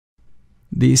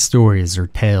These stories are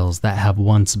tales that have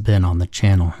once been on the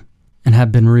channel, and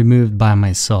have been removed by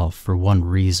myself for one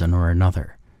reason or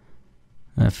another.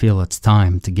 I feel it's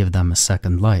time to give them a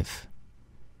second life.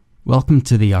 Welcome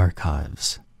to the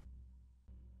archives.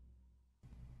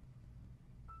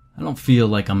 I don't feel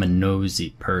like I'm a nosy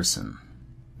person.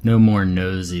 No more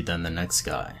nosy than the next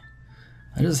guy.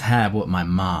 I just have what my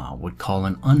ma would call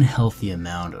an unhealthy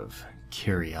amount of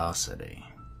curiosity.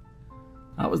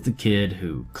 I was the kid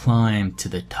who climbed to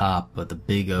the top of the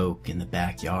big oak in the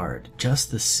backyard just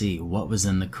to see what was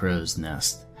in the crow's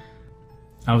nest.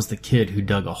 I was the kid who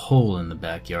dug a hole in the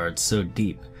backyard so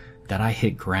deep that I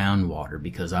hit groundwater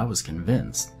because I was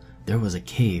convinced there was a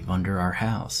cave under our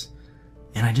house,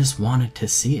 and I just wanted to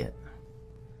see it.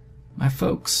 My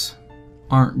folks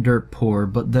aren't dirt poor,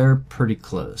 but they're pretty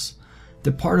close.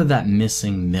 They're part of that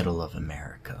missing middle of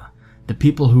America. The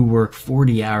people who work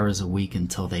 40 hours a week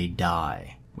until they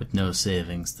die, with no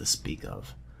savings to speak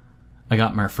of. I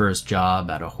got my first job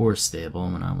at a horse stable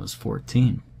when I was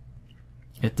 14.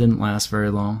 It didn't last very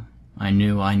long. I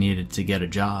knew I needed to get a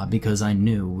job because I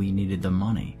knew we needed the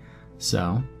money.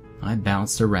 So, I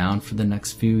bounced around for the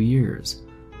next few years,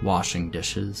 washing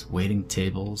dishes, waiting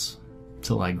tables,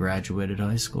 till I graduated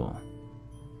high school.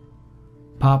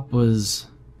 Pop was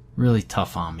really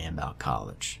tough on me about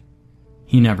college.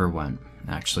 He never went.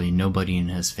 Actually, nobody in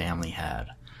his family had.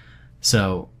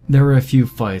 So, there were a few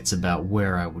fights about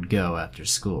where I would go after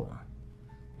school.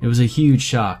 It was a huge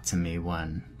shock to me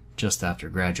when, just after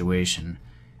graduation,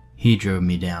 he drove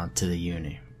me down to the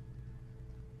uni.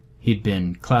 He'd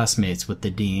been classmates with the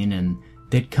dean, and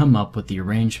they'd come up with the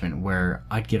arrangement where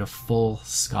I'd get a full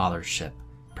scholarship,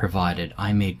 provided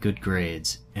I made good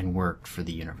grades and worked for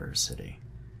the university.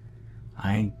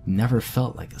 I never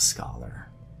felt like a scholar.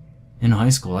 In high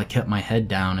school, I kept my head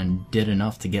down and did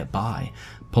enough to get by,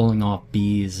 pulling off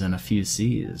B's and a few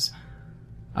C's.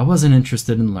 I wasn't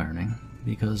interested in learning,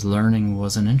 because learning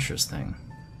wasn't interesting.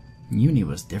 Uni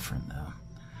was different, though.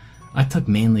 I took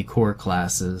mainly core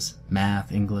classes,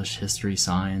 math, English, history,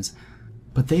 science,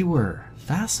 but they were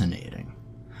fascinating.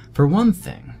 For one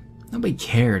thing, nobody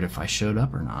cared if I showed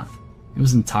up or not. It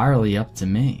was entirely up to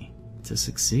me to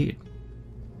succeed.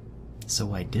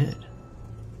 So I did.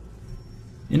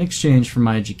 In exchange for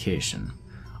my education,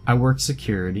 I worked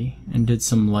security and did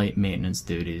some light maintenance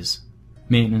duties.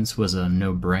 Maintenance was a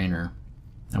no-brainer.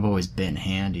 I've always been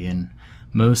handy, and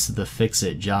most of the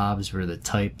fix-it jobs were the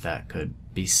type that could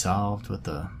be solved with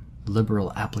a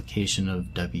liberal application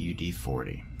of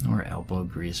WD-40, or elbow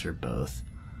grease, or both.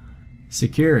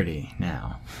 Security,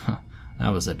 now,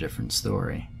 that was a different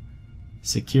story.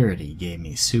 Security gave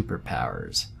me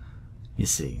superpowers. You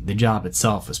see, the job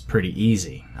itself was pretty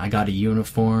easy. I got a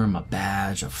uniform, a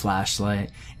badge, a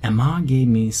flashlight, and Ma gave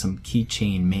me some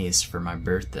keychain mace for my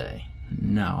birthday.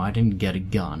 No, I didn't get a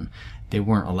gun. They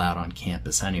weren't allowed on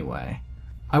campus anyway.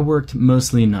 I worked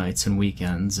mostly nights and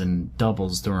weekends and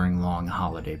doubles during long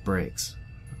holiday breaks.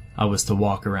 I was to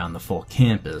walk around the full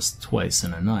campus twice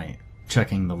in a night,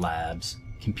 checking the labs,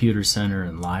 computer center,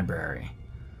 and library.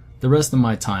 The rest of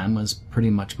my time was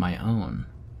pretty much my own.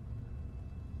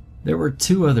 There were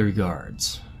two other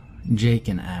guards, Jake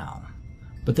and Al,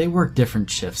 but they worked different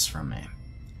shifts from me.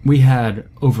 We had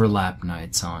overlap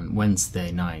nights on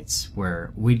Wednesday nights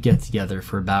where we'd get together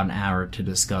for about an hour to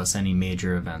discuss any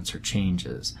major events or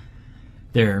changes.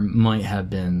 There might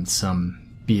have been some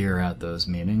beer at those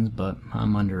meetings, but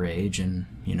I'm underage and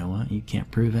you know what, you can't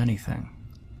prove anything.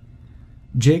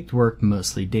 Jake worked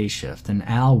mostly day shift and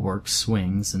Al worked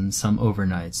swings and some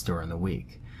overnights during the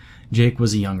week. Jake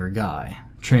was a younger guy,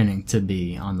 training to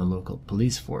be on the local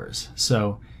police force,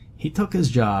 so he took his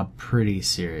job pretty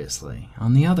seriously.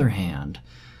 On the other hand,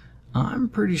 I'm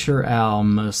pretty sure Al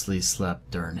mostly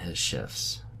slept during his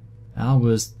shifts. Al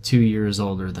was 2 years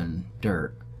older than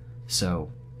Dirt,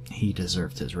 so he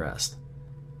deserved his rest.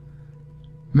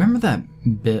 Remember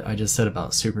that bit I just said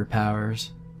about superpowers?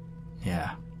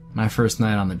 Yeah, my first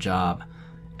night on the job,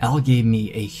 Al gave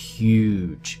me a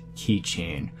huge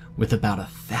keychain with about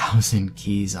 1,000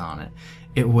 keys on it.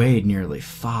 It weighed nearly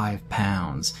 5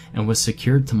 pounds and was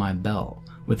secured to my belt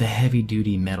with a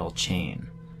heavy-duty metal chain.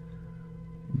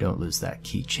 "Don't lose that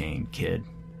keychain, kid,"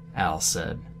 Al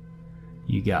said.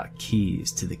 "You got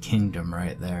keys to the kingdom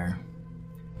right there.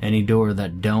 Any door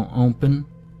that don't open,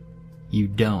 you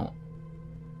don't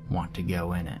want to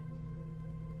go in it."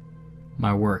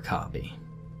 My work hobby,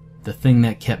 the thing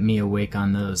that kept me awake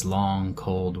on those long,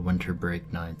 cold winter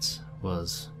break nights,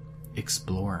 was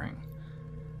exploring.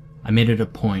 I made it a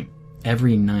point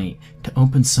every night to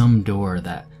open some door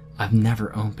that I've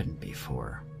never opened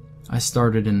before. I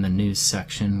started in the news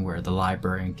section where the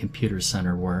library and computer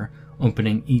center were,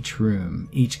 opening each room,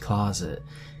 each closet,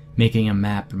 making a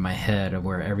map in my head of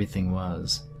where everything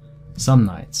was. Some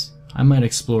nights, I might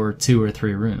explore 2 or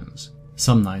 3 rooms.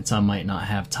 Some nights I might not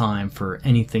have time for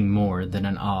anything more than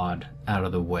an odd,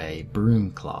 out-of-the-way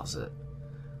broom closet.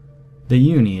 The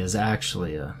uni is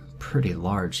actually a pretty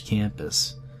large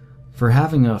campus. For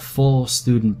having a full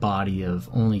student body of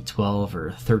only 12 or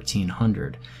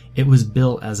 1,300, it was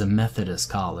built as a Methodist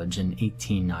college in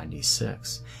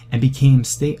 1896 and became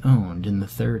state-owned in the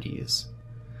 30s.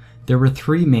 There were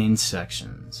 3 main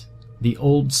sections. The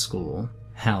old school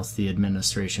housed the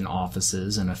administration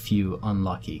offices and a few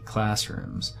unlucky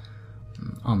classrooms,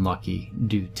 unlucky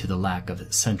due to the lack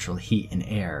of central heat and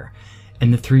air,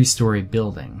 and the 3-story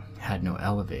building had no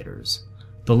elevators.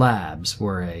 The labs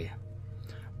were a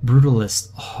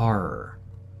brutalist horror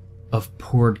of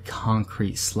poured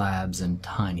concrete slabs and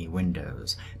tiny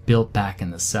windows, built back in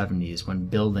the 70s when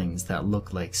buildings that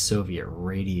looked like Soviet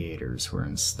radiators were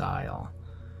in style.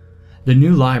 The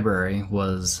new library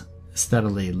was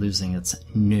steadily losing its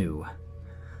new,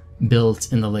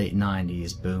 built in the late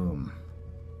 90s boom,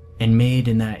 and made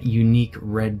in that unique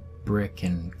red brick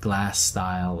and glass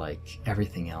style like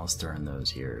everything else during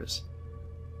those years.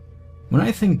 When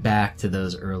I think back to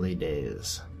those early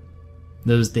days,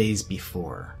 those days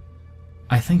before,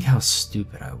 I think how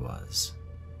stupid I was.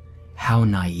 How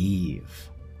naive.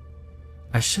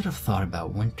 I should have thought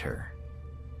about winter.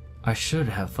 I should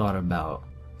have thought about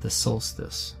the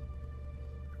solstice.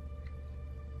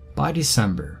 By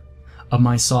December of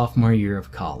my sophomore year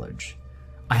of college,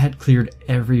 I had cleared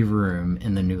every room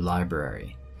in the new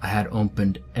library. I had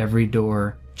opened every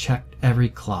door, checked every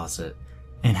closet,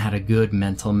 and had a good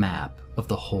mental map of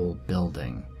the whole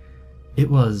building. It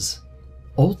was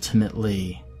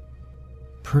ultimately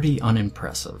pretty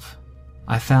unimpressive.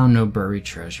 I found no buried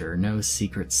treasure, no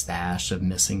secret stash of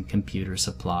missing computer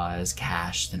supplies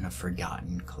cached in a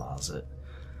forgotten closet.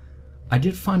 I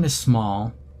did find a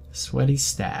small, sweaty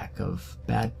stack of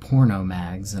bad porno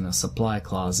mags in a supply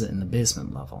closet in the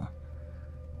basement level.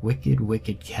 Wicked,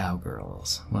 wicked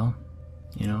cowgirls. Well,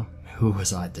 you know, who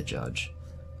was I to judge?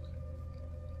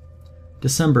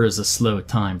 December is a slow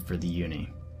time for the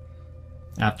uni.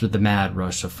 After the mad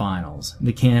rush of finals,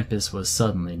 the campus was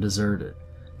suddenly deserted.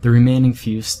 The remaining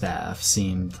few staff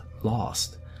seemed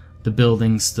lost. The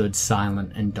building stood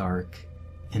silent and dark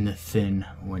in the thin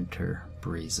winter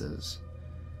breezes.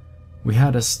 We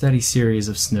had a steady series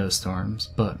of snowstorms,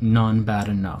 but none bad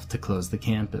enough to close the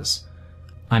campus.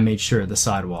 I made sure the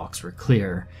sidewalks were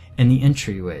clear and the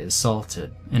entryways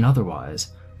salted, and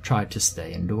otherwise tried to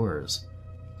stay indoors.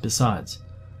 Besides,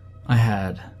 I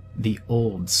had the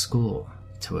old school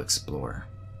to explore.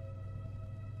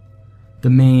 The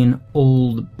main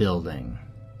old building,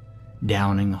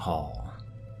 Downing Hall,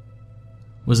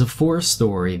 was a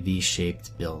 4-story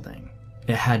V-shaped building.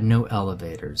 It had no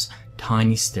elevators,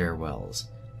 tiny stairwells,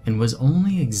 and was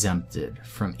only exempted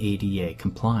from ADA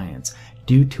compliance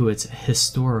due to its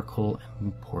historical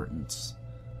importance.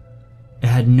 It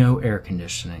had no air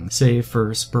conditioning, save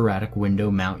for sporadic window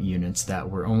mount units that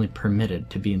were only permitted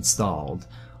to be installed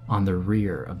on the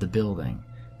rear of the building,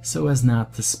 so as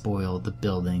not to spoil the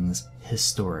building's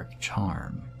historic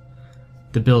charm.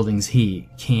 The building's heat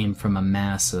came from a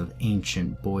massive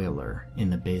ancient boiler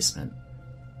in the basement.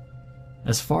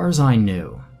 As far as I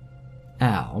knew,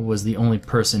 Al was the only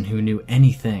person who knew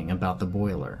anything about the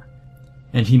boiler,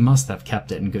 and he must have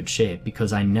kept it in good shape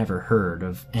because I never heard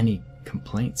of any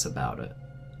complaints about it.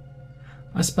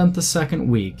 I spent the second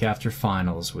week after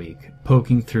finals week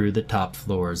poking through the top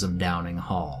floors of Downing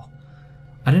Hall.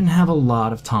 I didn't have a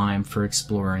lot of time for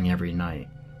exploring every night,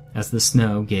 as the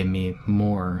snow gave me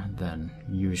more than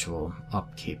usual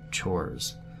upkeep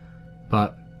chores.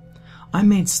 But I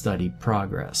made steady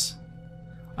progress.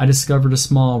 I discovered a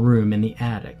small room in the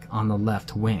attic on the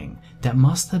left wing that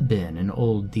must have been an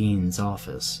old dean's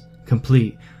office,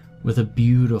 complete with a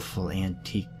beautiful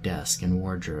antique desk and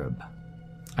wardrobe.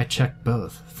 I checked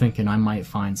both, thinking I might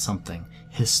find something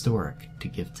historic to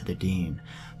give to the dean,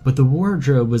 but the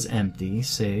wardrobe was empty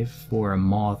save for a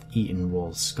moth-eaten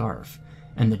wool scarf,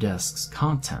 and the desk's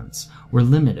contents were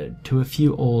limited to a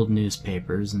few old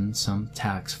newspapers and some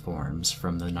tax forms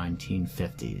from the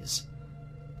 1950s.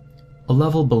 A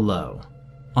level below,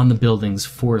 on the building's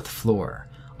 4th floor,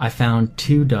 I found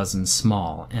 24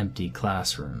 small, empty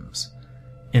classrooms.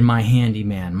 In my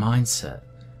handyman mindset,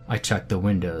 I checked the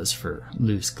windows for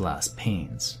loose glass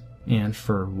panes, and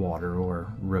for water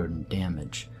or rodent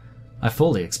damage. I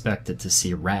fully expected to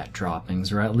see rat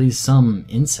droppings or at least some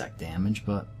insect damage,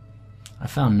 but I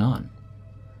found none.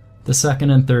 The second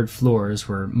and third floors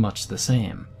were much the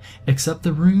same, except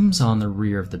the rooms on the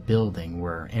rear of the building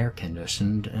were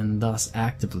air-conditioned and thus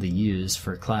actively used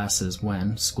for classes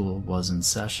when school was in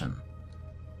session.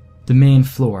 The main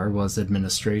floor was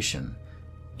administration,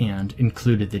 and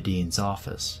included the dean's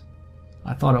office.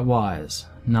 I thought it wise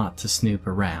not to snoop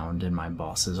around in my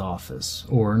boss's office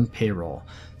or in payroll,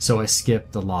 so I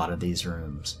skipped a lot of these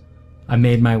rooms. I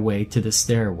made my way to the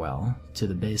stairwell to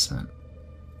the basement,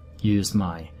 used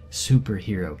my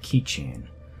superhero keychain,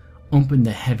 opened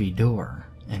the heavy door,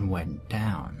 and went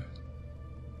down.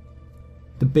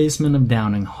 The basement of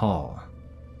Downing Hall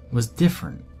was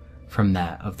different from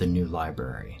that of the new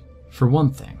library. For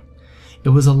one thing, it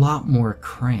was a lot more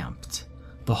cramped.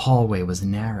 The hallway was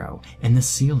narrow, and the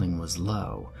ceiling was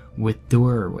low, with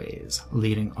doorways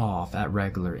leading off at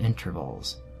regular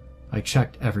intervals. I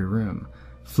checked every room,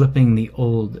 flipping the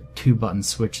old 2-button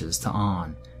switches to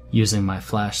on, using my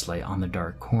flashlight on the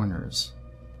dark corners.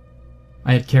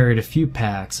 I had carried a few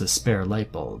packs of spare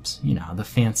light bulbs, the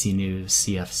fancy new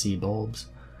CFC bulbs,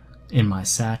 in my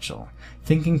satchel,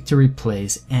 thinking to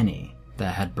replace any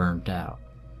that had burnt out,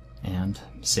 and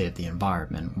save the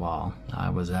environment while I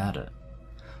was at it.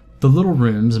 The little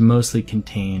rooms mostly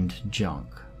contained junk.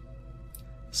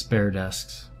 Spare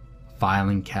desks,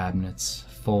 filing cabinets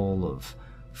full of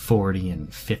 40 and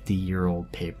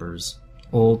 50-year-old papers,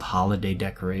 old holiday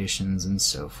decorations, and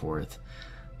so forth.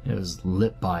 It was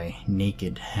lit by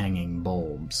naked hanging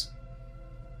bulbs.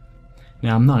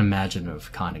 Now, I'm not an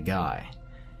imaginative kind of guy.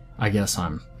 I guess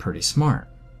I'm pretty smart.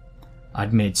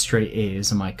 I'd made straight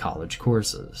A's in my college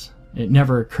courses. It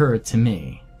never occurred to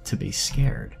me to be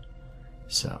scared.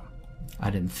 So, I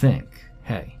didn't think,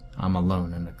 hey, I'm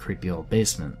alone in a creepy old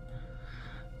basement.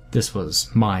 This was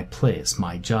my place,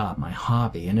 my job, my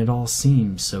hobby, and it all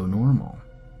seemed so normal.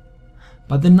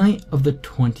 By the night of the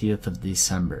 20th of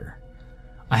December,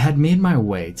 I had made my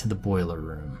way to the boiler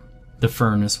room. The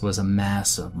furnace was a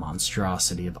massive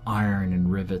monstrosity of iron and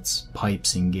rivets,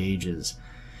 pipes and gauges.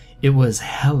 It was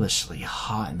hellishly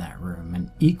hot in that room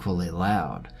and equally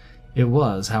loud. It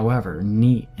was, however,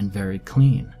 neat and very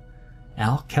clean.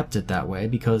 Al kept it that way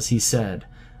because he said,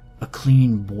 "A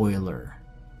clean boiler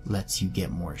lets you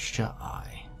get more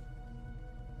shut-eye."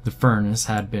 The furnace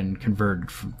had been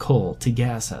converted from coal to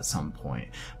gas at some point,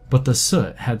 but the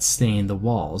soot had stained the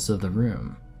walls of the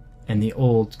room, and the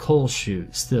old coal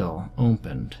chute still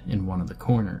opened in one of the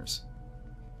corners.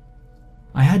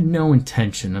 I had no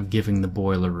intention of giving the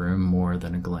boiler room more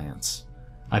than a glance.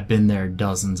 I'd been there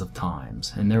dozens of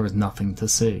times, and there was nothing to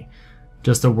see,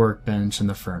 just a workbench and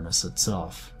the furnace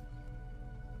itself.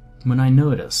 When I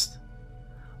noticed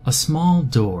a small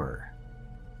door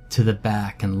to the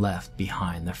back and left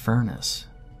behind the furnace.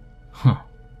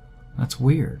 That's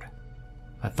weird,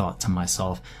 I thought to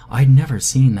myself. I'd never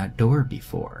seen that door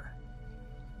before.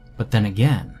 But then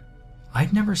again,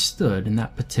 I'd never stood in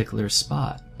that particular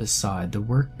spot beside the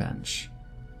workbench,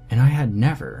 and I had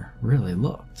never really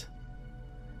looked.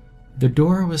 The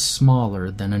door was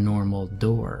smaller than a normal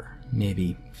door,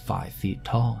 maybe 5 feet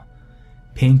tall,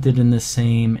 painted in the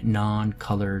same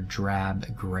non-colored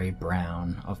drab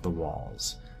gray-brown of the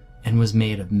walls, and was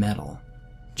made of metal,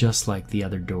 just like the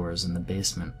other doors in the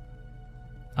basement.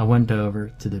 I went over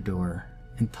to the door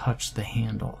and touched the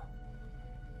handle.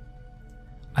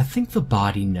 I think the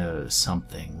body knows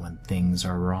something when things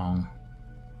are wrong.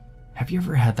 Have you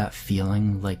ever had that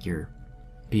feeling like you're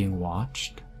being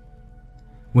watched?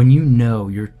 When you know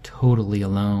you're totally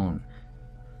alone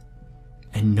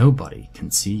and nobody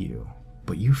can see you,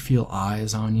 but you feel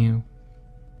eyes on you?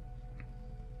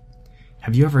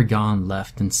 Have you ever gone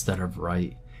left instead of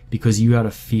right because you had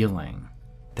a feeling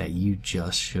that you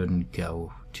just shouldn't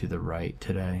go to the right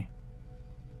today?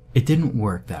 It didn't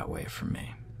work that way for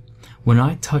me. When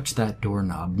I touched that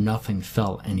doorknob, nothing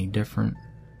felt any different.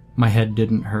 My head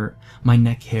didn't hurt, my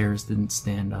neck hairs didn't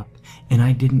stand up, and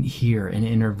I didn't hear an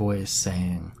inner voice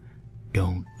saying,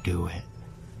 "Don't do it."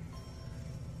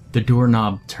 The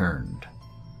doorknob turned,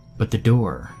 but the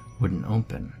door wouldn't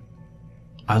open.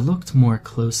 I looked more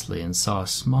closely and saw a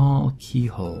small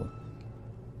keyhole.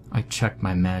 I checked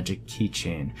my magic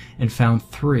keychain and found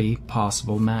 3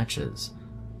 possible matches.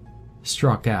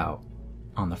 Struck out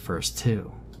on the first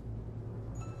 2.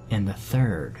 And the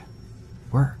third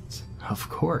worked, of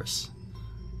course.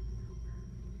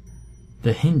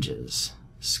 The hinges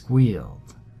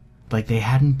squealed like they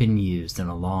hadn't been used in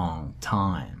a long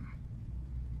time.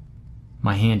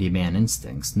 My handyman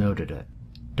instincts noted it.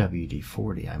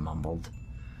 WD-40, I mumbled.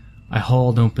 I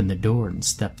hauled open the door and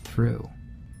stepped through,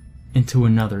 into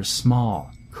another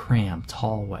small, cramped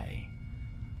hallway.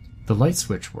 The light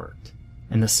switch worked,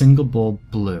 and the single bulb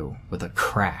blew with a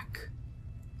crack.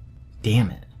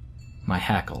 Damn it. My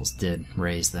hackles did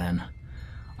raise then.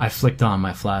 I flicked on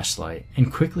my flashlight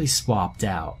and quickly swapped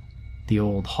out the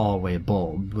old hallway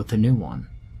bulb with a new one.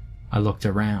 I looked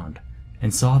around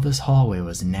and saw this hallway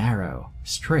was narrow,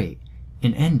 straight,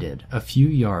 and ended a few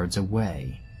yards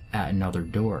away at another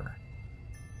door.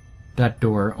 That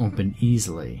door opened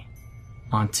easily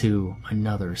onto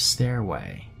another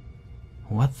stairway.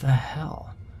 What the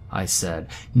hell? I said.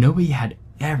 Nobody had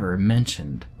ever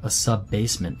mentioned a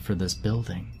sub-basement for this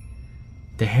building.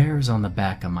 The hairs on the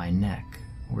back of my neck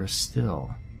were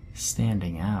still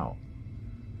standing out.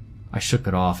 I shook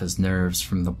it off as nerves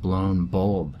from the blown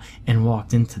bulb and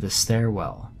walked into the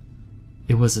stairwell.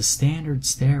 It was a standard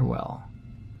stairwell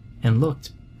and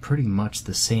looked pretty much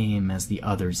the same as the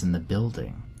others in the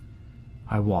building.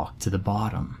 I walked to the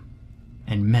bottom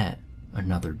and met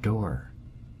another door.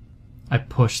 I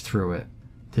pushed through it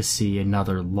to see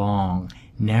another long,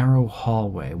 narrow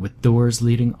hallway with doors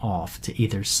leading off to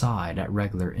either side at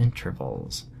regular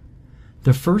intervals.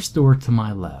 The first door to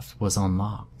my left was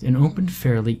unlocked and opened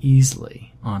fairly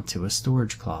easily onto a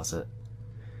storage closet.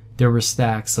 There were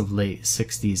stacks of late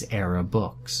 60s era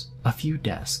books, a few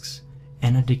desks,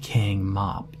 and a decaying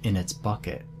mop in its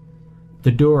bucket.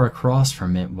 The door across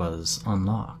from it was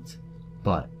unlocked,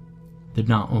 but did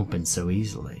not open so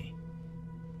easily.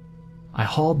 I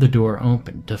hauled the door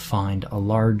open to find a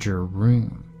larger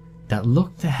room that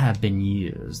looked to have been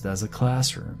used as a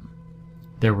classroom.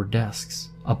 There were desks,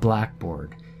 a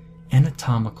blackboard,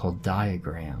 anatomical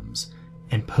diagrams,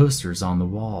 and posters on the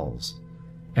walls.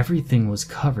 Everything was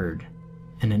covered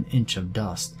in an inch of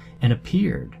dust and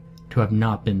appeared to have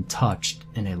not been touched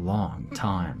in a long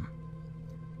time.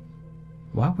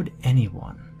 Why would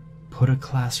anyone put a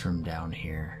classroom down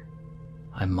here?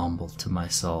 I mumbled to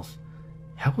myself.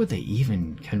 How would they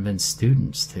even convince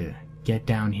students to get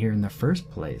down here in the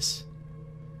first place?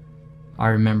 I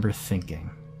remember thinking,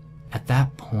 at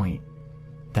that point,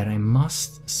 that I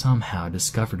must somehow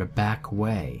discover a back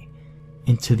way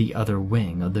into the other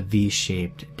wing of the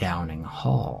V-shaped Downing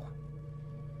Hall.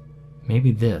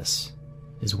 Maybe this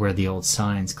is where the old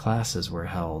science classes were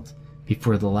held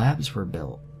before the labs were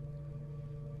built.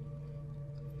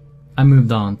 I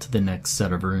moved on to the next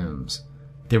set of rooms.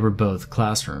 They were both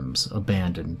classrooms,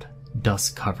 abandoned,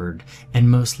 dust-covered, and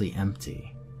mostly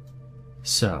empty.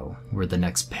 So were the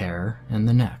next pair and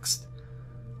the next.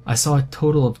 I saw a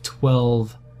total of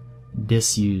 12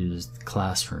 disused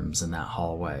classrooms in that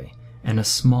hallway, and a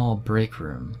small break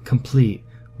room, complete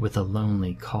with a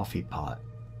lonely coffee pot.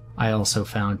 I also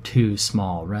found 2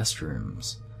 small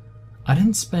restrooms. I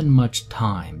didn't spend much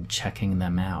time checking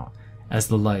them out, as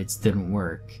the lights didn't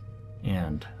work,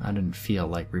 and I didn't feel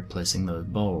like replacing those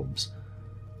bulbs.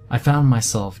 I found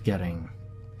myself getting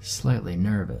slightly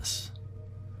nervous.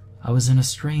 I was in a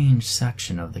strange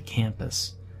section of the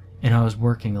campus, and I was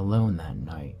working alone that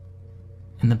night.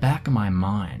 In the back of my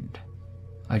mind,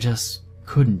 I just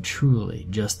couldn't truly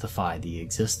justify the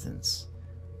existence,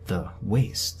 the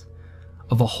waste,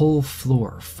 of a whole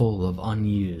floor full of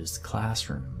unused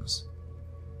classrooms.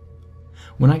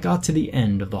 When I got to the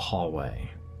end of the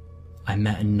hallway, I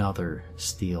met another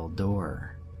steel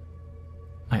door.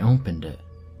 I opened it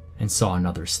and saw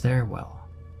another stairwell.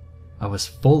 I was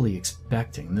fully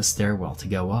expecting the stairwell to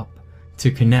go up,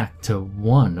 to connect to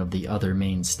one of the other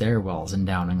main stairwells in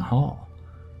Downing Hall.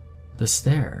 The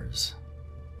stairs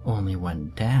only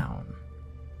went down.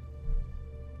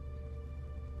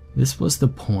 This was the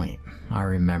point, I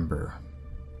remember,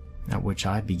 at which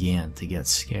I began to get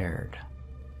scared.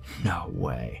 No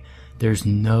way. There's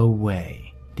no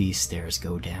way these stairs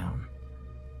go down.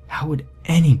 How would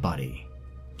anybody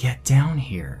get down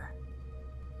here?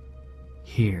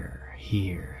 Here,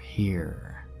 here,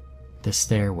 here. The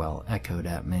stairwell echoed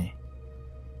at me.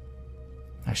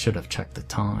 I should have checked the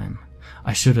time.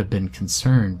 I should have been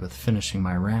concerned with finishing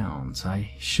my rounds.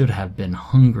 I should have been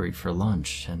hungry for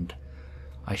lunch, and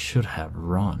I should have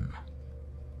run.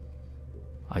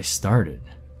 I started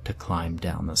to climb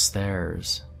down the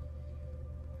stairs.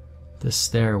 The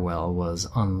stairwell was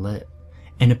unlit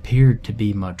and appeared to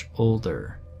be much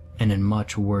older and in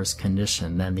much worse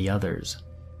condition than the others.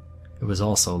 It was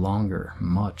also longer,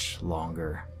 much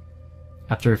longer.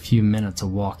 After a few minutes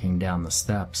of walking down the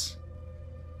steps,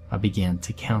 I began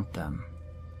to count them.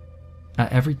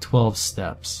 At every 12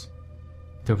 steps,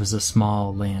 there was a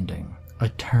small landing, a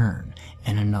turn,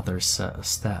 and another set of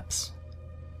steps.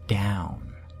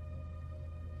 Down.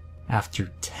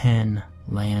 After 10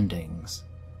 landings,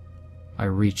 I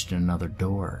reached another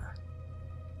door.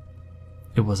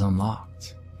 It was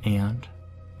unlocked and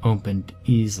opened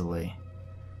easily.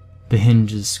 The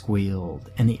hinges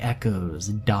squealed and the echoes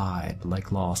died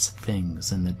like lost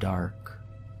things in the dark.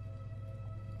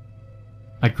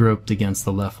 I groped against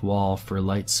the left wall for a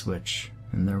light switch,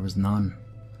 and there was none.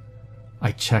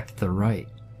 I checked the right,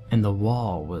 and the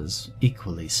wall was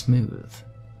equally smooth.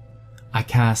 I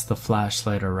cast the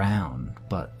flashlight around,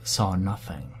 but saw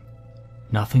nothing.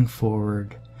 Nothing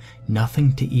forward,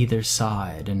 nothing to either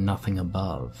side, and nothing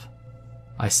above.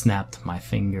 I snapped my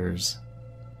fingers,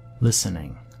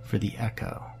 listening for the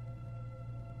echo.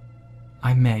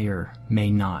 I may or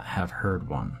may not have heard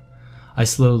one. I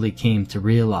slowly came to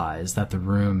realize that the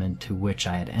room into which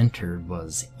I had entered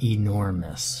was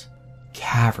enormous,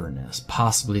 cavernous,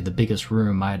 possibly the biggest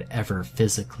room I had ever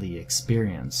physically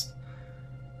experienced.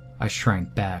 I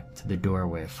shrank back to the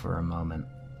doorway for a moment.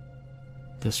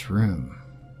 This room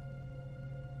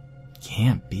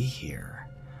can't be here,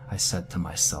 I said to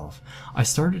myself. I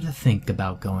started to think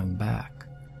about going back,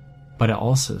 but I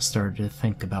also started to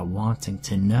think about wanting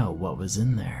to know what was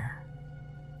in there.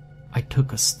 I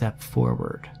took a step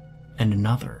forward, and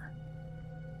another,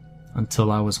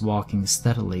 until I was walking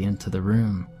steadily into the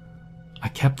room. I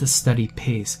kept a steady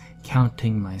pace,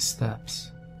 counting my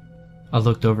steps. I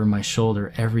looked over my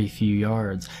shoulder every few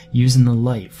yards, using the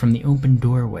light from the open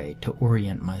doorway to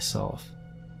orient myself.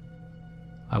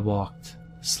 I walked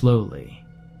slowly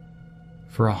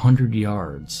for 100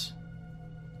 yards,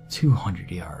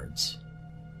 200 yards,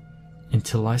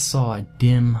 until I saw a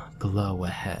dim glow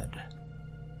ahead.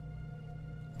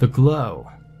 The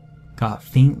glow got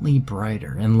faintly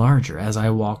brighter and larger as I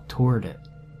walked toward it.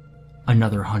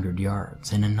 Another 100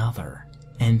 yards, and another,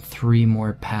 and 3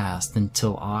 more passed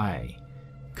until I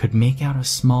could make out a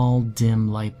small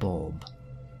dim light bulb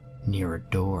near a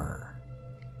door.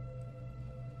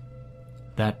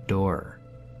 That door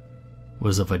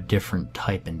was of a different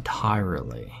type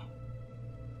entirely.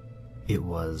 It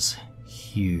was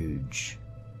huge,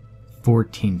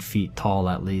 14 feet tall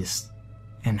at least,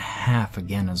 and half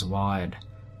again as wide.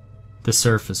 The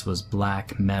surface was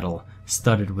black metal,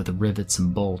 studded with rivets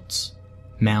and bolts,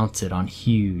 mounted on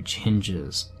huge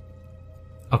hinges.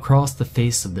 Across the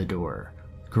face of the door,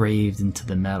 graved into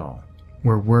the metal,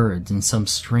 were words in some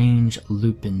strange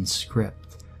Lupin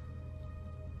script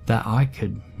that I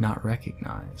could not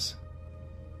recognize.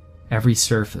 Every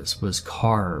surface was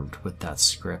carved with that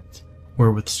script,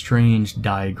 or with strange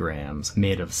diagrams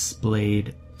made of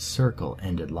splayed,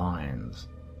 circle-ended lines.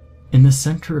 In the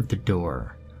center of the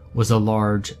door was a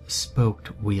large spoked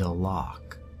wheel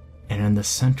lock, and in the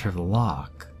center of the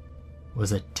lock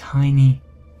was a tiny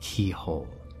keyhole.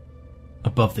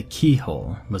 Above the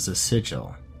keyhole was a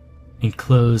sigil,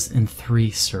 enclosed in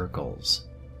 3 circles.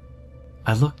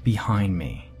 I looked behind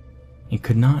me and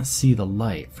could not see the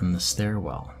light from the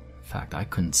stairwell. In fact, I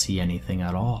couldn't see anything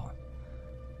at all.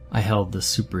 I held the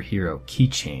superhero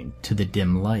keychain to the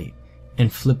dim light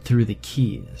and flipped through the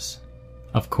keys.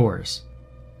 Of course,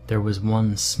 there was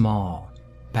one small,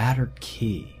 battered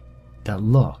key that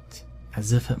looked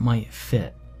as if it might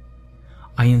fit.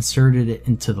 I inserted it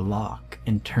into the lock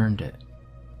and turned it.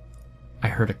 I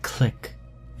heard a click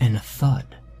and a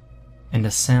thud, and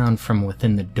a sound from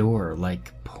within the door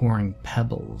like pouring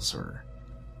pebbles or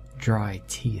dry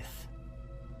teeth.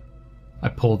 I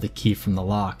pulled the key from the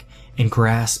lock and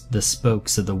grasped the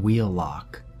spokes of the wheel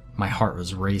lock. My heart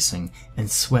was racing,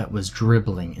 and sweat was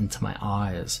dribbling into my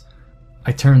eyes.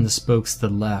 I turned the spokes to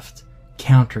the left,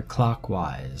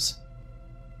 counterclockwise.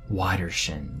 Wider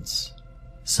shins,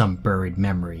 some buried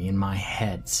memory in my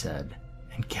head said,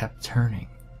 and kept turning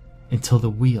until the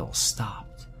wheel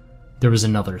stopped. There was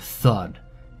another thud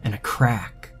and a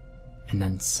crack, and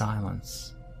then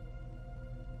silence.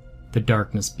 The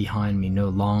darkness behind me no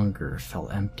longer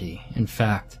felt empty. In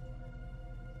fact,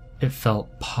 it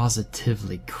felt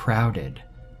positively crowded,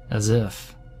 as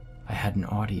if I had an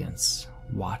audience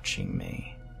watching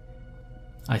me.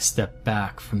 I stepped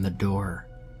back from the door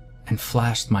and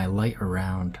flashed my light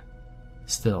around.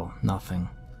 Still nothing.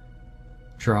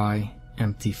 Dry,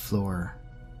 empty floor.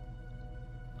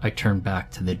 I turned back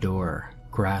to the door,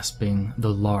 grasping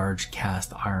the large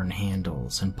cast iron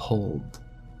handles, and pulled.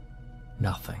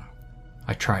 Nothing.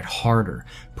 I tried harder,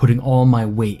 putting all my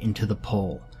weight into the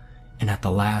pull, and at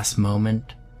the last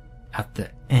moment, at the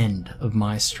end of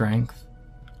my strength,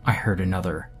 I heard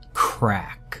another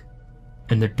crack,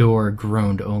 and the door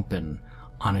groaned open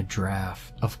on a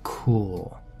draft of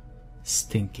cool,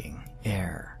 stinking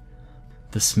air.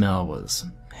 The smell was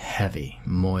heavy,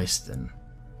 moist, and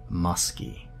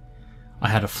musky. I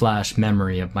had a flash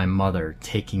memory of my mother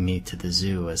taking me to the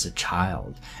zoo as a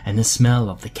child, and the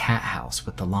smell of the cat house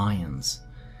with the lions.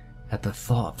 At the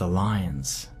thought of the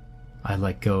lions, I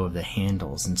let go of the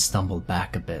handles and stumbled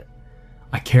back a bit.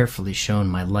 I carefully shone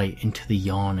my light into the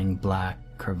yawning black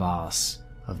crevasse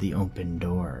of the open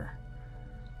door.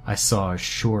 I saw a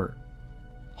short,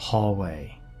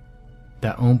 hallway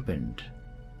that opened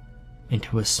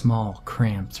into a small,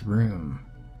 cramped room.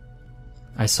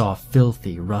 I saw a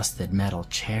filthy, rusted metal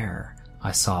chair.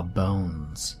 I saw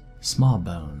bones, small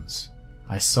bones.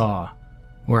 I saw,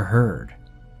 or heard,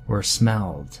 or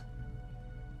smelled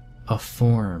a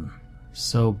form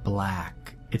so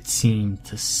black it seemed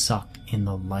to suck in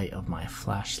the light of my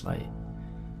flashlight.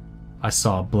 I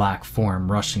saw a black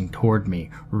form rushing toward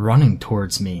me, running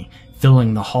towards me,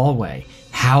 filling the hallway,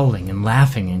 howling and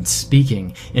laughing and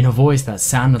speaking in a voice that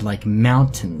sounded like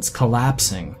mountains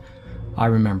collapsing. I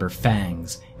remember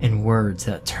fangs and words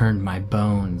that turned my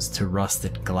bones to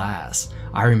rusted glass.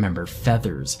 I remember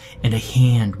feathers and a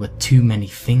hand with too many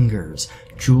fingers,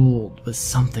 jeweled with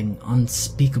something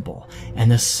unspeakable, and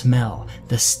the smell,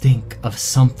 the stink of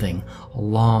something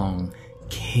long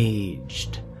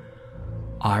caged.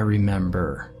 I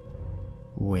remember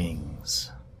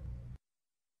wings.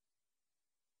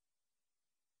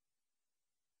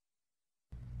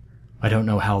 I don't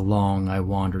know how long I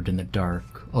wandered in the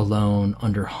dark, alone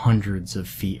under hundreds of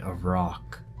feet of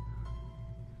rock.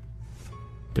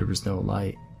 There was no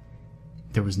light.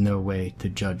 There was no way to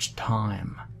judge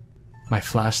time. My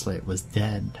flashlight was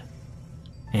dead,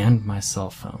 and my cell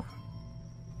phone,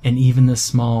 and even the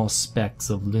small specks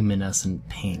of luminescent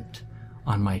paint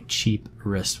on my cheap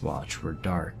wristwatch were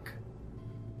dark.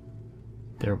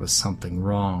 There was something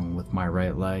wrong with my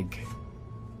right leg.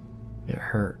 It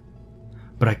hurt,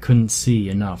 but I couldn't see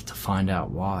enough to find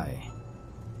out why.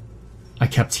 I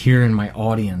kept hearing my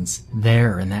audience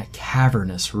there in that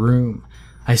cavernous room.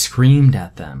 I screamed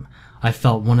at them. I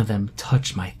felt one of them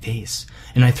touch my face,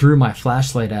 and I threw my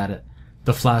flashlight at it.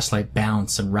 The flashlight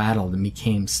bounced and rattled and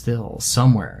became still,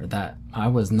 somewhere that I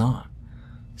was not.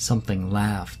 Something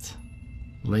laughed.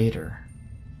 Later.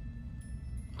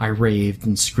 I raved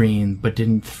and screamed, but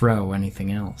didn't throw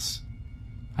anything else.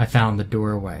 I found the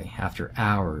doorway after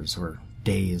hours or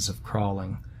days of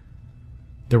crawling.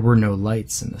 There were no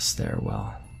lights in the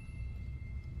stairwell.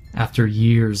 After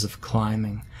years of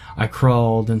climbing, I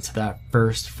crawled into that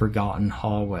first forgotten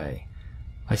hallway.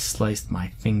 I sliced my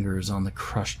fingers on the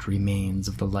crushed remains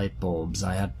of the light bulbs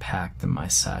I had packed in my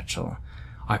satchel.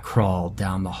 I crawled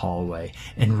down the hallway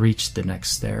and reached the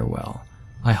next stairwell.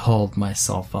 I hauled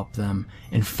myself up them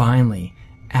and finally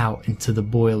out into the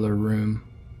boiler room.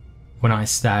 When I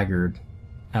staggered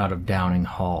out of Downing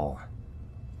Hall,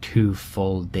 2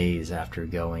 full days after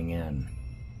going in,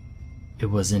 it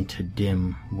was into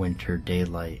dim winter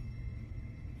daylight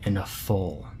and a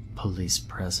full police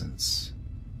presence.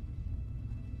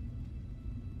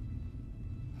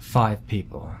 5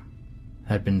 people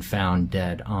had been found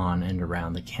dead on and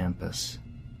around the campus.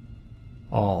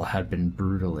 All had been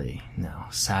brutally, no,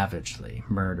 savagely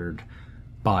murdered,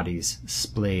 bodies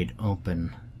splayed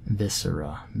open,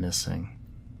 viscera missing.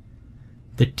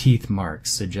 The teeth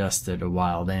marks suggested a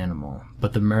wild animal,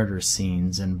 but the murder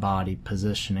scenes and body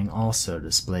positioning also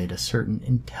displayed a certain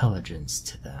intelligence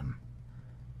to them.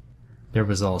 There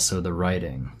was also the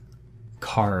writing,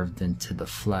 carved into the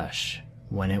flesh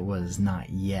when it was not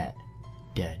yet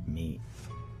dead meat.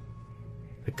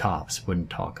 The cops wouldn't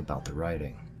talk about the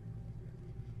writing.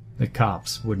 The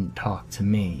cops wouldn't talk to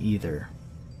me either.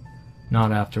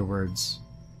 Not afterwards.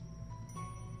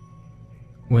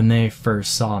 When they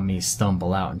first saw me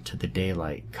stumble out into the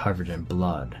daylight covered in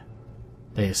blood,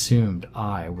 they assumed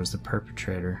I was the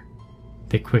perpetrator.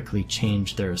 They quickly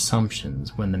changed their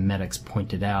assumptions when the medics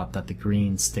pointed out that the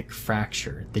green stick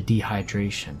fracture, the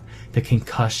dehydration, the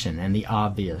concussion, and the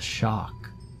obvious shock.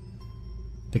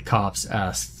 The cops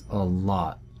asked a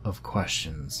lot of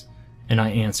questions, and I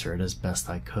answered as best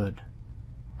I could.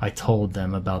 I told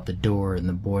them about the door in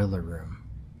the boiler room.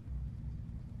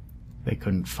 They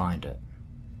couldn't find it.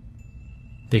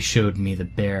 They showed me the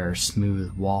bare,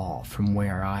 smooth wall from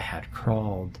where I had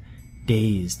crawled,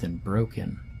 dazed and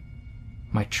broken.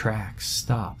 My tracks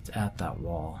stopped at that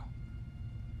wall.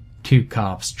 2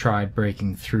 cops tried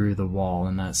breaking through the wall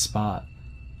in that spot,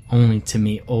 only to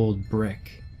meet old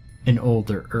brick and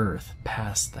older earth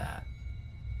past that.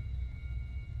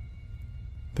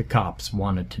 The cops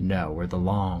wanted to know where the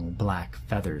long black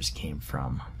feathers came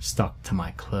from, stuck to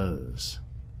my clothes,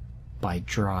 by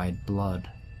dried blood.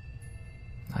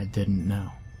 I didn't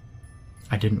know.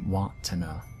 I didn't want to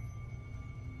know.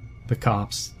 The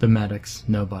cops, the medics,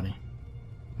 nobody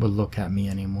would look at me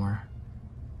anymore.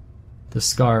 The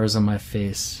scars on my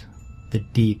face, the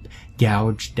deep,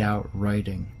 gouged out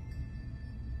writing,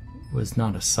 was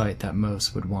not a sight that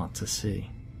most would want to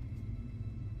see.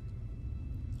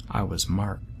 I was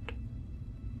marked.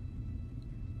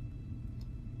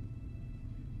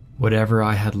 Whatever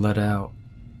I had let out,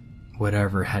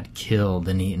 whatever had killed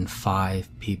and eaten 5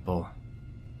 people,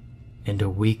 and a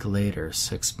week later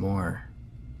 6 more,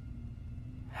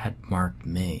 had marked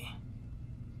me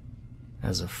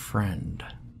as a friend.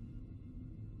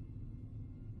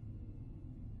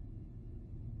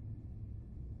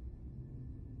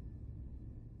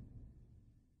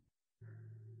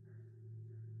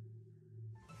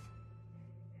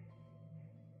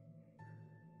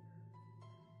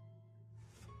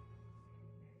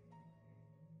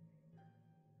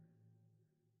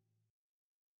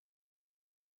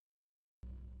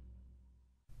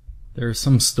 There are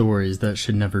some stories that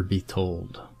should never be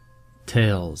told,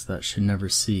 tales that should never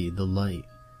see the light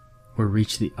or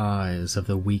reach the eyes of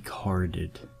the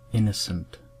weak-hearted,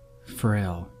 innocent,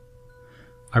 frail.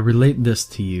 I relate this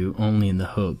to you only in the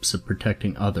hopes of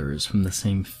protecting others from the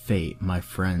same fate my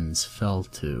friends fell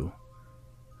to.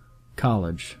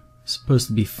 College is supposed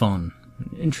to be fun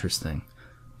and interesting,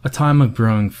 a time of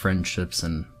growing friendships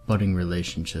and budding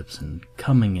relationships and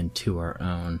coming into our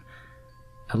own.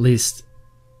 At least,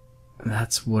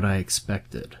 that's what I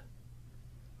expected.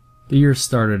 The year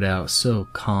started out so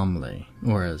calmly,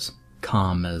 or as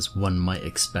calm as one might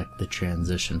expect the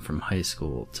transition from high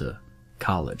school to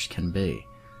college can be.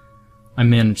 I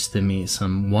managed to meet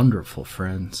some wonderful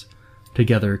friends,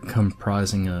 together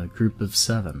comprising a group of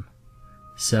 7.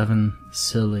 7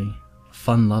 silly,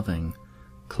 fun-loving,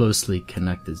 closely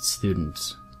connected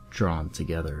students drawn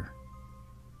together.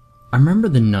 I remember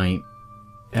the night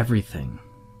everything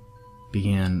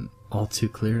began all too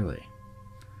clearly.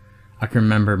 I can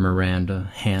remember Miranda,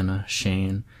 Hannah,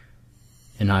 Shane,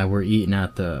 and I were eating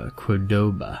at the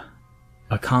Qdoba,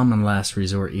 a common last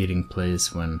resort eating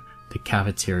place when the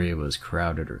cafeteria was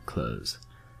crowded or closed.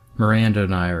 Miranda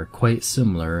and I are quite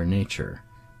similar in nature,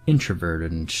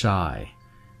 introverted and shy,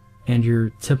 and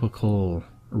your typical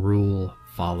rule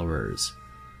followers.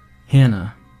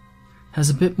 Hannah has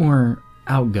a bit more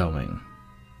outgoing,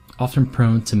 often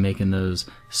prone to making those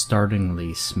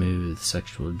startlingly smooth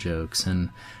sexual jokes, and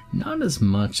not as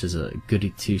much as a goody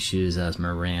two-shoes as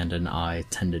Miranda and I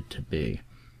tended to be.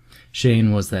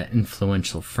 Shane was that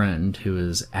influential friend who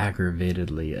is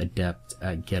aggravatedly adept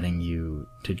at getting you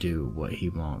to do what he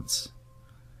wants,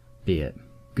 be it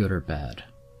good or bad.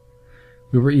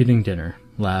 We were eating dinner,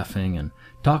 laughing, and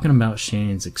talking about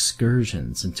Shane's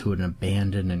excursions into an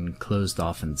abandoned and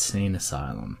closed-off insane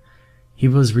asylum. He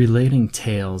was relating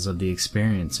tales of the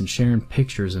experience and sharing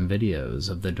pictures and videos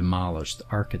of the demolished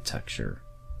architecture.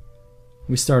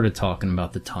 We started talking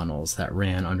about the tunnels that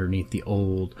ran underneath the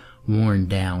old,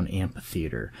 worn-down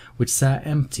amphitheater, which sat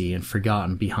empty and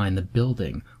forgotten behind the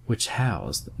building which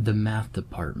housed the math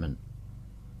department.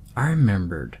 I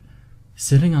remembered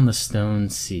sitting on the stone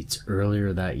seats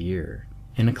earlier that year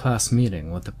in a class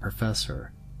meeting with the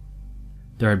professor.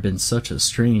 There had been such a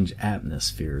strange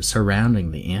atmosphere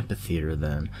surrounding the amphitheater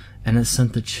then, and it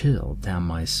sent a chill down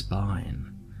my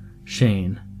spine.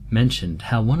 Shane mentioned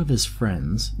how one of his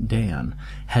friends, Dan,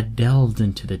 had delved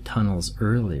into the tunnels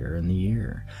earlier in the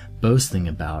year, boasting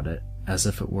about it as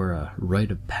if it were a rite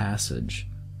of passage.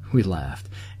 We laughed,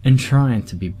 and trying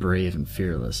to be brave and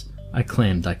fearless, I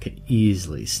claimed I could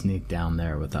easily sneak down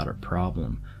there without a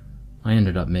problem. I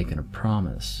ended up making a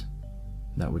promise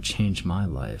that would change my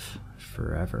life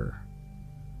forever.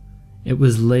 It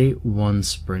was late one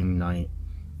spring night,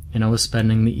 and I was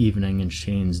spending the evening in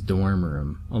Shane's dorm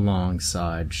room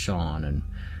alongside Sean and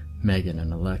Megan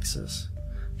and Alexis.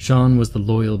 Sean was the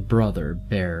loyal brother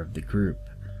bear of the group,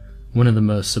 one of the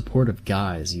most supportive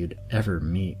guys you'd ever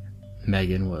meet.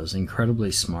 Megan was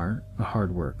incredibly smart, a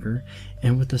hard worker,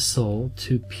 and with a soul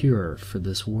too pure for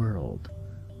this world.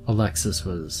 Alexis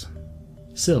was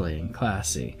silly and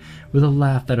classy, with a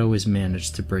laugh that always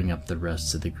managed to bring up the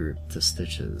rest of the group to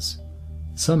stitches.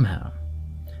 Somehow,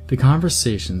 the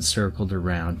conversation circled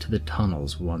around to the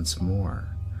tunnels once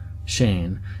more.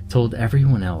 Shane told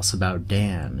everyone else about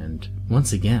Dan, and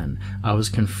once again I was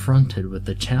confronted with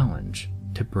the challenge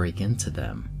to break into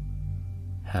them.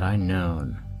 Had I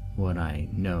known what I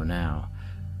know now,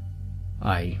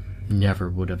 I never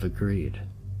would have agreed.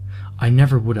 I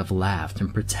never would have laughed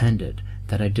and pretended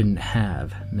that I didn't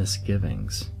have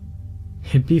misgivings.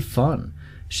 "It'd be fun,"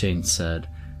 Shane said,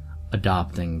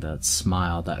 adopting that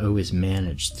smile that always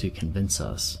managed to convince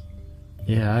us.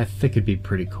 "Yeah, I think it'd be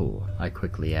pretty cool," I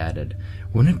quickly added.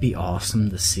 "Wouldn't it be awesome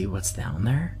to see what's down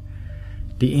there?"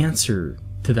 The answer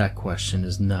to that question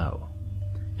is no,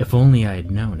 if only I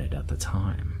had known it at the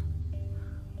time.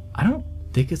 "I don't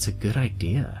think it's a good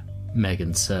idea,"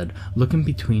 Megan said, looking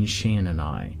between Shane and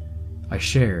I. I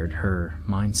shared her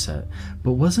mindset,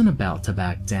 but wasn't about to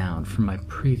back down from my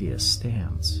previous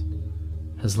stance.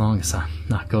 "As long as I'm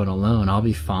not going alone, I'll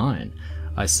be fine,"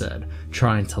 I said,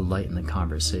 trying to lighten the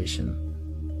conversation.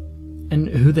 And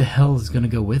who the hell is gonna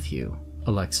go with you?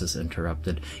 Alexis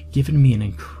interrupted, giving me an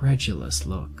incredulous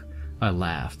look. I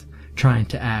laughed, trying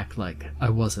to act like I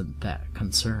wasn't that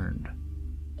concerned.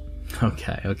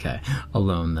 Okay,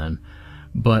 alone then.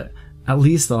 But at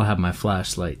least I'll have my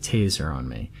flashlight taser on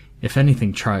me. If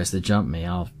anything tries to jump me,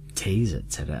 I'll tase it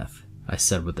to death, I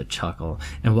said with a chuckle,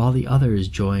 and while the others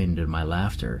joined in my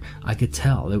laughter, I could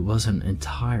tell it wasn't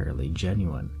entirely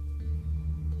genuine.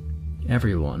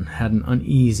 Everyone had an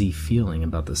uneasy feeling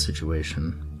about the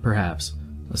situation, perhaps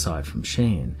aside from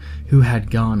Shane, who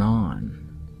had gone on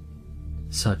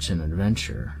such an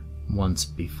adventure once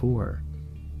before.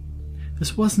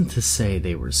 This wasn't to say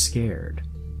they were scared.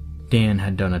 Dan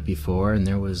had done it before, and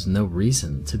there was no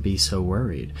reason to be so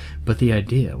worried, but the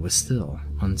idea was still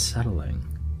unsettling.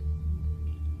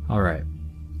 "Alright,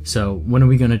 so when are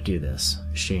we gonna do this?"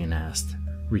 Shane asked,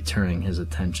 returning his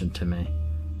attention to me.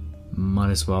 "Might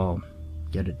as well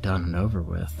get it done and over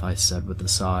with," I said with a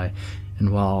sigh,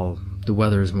 "and while the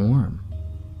weather's warm."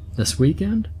 "This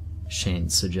weekend?" Shane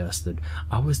suggested.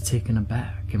 I was taken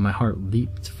aback, and my heart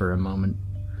leaped for a moment,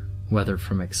 whether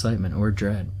from excitement or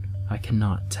dread, I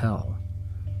cannot tell.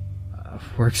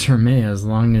 "Works for me, as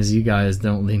long as you guys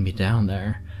don't leave me down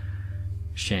there,"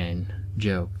 Shane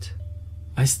joked.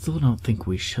 "I still don't think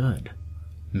we should,"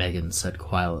 Megan said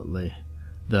quietly,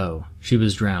 though she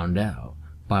was drowned out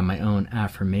by my own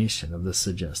affirmation of the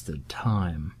suggested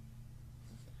time.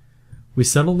 We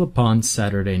settled upon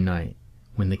Saturday night,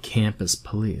 when the campus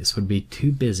police would be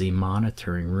too busy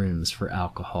monitoring rooms for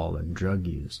alcohol and drug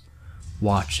use,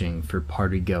 watching for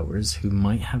partygoers who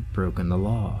might have broken the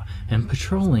law, and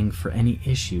patrolling for any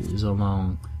issues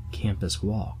along Campus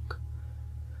Walk.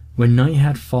 When night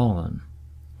had fallen,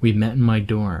 we met in my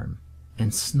dorm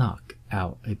and snuck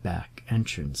out a back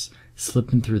entrance,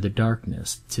 slipping through the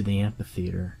darkness to the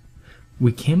amphitheater.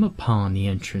 We came upon the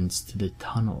entrance to the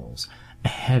tunnels, a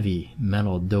heavy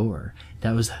metal door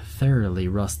that was thoroughly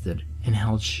rusted and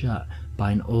held shut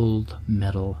by an old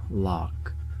metal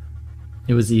lock.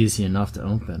 It was easy enough to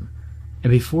open,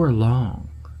 and before long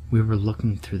we were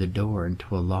looking through the door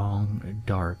into a long,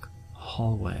 dark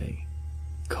hallway.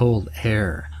 Cold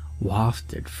air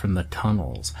wafted from the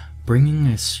tunnels, bringing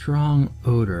a strong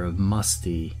odor of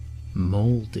musty,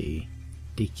 moldy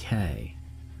decay.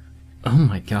 "Oh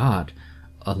my God,"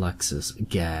 Alexis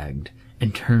gagged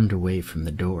and turned away from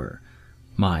the door.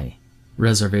 My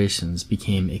reservations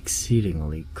became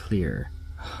exceedingly clear.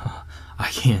 "I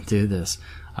can't do this,"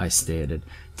 I stated,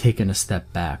 taking a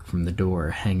step back from the door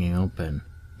hanging open.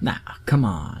 "Nah, come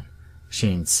on,"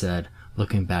 Shane said,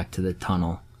 looking back to the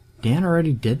tunnel. "Dan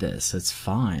already did this, it's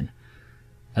fine."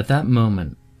 At that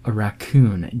moment, a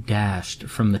raccoon dashed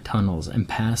from the tunnels and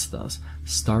past us,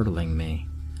 startling me.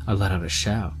 I let out a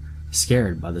shout,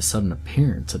 scared by the sudden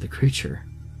appearance of the creature.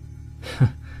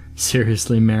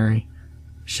 "Seriously, Mary?"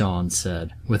 Sean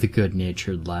said, with a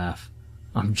good-natured laugh.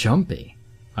 "I'm jumpy,"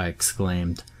 I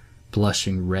exclaimed,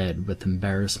 blushing red with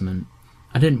embarrassment.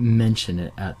 I didn't mention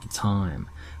it at the time,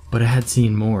 but I had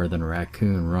seen more than a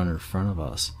raccoon run in front of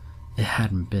us. It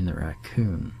hadn't been the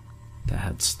raccoon that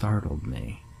had startled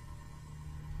me.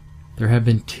 There had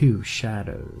been two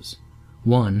shadows.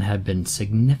 One had been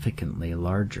significantly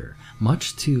larger,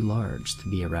 much too large to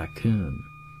be a raccoon.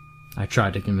 I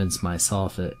tried to convince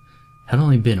myself it had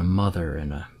only been a mother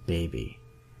and a baby.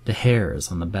 The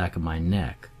hairs on the back of my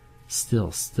neck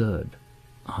still stood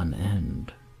on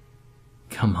end.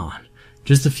 "Come on,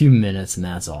 just a few minutes and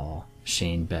that's all,"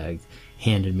 Shane begged,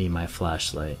 handed me my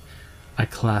flashlight. I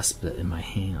clasped it in my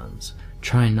hands,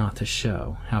 trying not to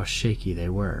show how shaky they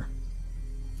were.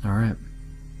 "All right.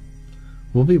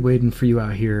 We'll be waiting for you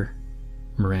out here,"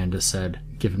 Miranda said,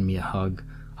 giving me a hug.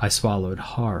 I swallowed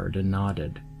hard and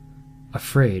nodded,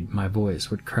 afraid my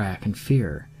voice would crack in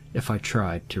fear if I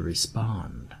tried to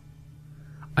respond.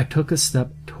 I took a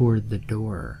step toward the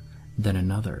door, then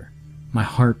another. My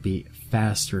heartbeat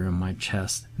faster in my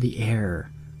chest. The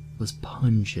air was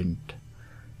pungent.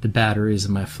 The batteries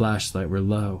of my flashlight were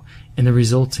low, and the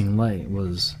resulting light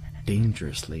was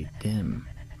dangerously dim.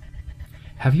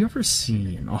 Have you ever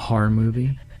seen a horror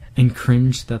movie and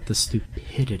cringed at the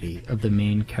stupidity of the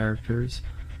main characters?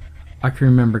 I can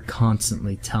remember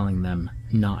constantly telling them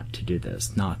not to do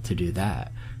this, not to do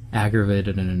that,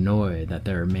 aggravated and annoyed that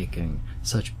they were making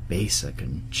such basic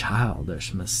and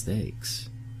childish mistakes.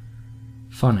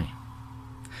 Funny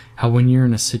how when you're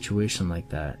in a situation like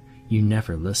that, you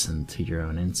never listen to your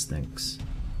own instincts.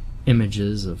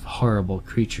 Images of horrible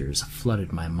creatures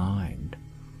flooded my mind,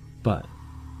 but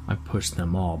I pushed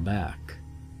them all back.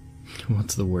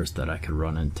 What's the worst that I could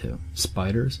run into?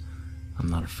 Spiders? I'm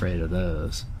not afraid of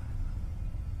those.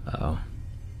 Oh,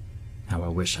 how I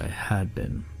wish I had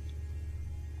been.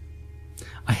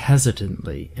 I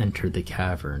hesitantly entered the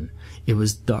cavern. It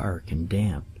was dark and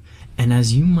damp, and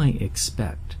as you might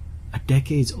expect, a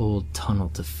decades-old tunnel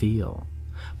to feel.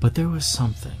 But there was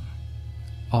something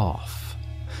off.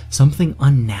 Something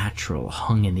unnatural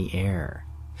hung in the air.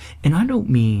 And I don't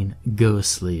mean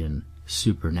ghostly and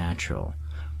supernatural.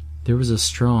 There was a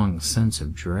strong sense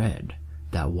of dread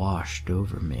that washed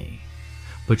over me.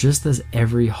 But just as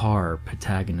every horror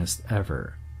protagonist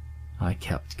ever, I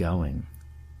kept going.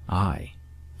 I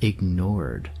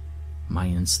ignored my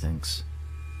instincts.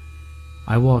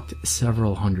 I walked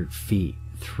several hundred feet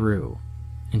through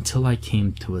until I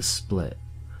came to a split,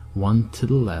 one to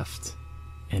the left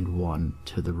and one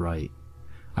to the right.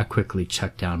 I quickly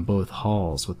checked down both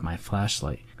halls with my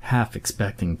flashlight, half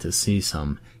expecting to see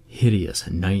some hideous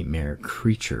nightmare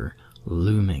creature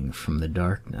looming from the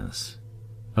darkness.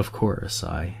 Of course,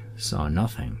 I saw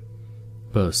nothing.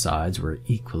 Both sides were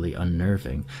equally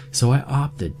unnerving, so I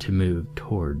opted to move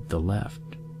toward the left.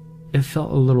 It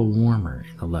felt a little warmer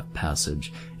in the left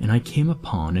passage, and I came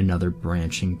upon another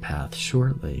branching path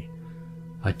shortly.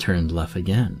 I turned left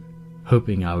again,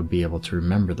 hoping I would be able to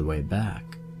remember the way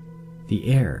back.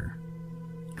 The air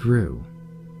grew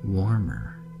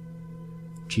warmer.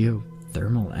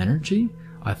 Geothermal energy?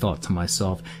 I thought to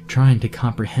myself, trying to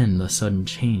comprehend the sudden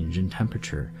change in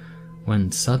temperature,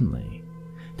 when suddenly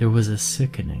there was a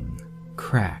sickening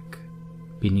crack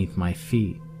beneath my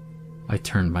feet. I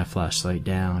turned my flashlight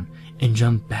down and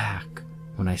jumped back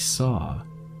when I saw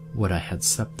what I had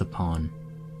stepped upon.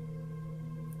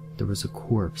 There was a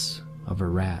corpse of a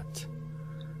rat,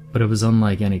 but it was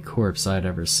unlike any corpse I had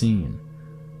ever seen.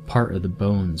 Part of the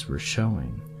bones were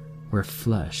showing, where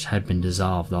flesh had been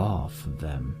dissolved off of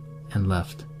them and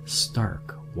left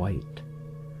stark white.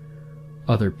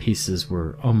 Other pieces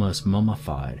were almost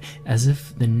mummified, as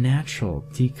if the natural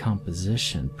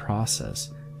decomposition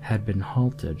process had been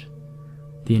halted.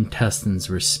 The intestines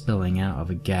were spilling out of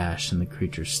a gash in the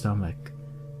creature's stomach,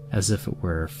 as if it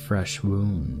were a fresh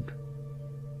wound.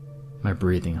 My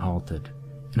breathing halted,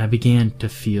 and I began to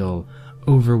feel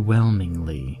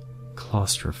overwhelmingly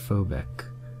claustrophobic.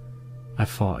 I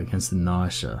fought against the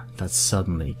nausea that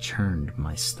suddenly churned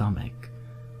my stomach.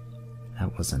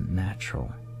 That wasn't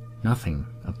natural. Nothing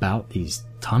about these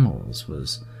tunnels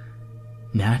was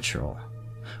natural.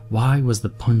 Why was the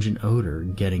pungent odor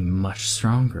getting much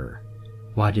stronger?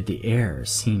 Why did the air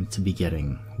seem to be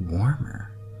getting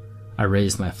warmer? I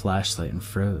raised my flashlight and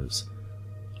froze.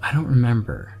 I don't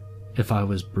remember if I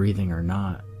was breathing or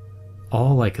not.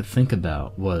 All I could think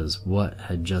about was what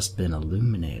had just been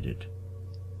illuminated.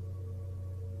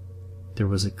 There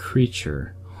was a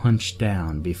creature hunched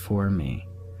down before me,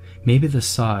 maybe the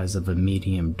size of a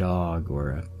medium dog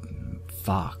or a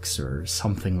fox or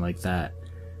something like that.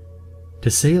 To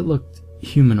say it looked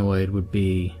humanoid would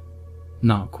be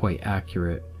not quite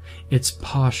accurate. Its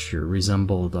posture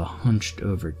resembled a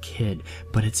hunched-over kid,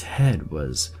 but its head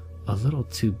was a little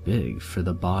too big for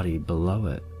the body below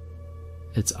it.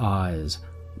 Its eyes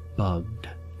bugged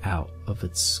out of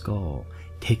its skull,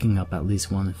 taking up at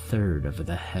least 1/3 of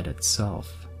the head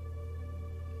itself.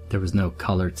 There was no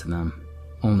color to them,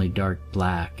 only dark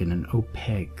black and an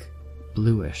opaque,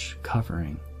 bluish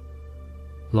covering.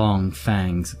 Long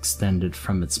fangs extended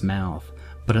from its mouth,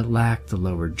 but it lacked a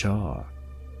lower jaw.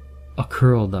 A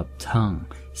curled-up tongue,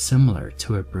 similar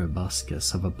to a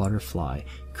proboscis of a butterfly,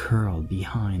 curled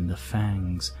behind the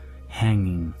fangs,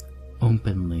 hanging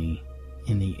openly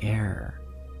in the air.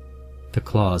 The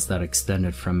claws that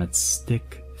extended from its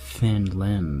stick-thin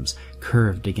limbs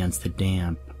curved against the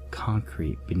damp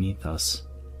concrete beneath us.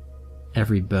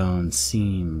 Every bone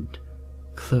seemed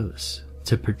close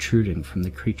to protruding from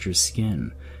the creature's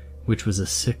skin, which was a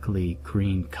sickly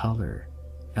green color,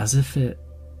 as if it,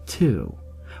 too,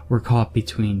 were caught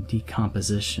between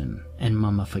decomposition and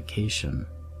mummification.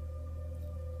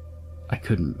 I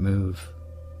couldn't move.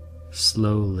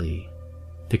 Slowly,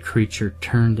 the creature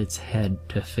turned its head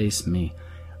to face me,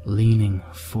 leaning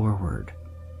forward.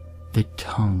 The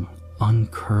tongue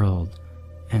uncurled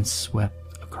and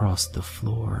swept across the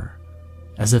floor,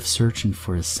 as if searching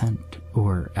for a scent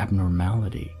or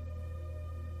abnormality.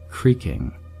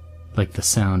 Creaking, like the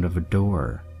sound of a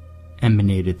door,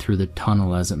 emanated through the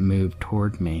tunnel as it moved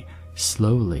toward me,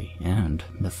 slowly and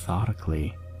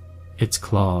methodically. Its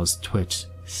claws twitched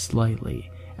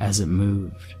slightly as it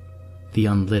moved, the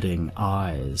unlitting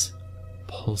eyes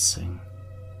pulsing.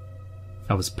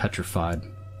 I was petrified,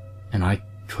 and I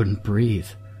couldn't breathe.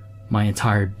 My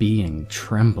entire being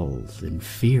trembled in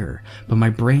fear, but my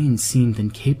brain seemed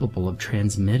incapable of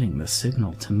transmitting the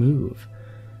signal to move.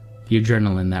 The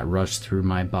adrenaline that rushed through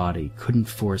my body couldn't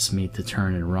force me to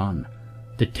turn and run.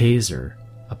 The taser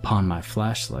upon my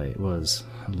flashlight was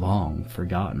long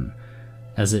forgotten.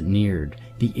 As it neared,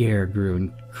 the air grew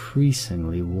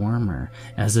increasingly warmer,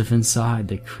 as if inside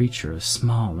the creature a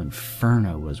small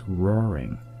inferno was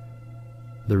roaring.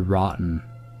 The rotten,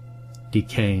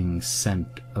 decaying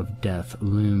scent of death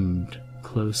loomed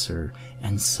closer,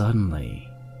 and suddenly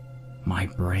my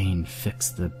brain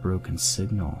fixed the broken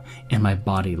signal, and my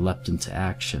body leapt into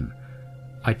action.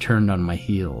 I turned on my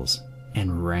heels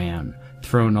and ran,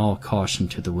 throwing all caution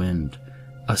to the wind.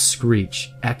 A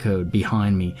screech echoed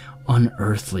behind me,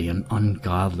 unearthly and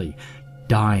ungodly,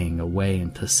 dying away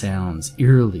into sounds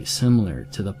eerily similar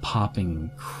to the popping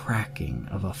and cracking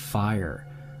of a fire.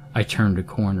 I turned a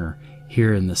corner,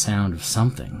 hearing the sound of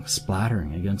something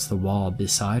splattering against the wall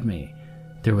beside me.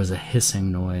 There was a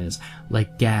hissing noise,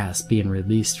 like gas being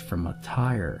released from a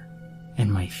tire,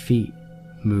 and my feet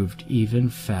moved even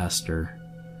faster.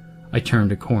 I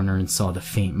turned a corner and saw the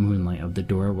faint moonlight of the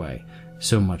doorway,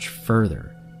 so much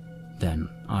further than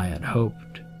I had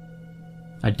hoped.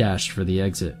 I dashed for the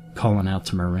exit, calling out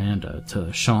to Miranda,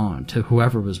 to Sean, to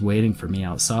whoever was waiting for me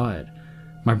outside.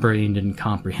 My brain didn't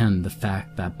comprehend the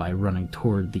fact that by running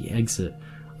toward the exit,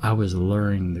 I was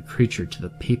luring the creature to the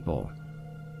people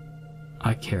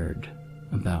I cared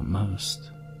about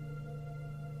most.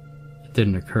 It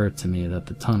didn't occur to me that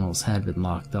the tunnels had been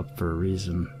locked up for a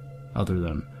reason other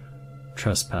than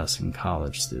trespassing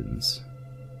college students.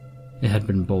 It had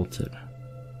been bolted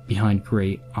behind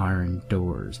great iron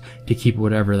doors to keep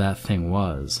whatever that thing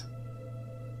was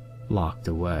locked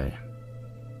away.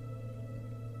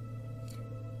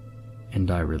 And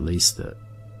I released it.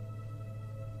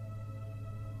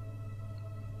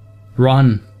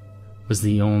 "Run!" was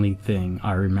the only thing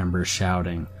I remember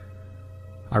shouting.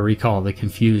 I recall the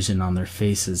confusion on their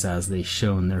faces as they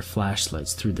shone their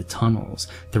flashlights through the tunnels,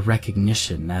 the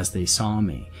recognition as they saw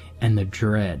me, and the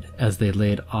dread as they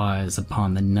laid eyes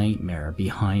upon the nightmare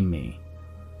behind me.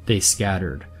 They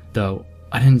scattered, though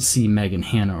I didn't see Megan,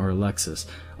 Hannah, or Alexis.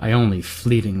 I only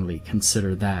fleetingly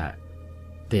considered that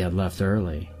they had left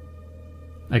early.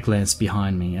 I glanced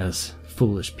behind me, as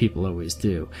foolish people always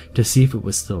do, to see if it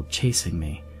was still chasing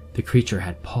me. The creature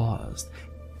had paused,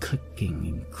 clicking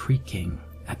and creaking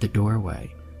at the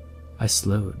doorway. I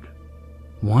slowed,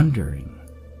 wondering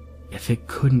if it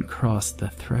couldn't cross the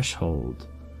threshold.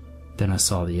 Then I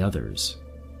saw the others.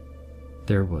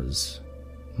 There was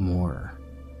more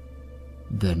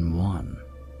than one.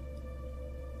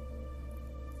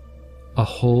 A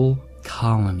whole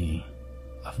colony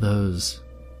of those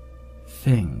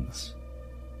things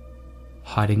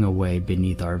hiding away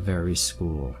beneath our very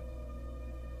school,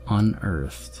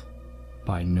 unearthed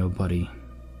by nobody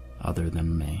other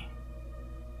than me.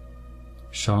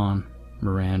 Sean,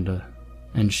 Miranda,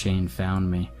 and Shane found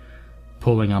me,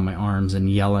 pulling on my arms and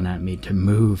yelling at me to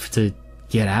move, to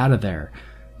get out of there.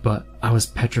 But I was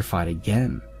petrified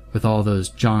again, with all those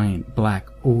giant black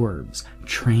orbs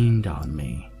trained on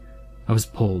me. I was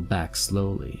pulled back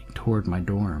slowly toward my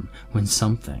dorm when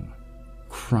something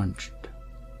crunched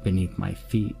beneath my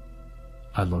feet.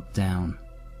 I looked down.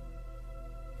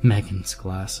 Megan's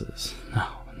glasses.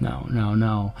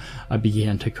 No. I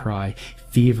began to cry,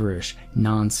 feverish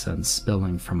nonsense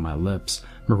spilling from my lips.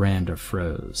 Miranda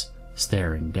froze,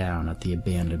 staring down at the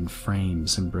abandoned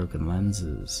frames and broken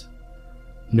lenses.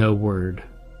 No word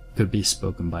could be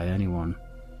spoken by anyone.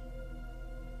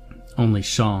 Only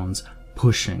Sean's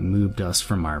pushing moved us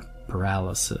from our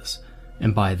paralysis,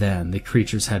 and by then the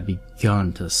creatures had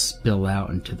begun to spill out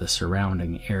into the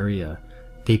surrounding area.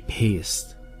 They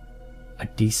paced a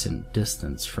decent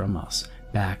distance from us,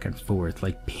 back and forth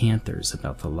like panthers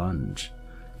about to lunge.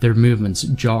 Their movements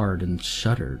jarred and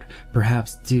shuddered,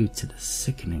 perhaps due to the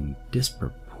sickening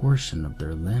disproportion of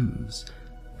their limbs.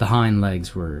 The hind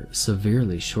legs were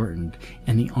severely shortened,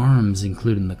 and the arms,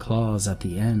 including the claws at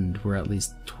the end, were at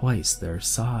least twice their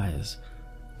size.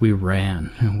 We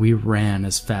ran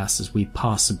as fast as we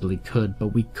possibly could, but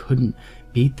we couldn't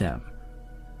beat them.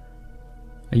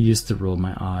 I used to roll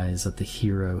my eyes at the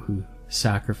hero who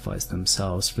sacrificed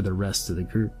themselves for the rest of the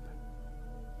group,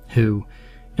 who,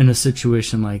 in a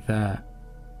situation like that,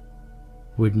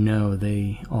 would know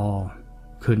they all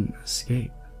couldn't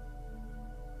escape.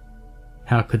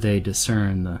 How could they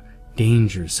discern the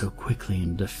danger so quickly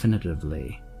and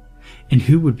definitively? And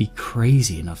who would be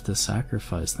crazy enough to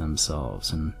sacrifice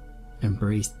themselves and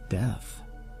embrace death?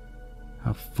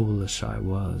 How foolish I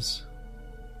was.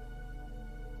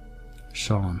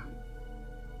 Sean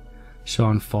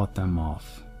fought them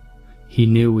off. He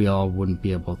knew we all wouldn't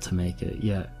be able to make it,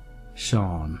 yet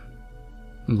Sean,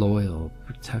 loyal,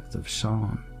 protective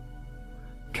Sean,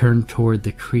 turned toward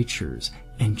the creatures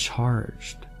and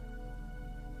charged.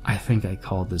 I think I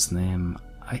called his name.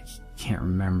 I can't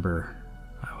remember.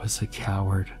 was a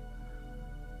coward.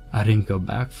 I didn't go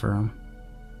back for him.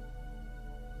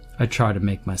 I tried to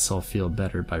make myself feel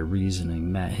better by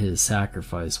reasoning that his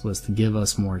sacrifice was to give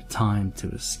us more time to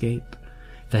escape,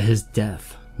 that his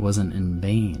death wasn't in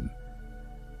vain.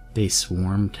 They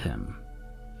swarmed him.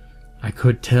 I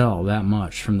could tell that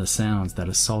much from the sounds that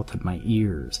assaulted my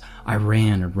ears. I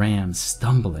ran and ran,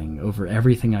 stumbling over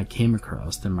everything I came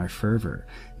across in my fervor.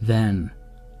 Then,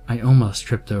 I almost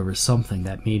tripped over something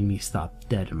that made me stop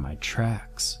dead in my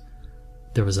tracks.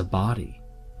 There was a body,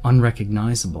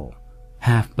 unrecognizable,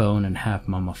 half bone and half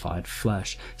mummified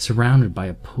flesh, surrounded by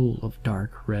a pool of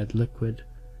dark red liquid.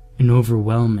 An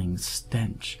overwhelming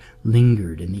stench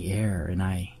lingered in the air, and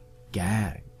I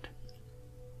gagged.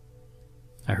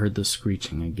 I heard the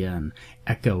screeching again,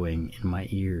 echoing in my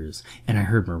ears, and I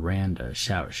heard Miranda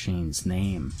shout Shane's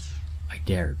name. I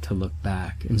dared to look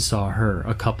back and saw her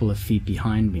a couple of feet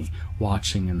behind me,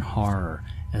 watching in horror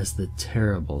as the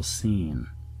terrible scene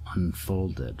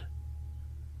unfolded.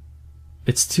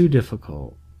 It's too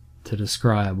difficult to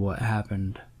describe what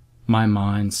happened. My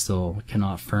mind still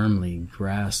cannot firmly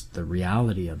grasp the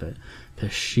reality of it, the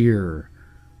sheer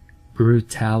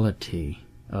brutality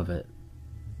of it.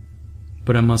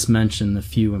 But I must mention the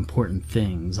few important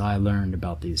things I learned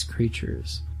about these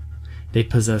creatures. They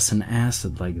possess an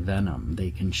acid-like venom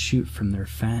they can shoot from their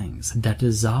fangs that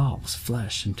dissolves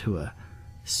flesh into a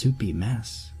soupy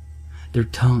mess. Their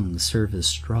tongues serve as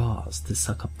straws to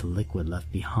suck up the liquid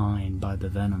left behind by the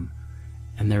venom,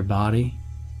 and their body,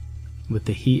 with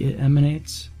the heat it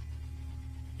emanates,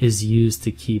 is used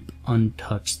to keep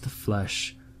untouched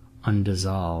flesh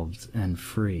undissolved and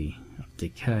free of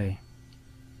decay.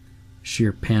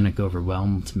 Sheer panic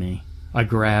overwhelmed me. I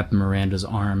grabbed Miranda's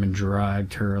arm and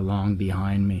dragged her along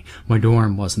behind me. My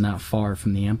dorm wasn't that far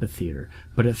from the amphitheater,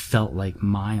 but it felt like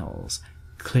miles.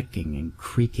 Clicking and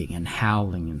creaking and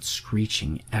howling and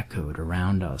screeching echoed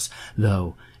around us,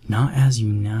 though not as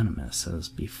unanimous as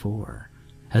before,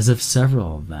 as if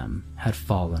several of them had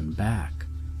fallen back.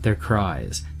 Their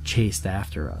cries chased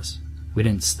after us. We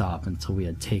didn't stop until we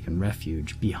had taken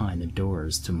refuge behind the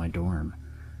doors to my dorm.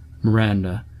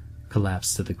 Miranda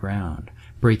collapsed to the ground,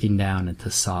 breaking down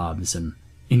into sobs and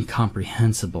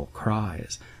incomprehensible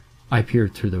cries. I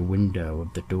peered through the window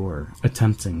of the door,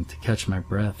 attempting to catch my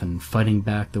breath and fighting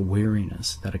back the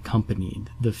weariness that accompanied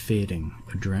the fading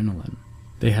adrenaline.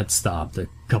 They had stopped a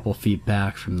couple feet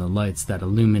back from the lights that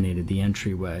illuminated the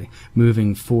entryway,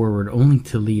 moving forward only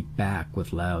to leap back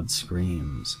with loud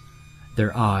screams.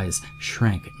 Their eyes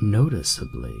shrank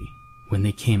noticeably when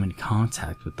they came in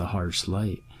contact with the harsh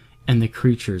light, and the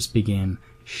creatures began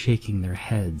shaking their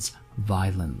heads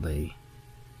violently.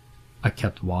 I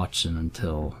kept watching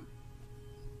until,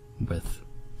 with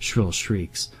shrill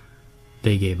shrieks,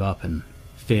 they gave up and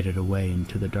faded away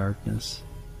into the darkness.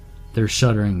 Their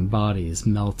shuddering bodies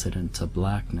melted into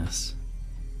blackness.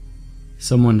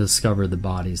 Someone discovered the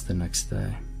bodies the next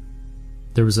day.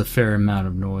 There was a fair amount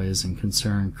of noise and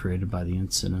concern created by the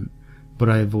incident, but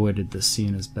I avoided the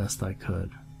scene as best I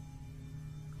could.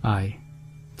 I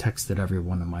texted every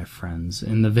one of my friends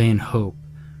in the vain hope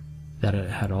that it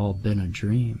had all been a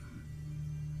dream.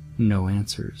 No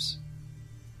answers.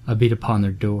 I beat upon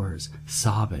their doors,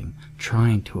 sobbing,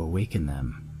 trying to awaken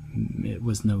them. It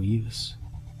was no use.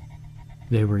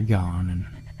 They were gone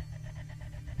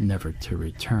and never to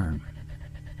return.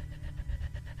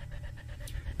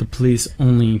 The police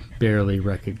only barely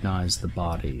recognized the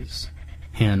bodies.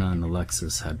 Hannah and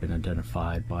Alexis had been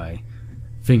identified by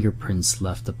fingerprints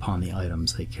left upon the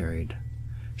items they carried.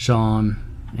 Sean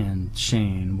and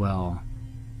Shane, well,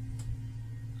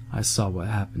 I saw what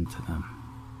happened to them.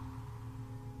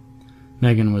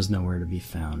 Megan was nowhere to be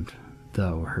found,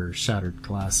 though her shattered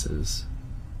glasses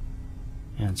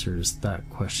answers that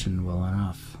question well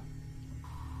enough.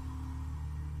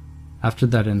 After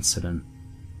that incident,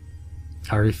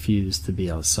 I refused to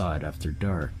be outside after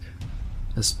dark,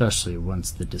 especially once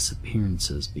the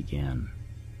disappearances began.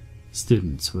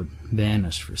 Students would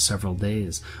vanish for several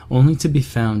days, only to be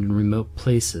found in remote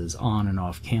places on and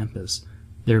off campus,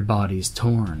 their bodies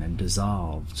torn and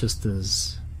dissolved, just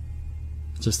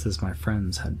as my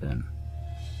friends had been.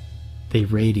 They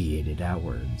radiated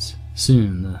outwards.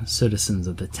 Soon the citizens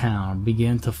of the town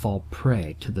began to fall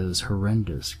prey to those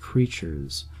horrendous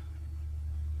creatures.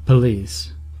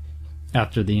 Police,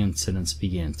 after the incidents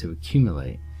began to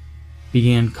accumulate,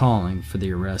 began calling for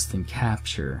the arrest and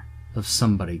capture of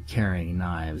somebody carrying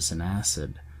knives and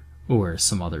acid, or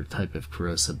some other type of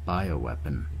corrosive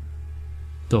bioweapon.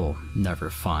 They'll never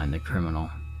find the criminal.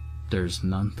 There's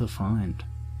none to find.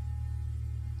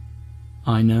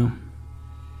 I know.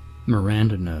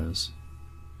 Miranda knows.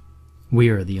 We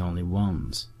are the only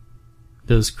ones.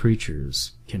 Those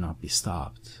creatures cannot be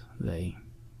stopped. They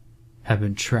have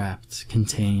been trapped,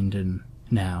 contained, and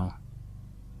now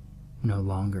no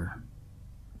longer.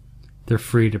 They're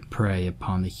free to prey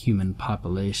upon the human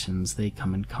populations they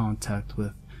come in contact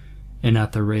with, and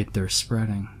at the rate they're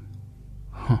spreading.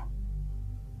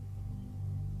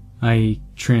 I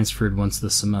transferred once the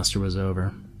semester was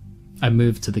over. I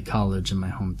moved to the college in my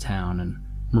hometown, and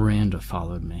Miranda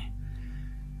followed me.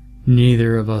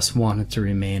 Neither of us wanted to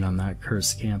remain on that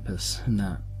cursed campus in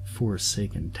that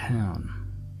forsaken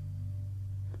town.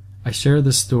 I share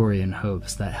this story in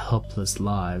hopes that helpless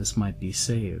lives might be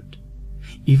saved.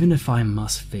 Even if I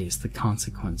must face the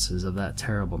consequences of that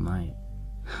terrible night,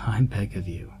 I beg of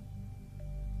you,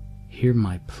 hear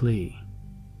my plea.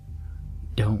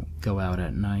 Don't go out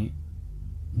at night.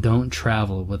 Don't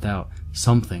travel without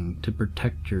something to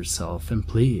protect yourself. And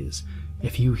please,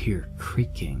 if you hear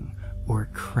creaking or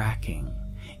cracking,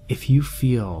 if you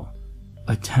feel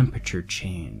a temperature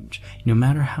change, no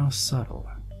matter how subtle,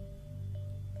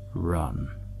 run.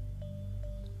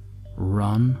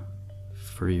 Run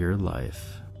for your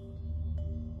life.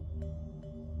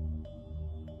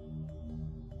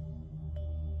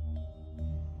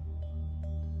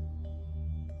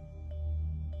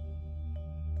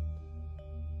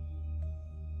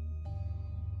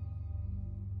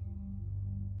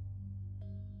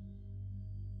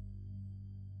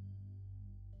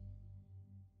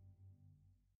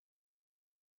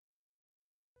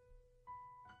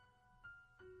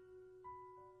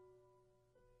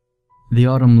 The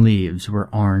autumn leaves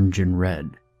were orange and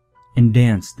red, and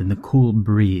danced in the cool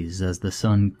breeze as the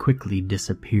sun quickly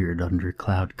disappeared under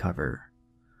cloud cover.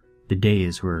 The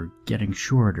days were getting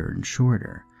shorter and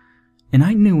shorter, and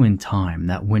I knew in time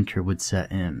that winter would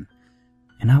set in,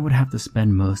 and I would have to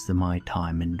spend most of my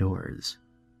time indoors.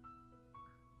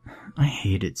 I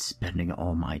hated spending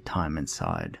all my time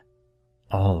inside,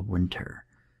 all winter,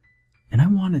 and I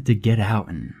wanted to get out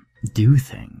and do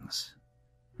things.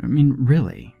 I mean,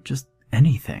 really, just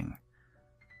anything.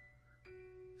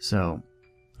 So,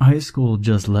 high school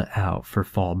just let out for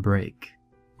fall break,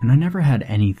 and I never had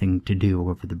anything to do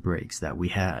over the breaks that we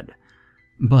had.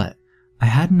 But I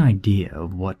had an idea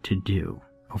of what to do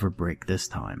over break this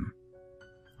time.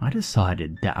 I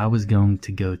decided that I was going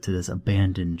to go to this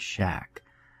abandoned shack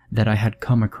that I had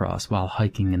come across while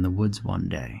hiking in the woods one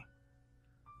day.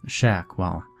 The shack,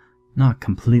 while not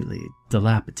completely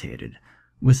dilapidated,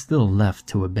 was still left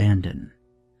to abandon.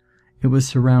 It was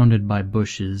surrounded by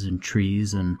bushes and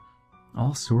trees, and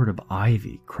all sort of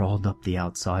ivy crawled up the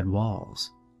outside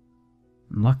walls.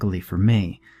 Luckily for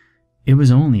me, it was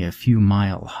only a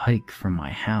few-mile hike from my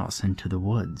house into the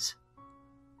woods.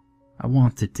 I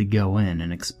wanted to go in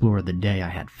and explore the day I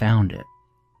had found it,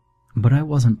 but I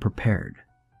wasn't prepared.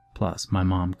 Plus, my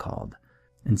mom called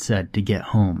and said to get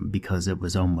home because it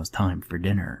was almost time for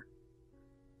dinner.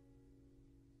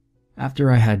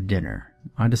 After I had dinner,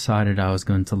 I decided I was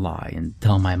going to lie and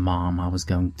tell my mom I was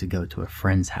going to go to a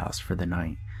friend's house for the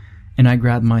night, and I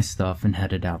grabbed my stuff and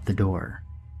headed out the door.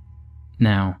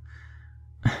 Now,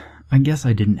 I guess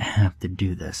I didn't have to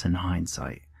do this in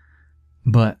hindsight,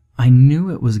 but I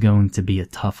knew it was going to be a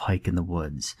tough hike in the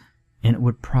woods, and it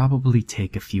would probably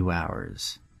take a few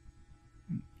hours.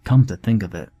 Come to think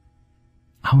of it,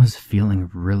 I was feeling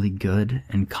really good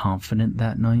and confident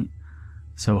that night.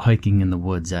 So hiking in the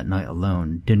woods at night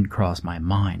alone didn't cross my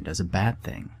mind as a bad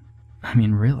thing. I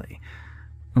mean, really,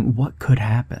 what could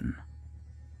happen?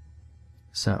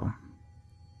 So,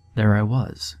 there I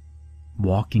was,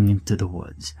 walking into the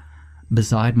woods,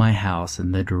 beside my house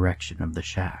in the direction of the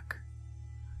shack.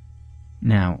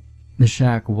 Now, the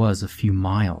shack was a few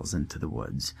miles into the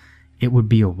woods. It would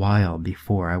be a while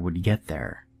before I would get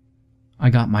there. I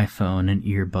got my phone and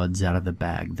earbuds out of the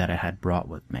bag that I had brought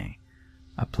with me.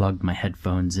 I plugged my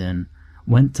headphones in,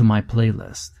 went to my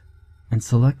playlist, and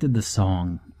selected the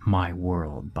song My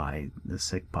World by the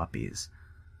Sick Puppies.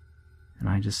 And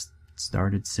I just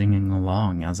started singing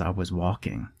along as I was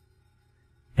walking.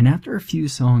 And after a few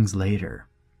songs later,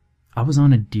 I was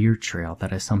on a deer trail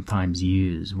that I sometimes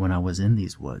use when I was in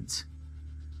these woods.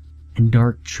 And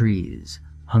dark trees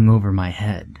hung over my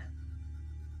head.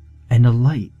 And a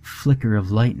light flicker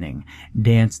of lightning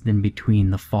danced in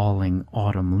between the falling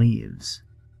autumn leaves.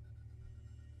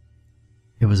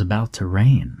 It was about to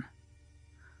rain.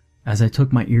 As I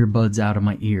took my earbuds out of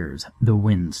my ears, the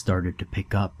wind started to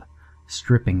pick up,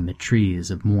 stripping the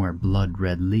trees of more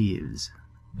blood-red leaves.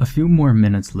 A few more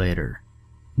minutes later,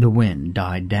 the wind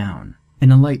died down,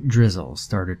 and a light drizzle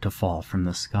started to fall from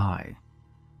the sky.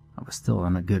 I was still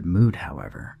in a good mood,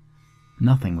 however.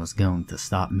 Nothing was going to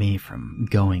stop me from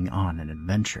going on an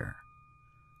adventure.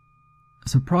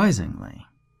 Surprisingly,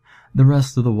 The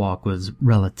rest of the walk was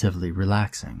relatively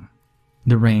relaxing.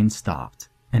 The rain stopped,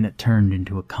 and it turned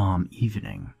into a calm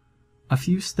evening. A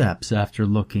few steps after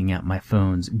looking at my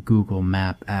phone's Google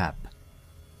Map app,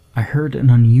 I heard an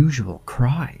unusual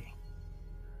cry.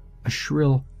 A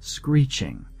shrill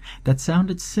screeching that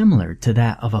sounded similar to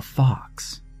that of a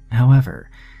fox. However,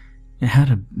 it had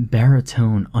a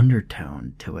baritone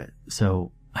undertone to it,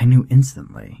 so I knew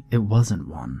instantly it wasn't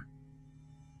one.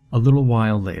 A little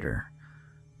while later,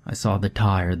 I saw the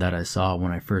tire that I saw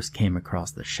when I first came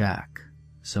across the shack,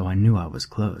 so I knew I was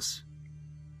close.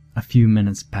 A few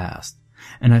minutes passed,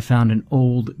 and I found an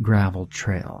old gravel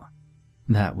trail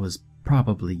that was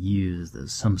probably used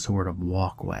as some sort of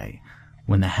walkway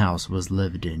when the house was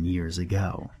lived in years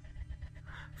ago.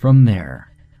 From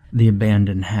there, the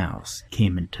abandoned house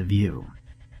came into view.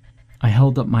 I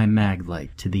held up my mag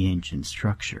light to the ancient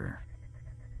structure.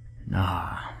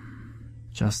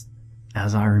 Just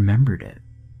as I remembered it.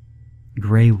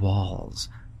 Gray walls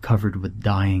covered with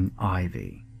dying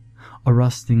ivy, a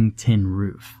rusting tin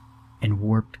roof, and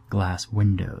warped glass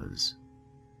windows.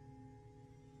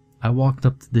 I walked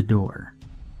up to the door,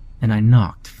 and I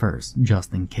knocked first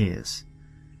just in case,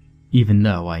 even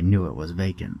though I knew it was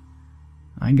vacant.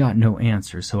 I got no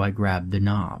answer, so I grabbed the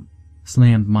knob,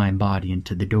 slammed my body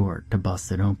into the door to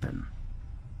bust it open,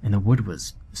 and the wood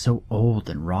was so old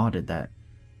and rotted that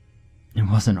it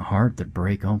wasn't hard to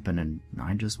break open, and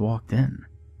I just walked in.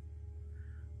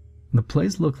 The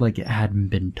place looked like it hadn't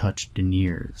been touched in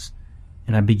years,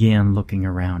 and I began looking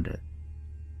around it.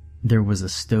 There was a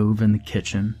stove in the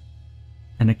kitchen,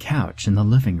 and a couch in the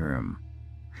living room,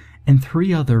 and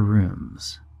 3 other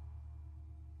rooms.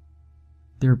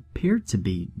 There appeared to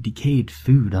be decayed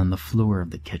food on the floor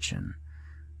of the kitchen,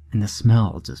 and the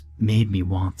smell just made me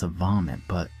want to vomit,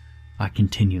 but I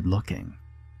continued looking.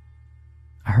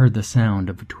 I heard the sound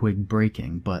of a twig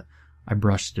breaking, but I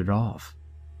brushed it off,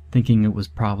 thinking it was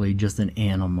probably just an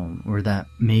animal or that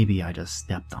maybe I just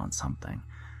stepped on something.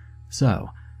 So,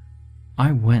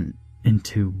 I went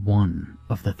into one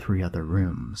of the 3 other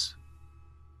rooms.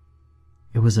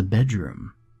 It was a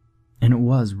bedroom, and it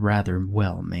was rather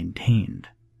well maintained.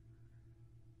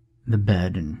 The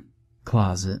bed and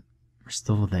closet were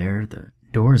still there. The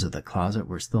doors of the closet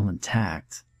were still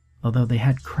intact, although they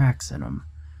had cracks in them.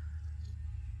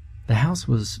 The house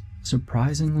was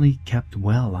surprisingly kept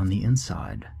well on the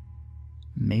inside.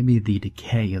 Maybe the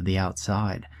decay of the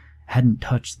outside hadn't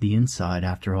touched the inside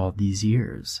after all these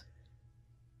years.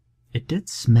 It did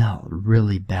smell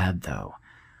really bad, though,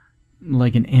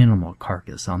 like an animal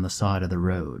carcass on the side of the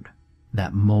road,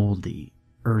 that moldy,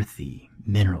 earthy,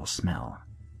 mineral smell.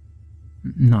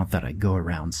 Not that I go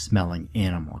around smelling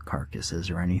animal carcasses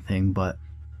or anything, but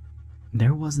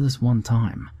there was this one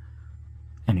time.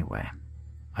 Anyway,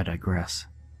 I digress.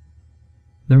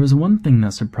 There was one thing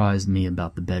that surprised me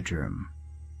about the bedroom.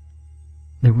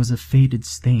 There was a faded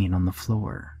stain on the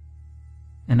floor,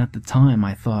 and at the time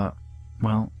I thought,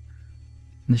 well,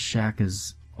 this shack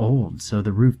is old, so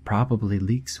the roof probably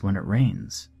leaks when it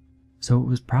rains, so it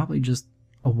was probably just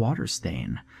a water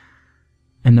stain,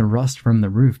 and the rust from the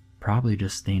roof probably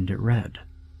just stained it red.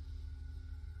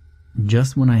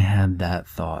 Just when I had that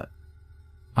thought,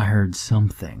 I heard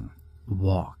something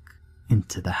walk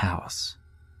into the house.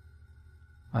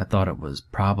 I thought it was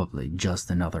probably just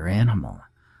another animal,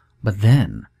 but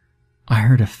then I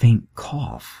heard a faint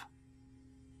cough.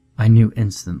 I knew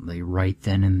instantly, right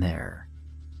then and there,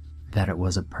 that it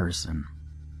was a person.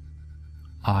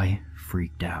 I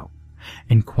freaked out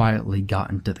and quietly got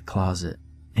into the closet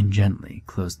and gently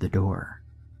closed the door.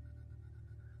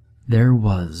 There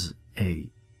was a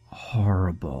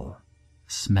horrible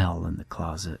smell in the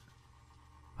closet.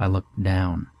 I looked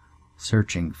down,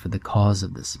 searching for the cause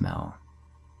of the smell.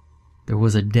 There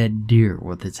was a dead deer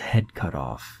with its head cut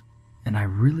off, and I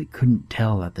really couldn't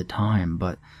tell at the time,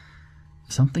 but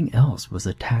something else was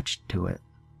attached to it.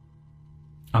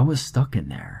 I was stuck in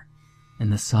there,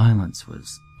 and the silence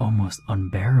was almost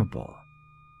unbearable.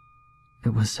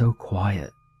 It was so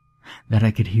quiet that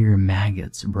I could hear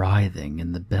maggots writhing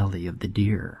in the belly of the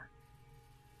deer.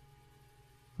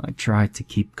 I tried to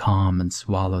keep calm and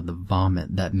swallow the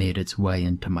vomit that made its way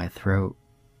into my throat,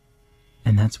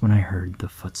 and that's when I heard the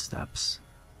footsteps.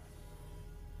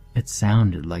 It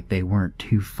sounded like they weren't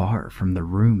too far from the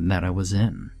room that I was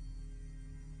in.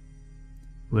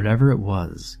 Whatever it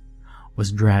was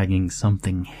dragging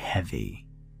something heavy,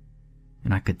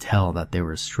 and I could tell that they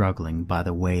were struggling by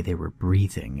the way they were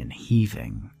breathing and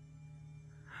heaving.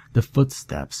 The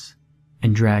footsteps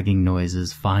and dragging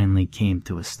noises finally came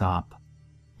to a stop,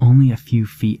 only a few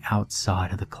feet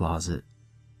outside of the closet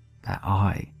that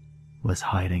I was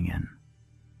hiding in.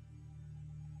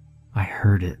 I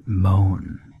heard it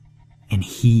moan and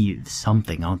heave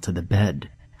something onto the bed.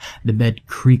 The bed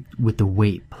creaked with the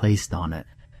weight placed on it.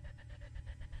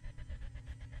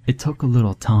 It took a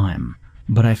little time,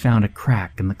 but I found a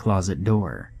crack in the closet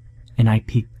door, and I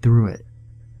peeked through it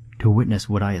to witness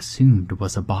what I assumed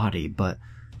was a body, but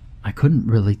I couldn't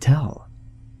really tell.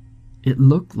 It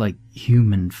looked like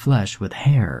human flesh with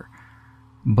hair,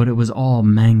 but it was all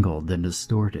mangled and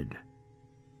distorted.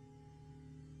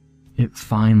 It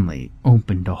finally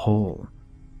opened a hole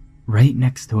right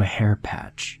next to a hair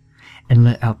patch and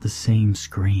let out the same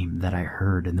scream that I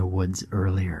heard in the woods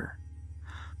earlier.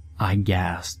 I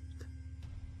gasped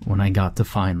when I got to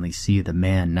finally see the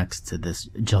man next to this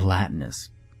gelatinous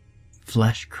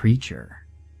flesh creature.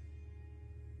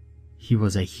 He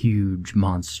was a huge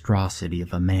monstrosity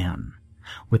of a man,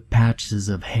 with patches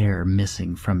of hair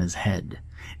missing from his head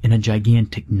and a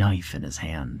gigantic knife in his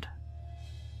hand.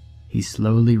 He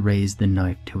slowly raised the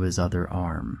knife to his other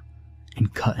arm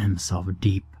and cut himself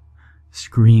deep,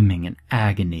 screaming in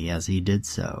agony as he did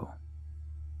so.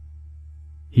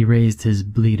 He raised his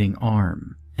bleeding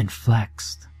arm and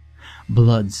flexed,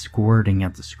 blood squirting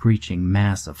at the screeching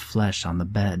mass of flesh on the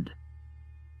bed.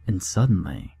 And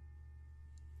suddenly,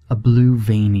 a blue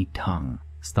veiny tongue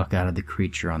stuck out of the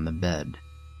creature on the bed,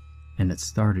 and it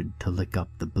started to lick up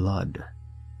the blood.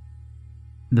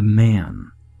 The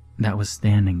man that was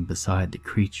standing beside the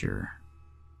creature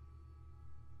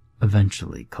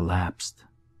eventually collapsed,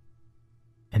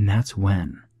 and that's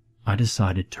when I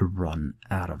decided to run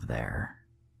out of there.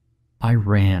 I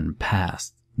ran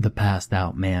past the passed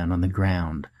out man on the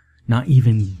ground, not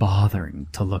even bothering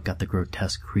to look at the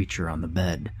grotesque creature on the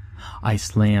bed. I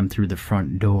slammed through the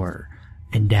front door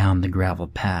and down the gravel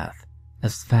path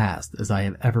as fast as I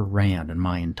have ever ran in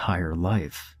my entire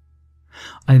life.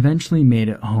 I eventually made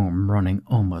it home running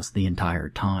almost the entire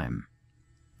time.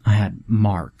 I had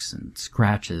marks and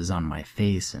scratches on my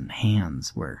face and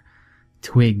hands where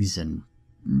twigs and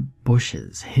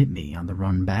bushes hit me on the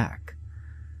run back.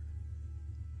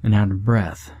 And out of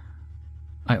breath,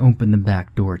 I opened the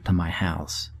back door to my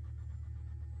house.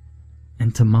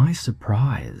 And to my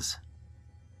surprise,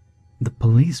 the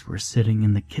police were sitting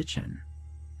in the kitchen,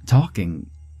 talking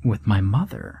with my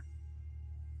mother.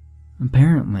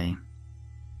 Apparently,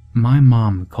 my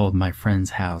mom called my friend's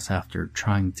house after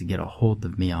trying to get a hold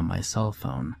of me on my cell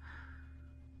phone.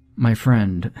 My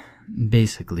friend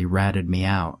basically ratted me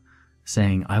out,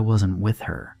 saying I wasn't with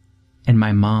her, and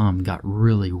my mom got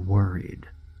really worried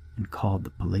and called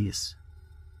the police.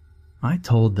 I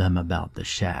told them about the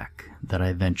shack that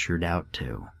I ventured out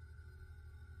to,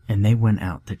 and they went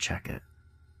out to check it.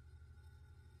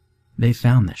 They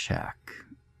found the shack,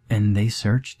 and they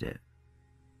searched it,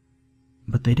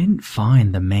 but they didn't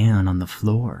find the man on the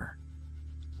floor,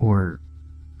 or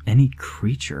any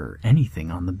creature or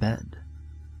anything on the bed.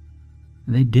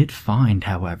 They did find,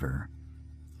 however,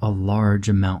 a large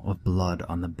amount of blood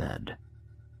on the bed,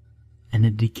 and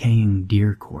a decaying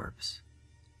deer corpse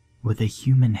with a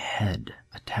human head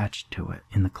attached to it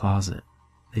in the closet.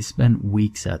 They spent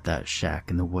weeks at that shack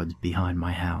in the woods behind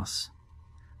my house,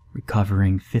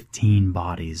 recovering 15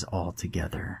 bodies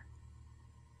altogether.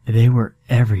 They were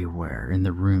everywhere in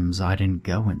the rooms I didn't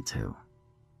go into.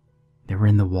 They were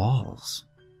in the walls.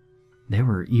 They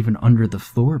were even under the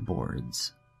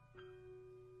floorboards.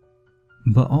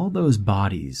 But all those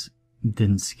bodies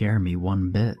didn't scare me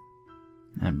one bit,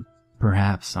 and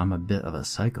perhaps I'm a bit of a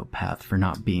psychopath for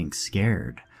not being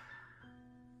scared.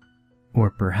 Or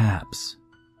perhaps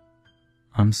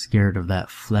I'm scared of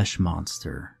that flesh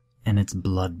monster and its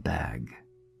blood bag,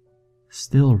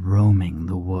 still roaming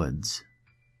the woods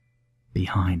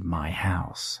behind my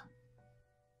house.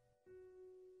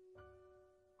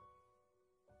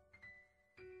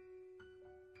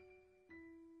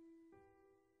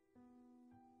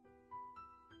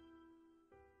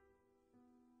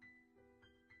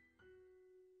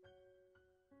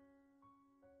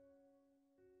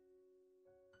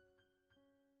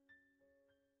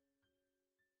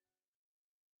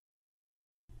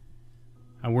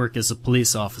 I work as a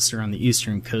police officer on the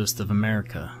eastern coast of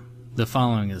America. The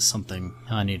following is something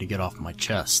I need to get off my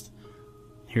chest.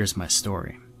 Here's my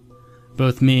story.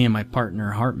 Both me and my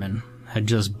partner, Hoddman, had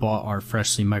just bought our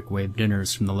freshly microwaved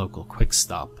dinners from the local Quick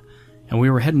Stop, and we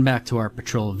were heading back to our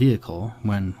patrol vehicle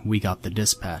when we got the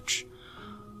dispatch.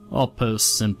 All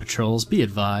posts and patrols, be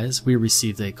advised, we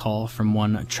received a call from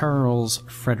one Charles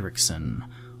Fredrickson.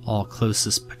 All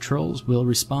closest patrols will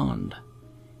respond.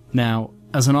 Now,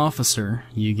 as an officer,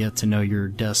 you get to know your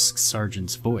desk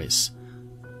sergeant's voice.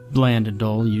 Bland and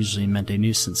dull usually meant a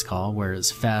nuisance call,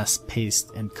 whereas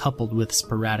fast-paced and coupled with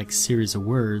sporadic series of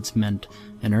words meant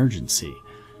an urgency.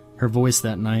 Her voice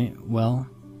that night, well,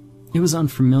 it was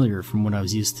unfamiliar from what I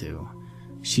was used to.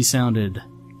 She sounded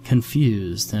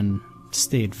confused and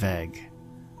stayed vague.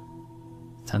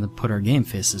 Time to put our game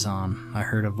faces on. I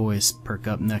heard a voice perk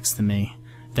up next to me.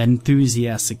 That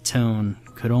enthusiastic tone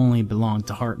could only belong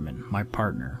to Hoddman, my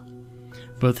partner.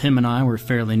 Both him and I were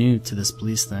fairly new to this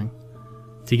police thing.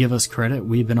 To give us credit,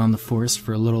 we've been on the force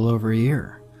for a little over a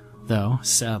year. Though,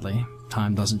 sadly,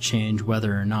 time doesn't change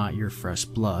whether or not you're fresh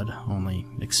blood, only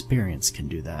experience can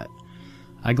do that.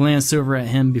 I glanced over at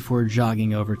him before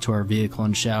jogging over to our vehicle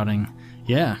and shouting,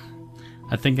 "Yeah,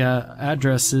 I think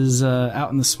address is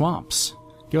out in the swamps.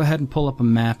 Go ahead and pull up a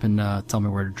map and tell me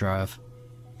where to drive."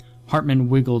 Hoddman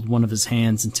wiggled one of his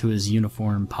hands into his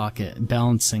uniform pocket,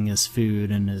 balancing his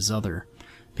food in his other,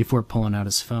 before pulling out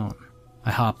his phone.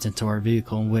 I hopped into our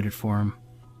vehicle and waited for him.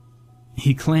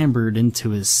 He clambered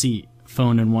into his seat,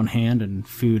 phone in one hand and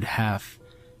food half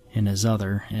in his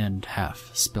other, and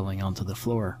half spilling onto the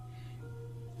floor.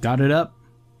 "Got it up?"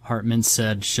 Hoddman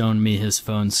said, showing me his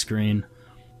phone screen.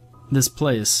 This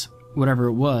place, whatever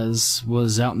it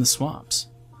was out in the swamps.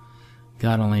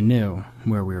 God only knew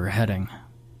where we were heading.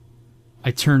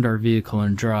 I turned our vehicle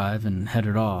in drive and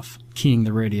headed off, keying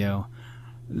the radio.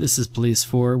 "This is Police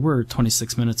 4. We're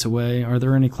 26 minutes away. Are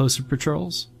there any closer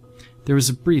patrols?" There was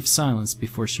a brief silence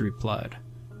before she replied.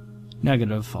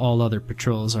 "Negative. All other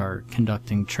patrols are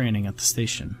conducting training at the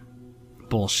station."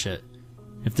 Bullshit.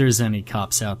 If there's any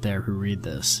cops out there who read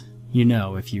this, you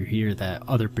know if you hear that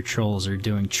other patrols are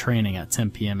doing training at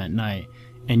 10 p.m. at night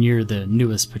and you're the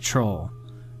newest patrol,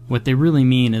 what they really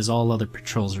mean is all other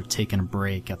patrols are taking a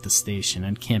break at the station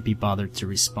and can't be bothered to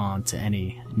respond to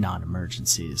any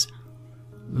non-emergencies.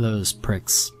 Those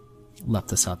pricks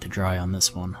left us out to dry on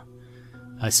this one.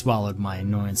 I swallowed my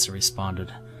annoyance and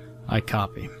responded, "I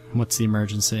copy. What's the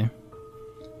emergency?"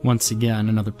 Once again,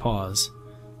 another pause.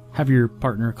 "Have your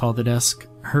partner call the desk?"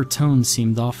 Her tone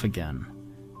seemed off again.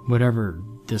 Whatever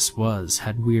this was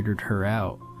had weirded her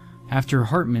out. After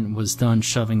Hoddman was done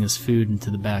shoving his food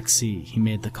into the back seat, he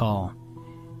made the call.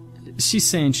 "She's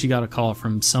saying she got a call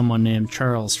from someone named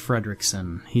Charles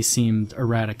Fredrickson. He seemed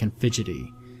erratic and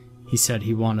fidgety. He said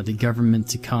he wanted the government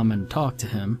to come and talk to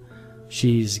him.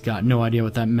 She's got no idea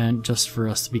what that meant, just for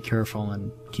us to be careful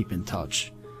and keep in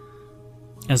touch."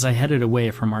 As I headed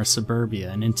away from our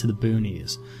suburbia and into the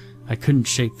boonies, I couldn't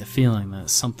shake the feeling that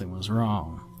something was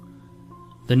wrong.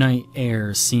 The night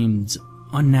air seemed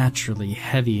unnaturally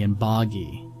heavy and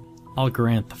boggy. I'll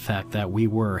grant the fact that we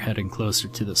were heading closer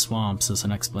to the swamps as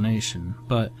an explanation,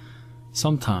 but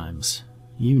sometimes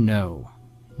you know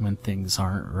when things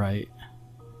aren't right.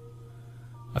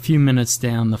 A few minutes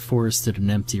down the forested and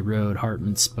empty road,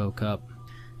 Hoddman spoke up.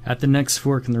 "At the next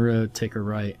fork in the road, take a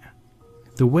right."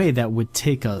 The way that would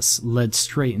take us led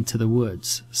straight into the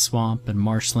woods. Swamp and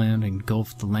marshland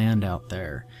engulfed the land out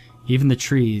there. Even the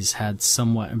trees had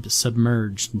somewhat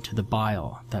submerged into the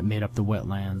bile that made up the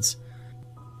wetlands.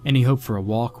 Any hope for a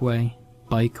walkway,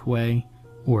 bikeway,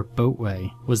 or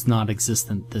boatway was not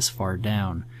existent this far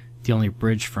down. The only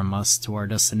bridge from us to our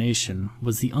destination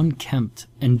was the unkempt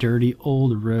and dirty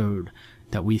old road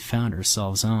that we found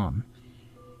ourselves on.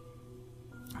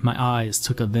 My eyes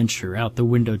took a venture out the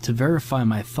window to verify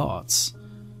my thoughts,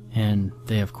 and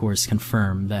they of course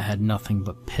confirmed that had nothing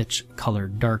but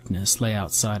pitch-colored darkness lay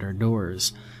outside our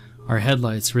doors. Our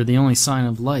headlights were the only sign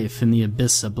of life in the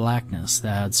abyss of blackness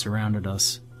that had surrounded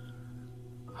us.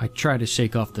 I tried to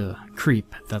shake off the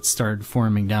creep that started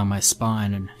forming down my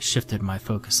spine and shifted my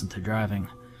focus into driving.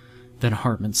 Then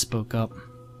Hoddman spoke up.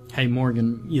 "Hey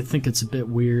Morgan, you think it's a bit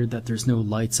weird that there's no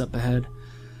lights up ahead?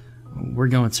 We're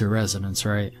going to a residence,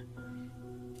 right?"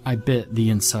 I bit the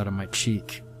inside of my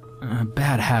cheek. A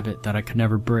bad habit that I could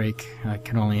never break. I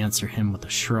could only answer him with a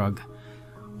shrug.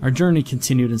 Our journey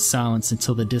continued in silence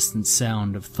until the distant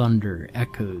sound of thunder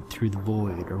echoed through the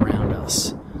void around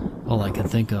us. All I could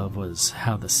think of was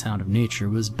how the sound of nature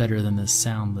was better than the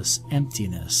soundless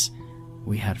emptiness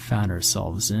we had found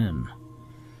ourselves in.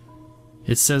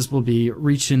 "It says we'll be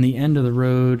reaching the end of the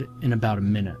road in about a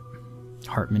minute,"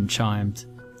 Hoddman chimed.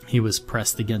 He was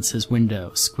pressed against his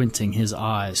window, squinting his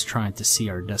eyes, trying to see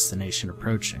our destination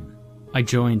approaching. I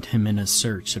joined him in his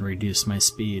search and reduced my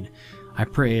speed. I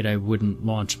prayed I wouldn't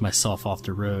launch myself off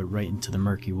the road right into the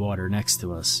murky water next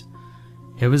to us.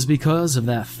 It was because of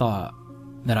that thought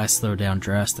that I slowed down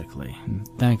drastically, and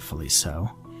thankfully so.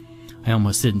 I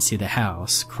almost didn't see the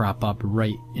house crop up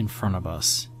right in front of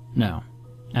us. No,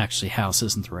 actually house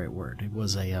isn't the right word. It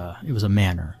was a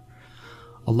manor.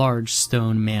 A large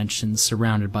stone mansion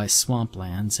surrounded by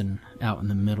swamplands and out in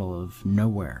the middle of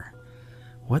nowhere.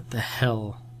 "What the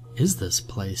hell is this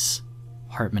place?"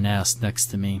 Hoddman asked next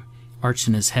to me.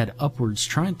 arching his head upwards,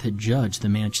 trying to judge the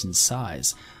mansion's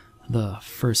size. The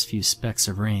first few specks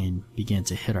of rain began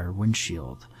to hit our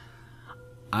windshield.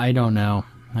 "I don't know.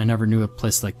 I never knew a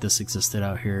place like this existed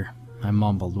out here," I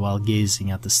mumbled while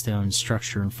gazing at the stone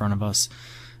structure in front of us.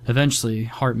 Eventually,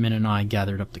 Hoddman and I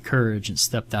gathered up the courage and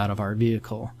stepped out of our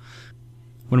vehicle.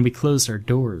 When we closed our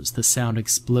doors, the sound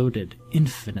exploded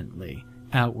infinitely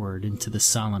outward into the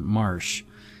silent marsh.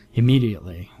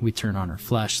 Immediately, we turned on our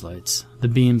flashlights, the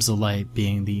beams of light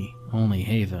being the only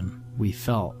haven we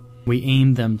felt. We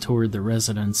aimed them toward the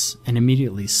residence, and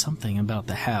immediately something about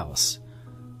the house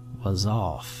was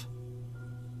off.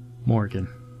 "Morgan,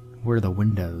 where are the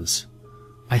windows?"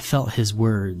 I felt his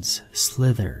words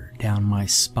slither down my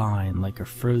spine like a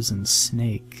frozen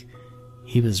snake.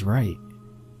 He was right.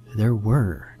 There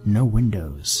were no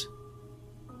windows.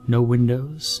 No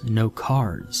windows, no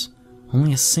cars,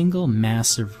 only a single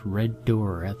massive red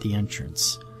door at the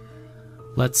entrance.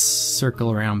 "Let's circle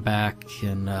around back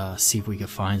and see if we can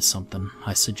find something,"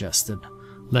 I suggested,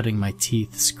 letting my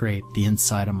teeth scrape the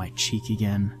inside of my cheek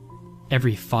again.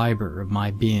 Every fiber of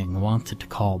my being wanted to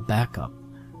call backup,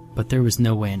 but there was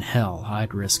no way in hell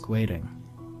I'd risk waiting.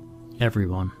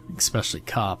 Everyone, especially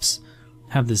cops,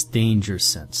 have this danger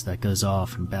sense that goes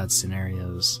off in bad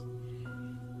scenarios.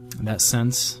 That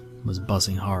sense was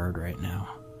buzzing hard right now.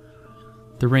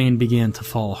 The rain began to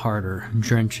fall harder,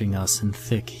 drenching us in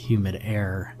thick, humid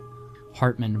air.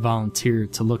 Hoddman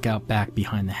volunteered to look out back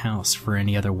behind the house for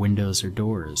any other windows or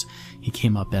doors. He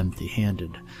came up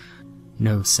empty-handed.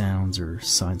 "No sounds or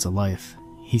signs of life,"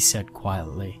 he said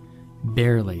quietly,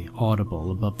 barely audible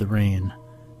above the rain,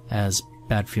 as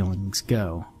bad feelings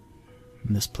go.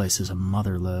 "This place is a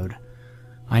mother lode."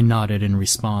 I nodded in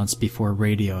response before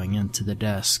radioing into the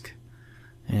desk.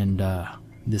 And,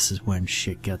 this is when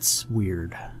shit gets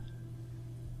weird.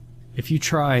 If you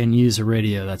try and use a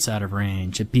radio that's out of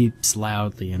range, it beeps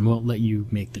loudly and won't let you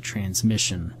make the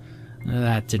transmission.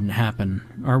 That didn't happen.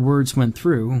 Our words went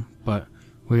through, but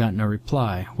we got no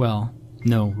reply. Well,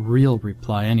 no real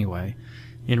reply anyway.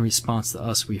 In response to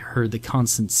us, we heard the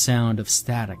constant sound of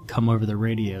static come over the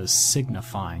radios,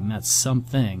 signifying that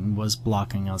something was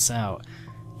blocking us out,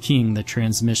 keying the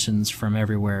transmissions from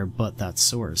everywhere but that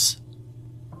source.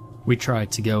 We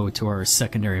tried to go to our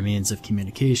secondary means of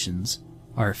communications,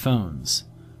 our phones.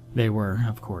 They were,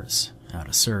 of course, out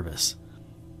of service.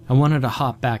 I wanted to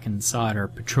hop back inside our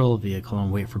patrol vehicle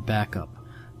and wait for backup,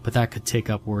 but that could take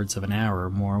upwards of an hour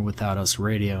or more without us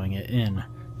radioing it in.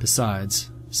 Besides,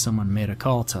 someone made a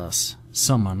call to us.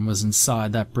 Someone was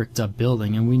inside that bricked-up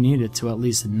building, and we needed to at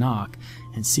least knock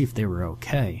and see if they were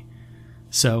okay.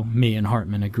 So, me and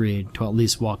Hoddman agreed to at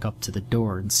least walk up to the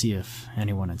door and see if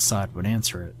anyone inside would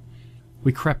answer it.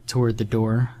 We crept toward the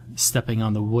door, stepping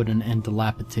on the wooden and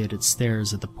dilapidated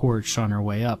stairs of the porch on our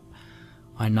way up.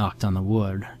 I knocked on the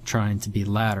wood, trying to be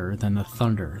louder than the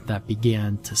thunder that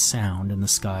began to sound in the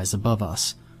skies above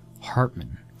us.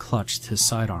 Hoddman clutched his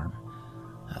sidearm.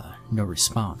 No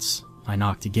response. I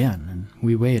knocked again, and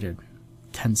we waited.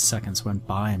 10 seconds went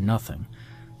by and nothing.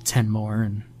 10 more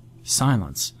and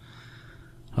silence.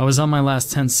 I was on my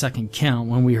last 10-second count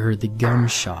when we heard the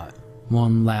gunshot.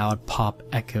 One loud pop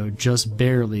echoed just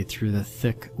barely through the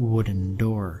thick wooden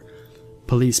door.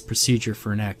 Police procedure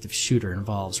for an active shooter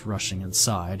involves rushing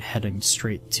inside, heading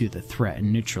straight to the threat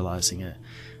and neutralizing it.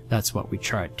 That's what we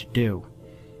tried to do.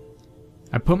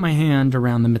 I put my hand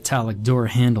around the metallic door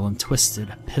handle and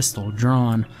twisted, pistol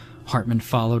drawn. Hoddman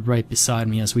followed right beside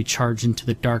me as we charged into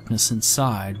the darkness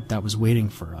inside that was waiting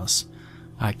for us.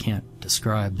 I can't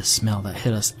describe the smell that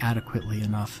hit us adequately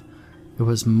enough. It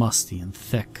was musty and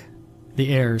thick.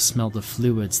 The air smelled of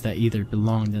fluids that either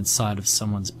belonged inside of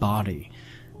someone's body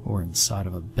or inside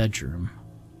of a bedroom,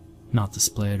 not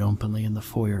displayed openly in the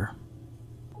foyer.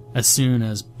 As soon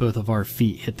as both of our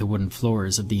feet hit the wooden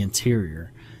floors of the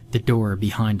interior, the door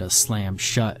behind us slammed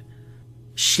shut.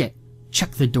 "Shit!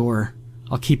 Check the door!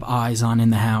 I'll keep eyes on in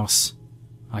the house,"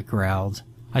 I growled.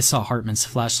 I saw Hoddman's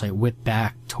flashlight whip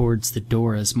back towards the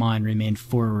door as mine remained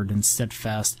forward and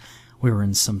steadfast. We were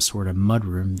in some sort of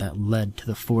mudroom that led to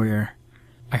the foyer.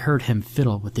 I heard him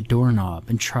fiddle with the doorknob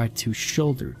and try to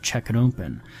shoulder check it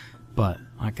open, but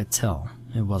I could tell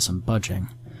it wasn't budging.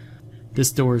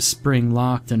 This door is spring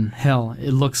locked, and hell,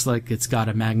 it looks like it's got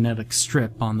a magnetic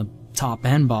strip on the top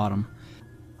and bottom.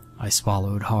 I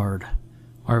swallowed hard.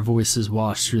 Our voices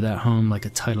washed through that home like a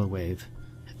tidal wave.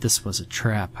 If this was a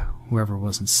trap, whoever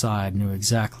was inside knew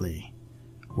exactly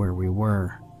where we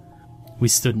were. We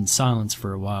stood in silence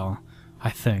for a while. I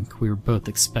think we were both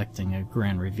expecting a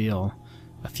grand reveal.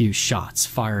 A few shots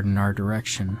fired in our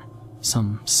direction.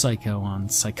 Some psycho on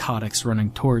psychotics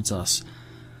running towards us.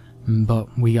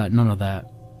 But we got none of that.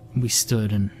 We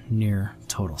stood in near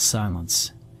total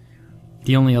silence.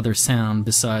 The only other sound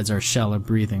besides our shallow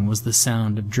breathing was the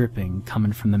sound of dripping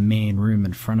coming from the main room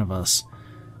in front of us.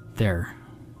 There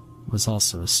was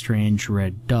also a strange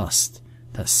red dust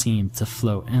that seemed to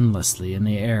float endlessly in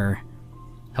the air.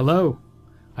 "Hello!"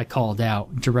 I called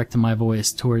out, directing my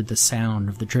voice toward the sound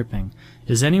of the dripping.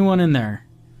 "Is anyone in there?"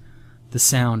 The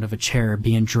sound of a chair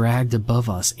being dragged above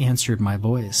us answered my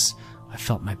voice. I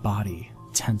felt my body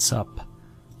tense up.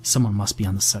 Someone must be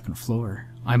on the second floor.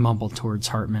 I mumbled towards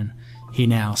Hoddman. He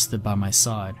now stood by my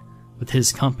side. With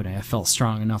his company, I felt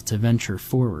strong enough to venture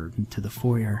forward into the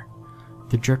foyer.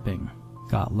 The dripping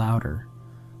got louder.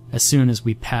 As soon as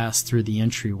we passed through the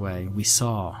entryway, we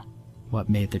saw what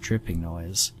made the dripping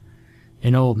noise.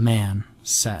 An old man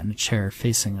sat in a chair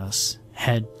facing us,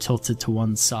 head tilted to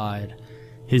one side.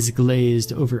 His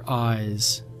glazed-over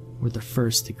eyes were the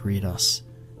first to greet us.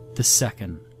 The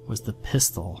second was the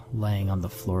pistol laying on the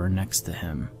floor next to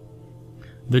him.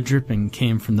 The dripping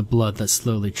came from the blood that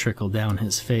slowly trickled down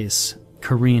his face,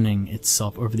 careening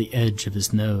itself over the edge of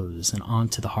his nose and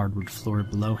onto the hardwood floor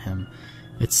below him.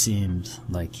 It seemed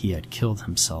like he had killed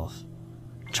himself.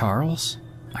 "Charles?"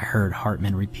 I heard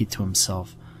Hoddman repeat to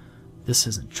himself. "This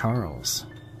isn't Charles.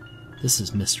 This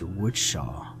is Mr.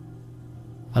 Woodshaw."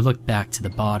 I looked back to the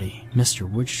body. Mr.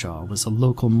 Woodshaw was a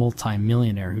local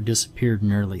multi-millionaire who disappeared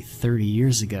nearly 30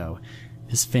 years ago.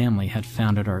 His family had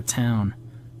founded our town.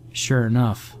 Sure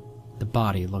enough, the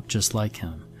body looked just like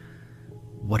him.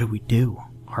 "What do we do?"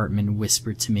 Hoddman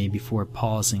whispered to me before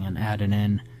pausing and added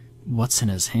in, "What's in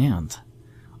his hand?"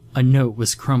 A note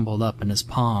was crumbled up in his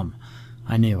palm.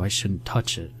 I knew I shouldn't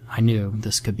touch it. I knew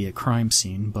this could be a crime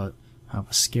scene, but I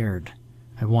was scared.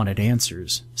 I wanted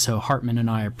answers, so Hoddman and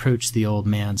I approached the old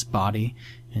man's body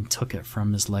and took it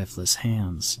from his lifeless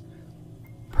hands.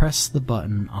 "Press the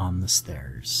button on the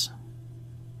stairs."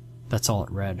 That's all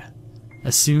it read.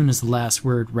 As soon as the last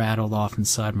word rattled off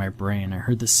inside my brain, I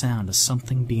heard the sound of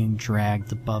something being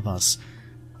dragged above us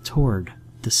toward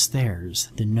the stairs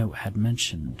the note had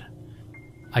mentioned.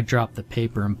 I dropped the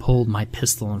paper and pulled my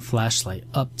pistol and flashlight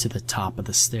up to the top of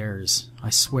the stairs. I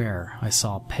swear I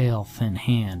saw a pale, thin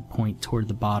hand point toward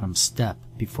the bottom step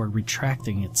before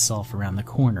retracting itself around the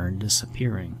corner and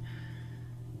disappearing.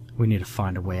 "We need to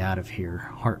find a way out of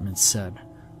here," Hoddman said.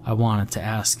 I wanted to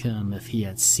ask him if he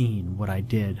had seen what I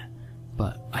did,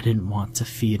 but I didn't want to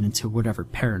feed into whatever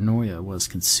paranoia was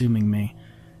consuming me.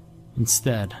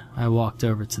 Instead, I walked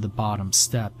over to the bottom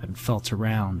step and felt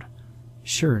around.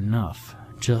 Sure enough,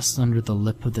 just under the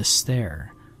lip of the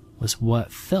stair was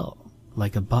what felt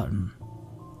like a button.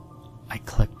 I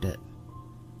clicked it.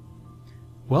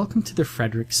 "Welcome to the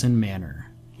Frederickson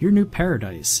Manor, your new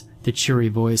paradise," the cheery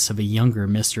voice of a younger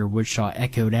Mr. Woodshaw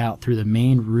echoed out through the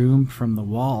main room from the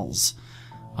walls.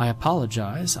 "I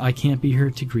apologize, I can't be here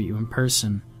to greet you in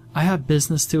person. I have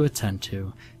business to attend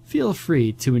to. Feel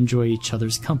free to enjoy each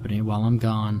other's company while I'm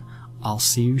gone. I'll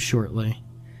see you shortly."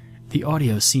 The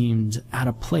audio seemed out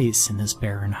of place in this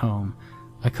barren home.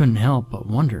 I couldn't help but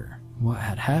wonder what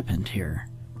had happened here.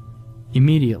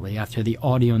 Immediately after the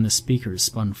audio in the speakers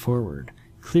spun forward,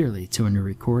 clearly to a new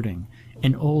recording,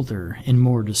 an older and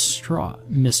more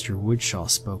distraught Mr. Woodshaw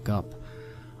spoke up.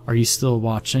 "Are you still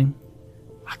watching?"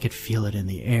 I could feel it in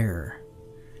the air.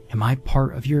 "Am I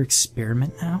part of your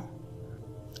experiment now?"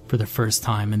 For the first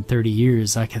time in 30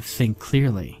 years I could think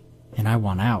clearly, and I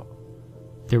want out.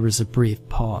 There was a brief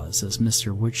pause as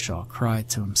Mr. Woodshaw cried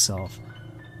to himself,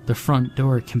 "The front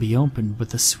door can be opened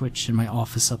with a switch in my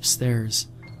office upstairs.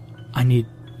 I need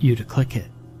you to click it.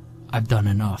 I've done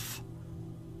enough."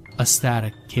 A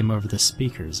static came over the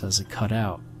speakers as it cut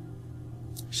out.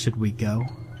 "Should we go?"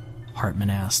 Hoddman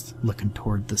asked, looking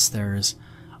toward the stairs.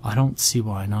 "I don't see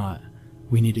why not.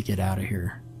 We need to get out of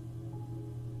here."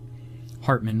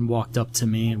 Hoddman walked up to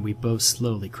me and we both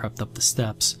slowly crept up the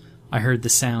steps. I heard the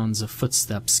sounds of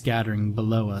footsteps scattering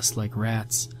below us like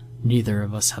rats. Neither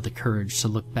of us had the courage to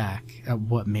look back at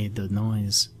what made the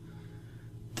noise.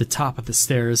 The top of the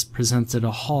stairs presented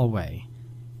a hallway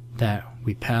that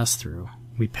we passed through.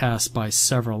 We passed by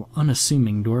several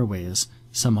unassuming doorways,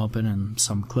 some open and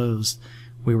some closed.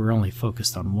 We were only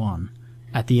focused on one.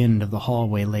 At the end of the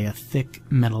hallway lay a thick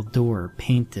metal door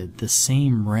painted the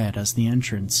same red as the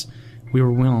entrance. We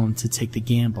were willing to take the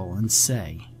gamble and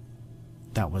say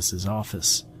that was his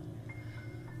office.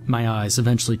 My eyes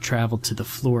eventually traveled to the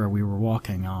floor we were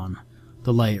walking on.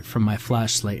 The light from my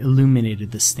flashlight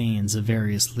illuminated the stains of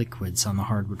various liquids on the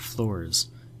hardwood floors,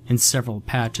 and several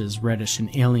patches reddish and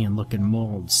alien-looking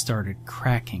mold started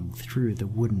cracking through the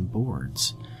wooden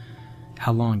boards.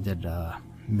 "How long did,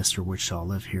 Mr. Woodshaw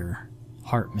live here?"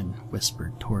 Hoddman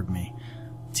whispered toward me.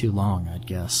 "Too long, I'd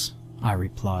guess." I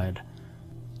replied.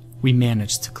 We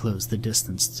managed to close the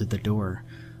distance to the door.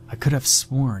 I could have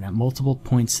sworn at multiple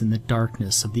points in the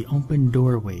darkness of the open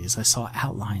doorways I saw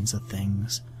outlines of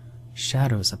things,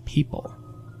 shadows of people,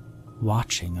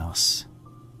 watching us.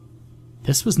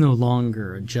 This was no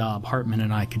longer a job Hoddman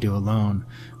and I could do alone.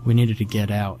 We needed to get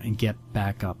out and get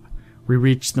back up. We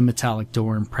reached the metallic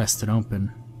door and pressed it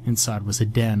open. Inside was a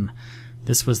den.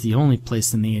 This was the only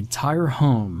place in the entire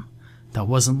home that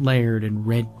wasn't layered in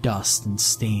red dust and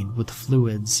stained with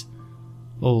fluids.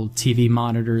 Old TV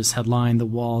monitors had lined the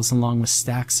walls along with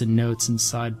stacks of notes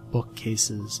inside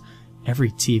bookcases.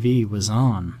 Every TV was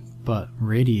on, but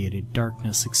radiated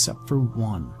darkness except for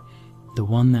one. The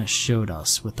one that showed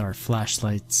us with our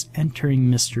flashlights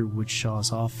entering Mr.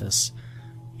 Woodshaw's office.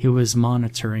 He was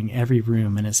monitoring every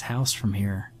room in his house from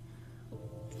here.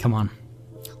 Come on,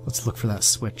 let's look for that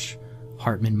switch,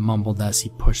 Hoddman mumbled as he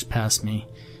pushed past me.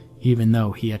 Even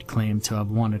though he had claimed to have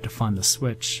wanted to find the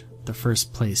switch, the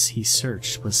first place he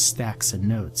searched was stacks of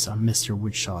notes on Mr.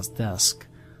 Woodshaw's desk.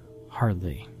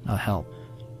 Hardly a help.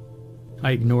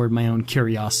 I ignored my own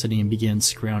curiosity and began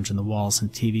scrounging the walls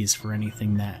and TVs for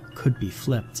anything that could be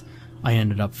flipped. I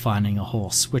ended up finding a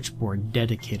whole switchboard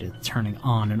dedicated to turning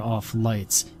on and off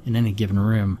lights in any given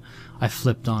room. I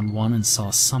flipped on one and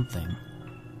saw something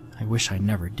I wish I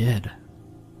never did.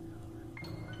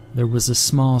 There was a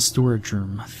small storage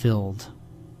room filled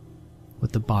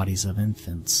with the bodies of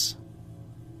infants.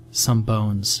 Some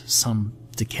bones, some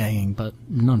decaying, but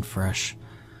none fresh.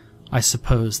 I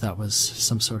suppose that was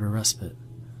some sort of respite.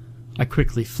 I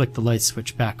quickly flicked the light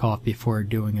switch back off before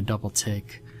doing a double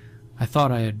take. I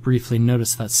thought I had briefly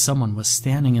noticed that someone was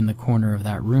standing in the corner of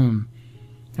that room.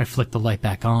 I flicked the light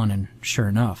back on, and sure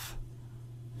enough,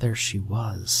 there she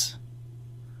was.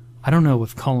 I don't know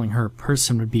if calling her a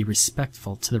person would be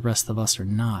respectful to the rest of us or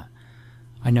not.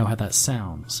 I know how that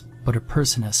sounds, but a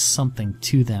person has something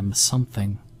to them,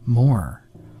 something more.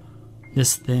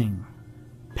 This thing,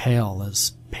 pale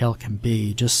as pale can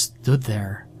be, just stood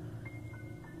there,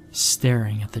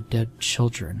 staring at the dead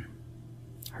children.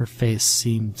 Her face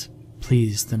seemed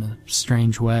pleased in a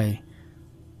strange way,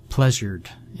 pleasured.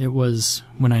 It was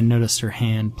when I noticed her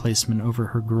hand placement over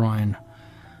her groin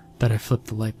that I flipped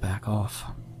the light back off.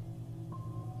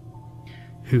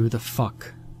 Who the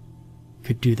fuck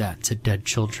could do that to dead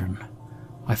children?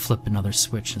 I flipped another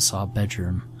switch and saw a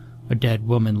bedroom. A dead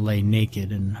woman lay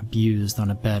naked and abused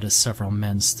on a bed as several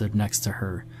men stood next to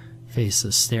her,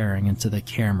 faces staring into the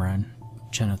camera and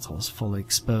genitals fully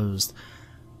exposed.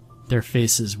 Their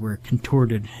faces were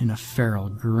contorted in a feral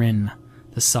grin,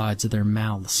 the sides of their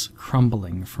mouths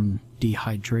crumbling from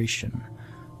dehydration.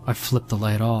 I flipped the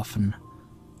light off and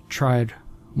tried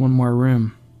one more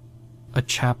room. A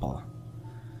chapel.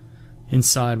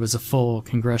 Inside was a full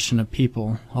congregation of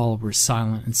people. All were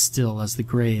silent and still as the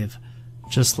grave,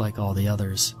 just like all the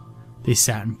others. They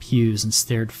sat in pews and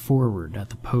stared forward at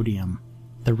the podium.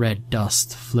 The red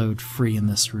dust flowed free in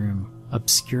this room,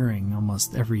 obscuring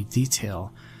almost every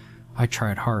detail. I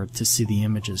tried hard to see the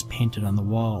images painted on the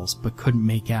walls, but couldn't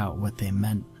make out what they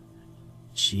meant.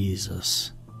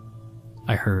 Jesus,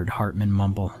 I heard Hoddman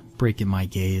mumble, breaking my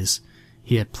gaze.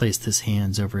 He had placed his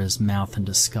hands over his mouth in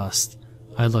disgust.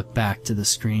 I looked back to the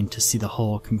screen to see the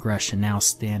whole congregation now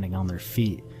standing on their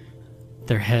feet.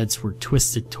 Their heads were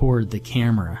twisted toward the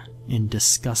camera in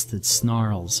disgusted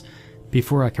snarls.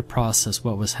 Before I could process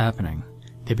what was happening,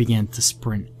 they began to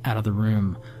sprint out of the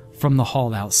room. From the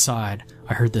hall outside,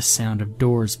 I heard the sound of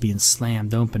doors being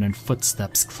slammed open and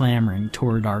footsteps clamoring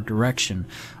toward our direction.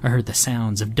 I heard the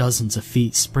sounds of dozens of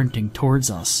feet sprinting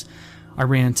towards us. I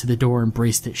ran to the door and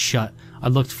braced it shut. I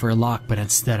looked for a lock, but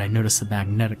instead I noticed a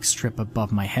magnetic strip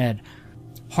above my head.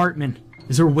 Hoddman,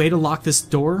 is there a way to lock this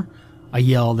door? I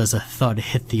yelled as a thud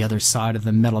hit the other side of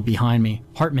the metal behind me.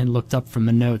 Hoddman looked up from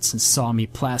the notes and saw me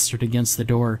plastered against the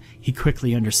door. He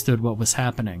quickly understood what was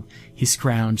happening. He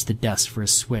scrounged the desk for a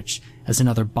switch as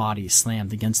another body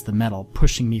slammed against the metal,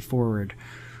 pushing me forward.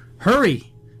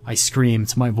 Hurry! I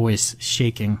screamed, my voice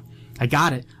shaking. I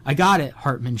got it!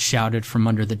 Hoddman shouted from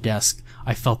under the desk.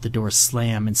 I felt the door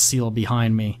slam and seal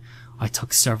behind me. I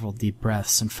took several deep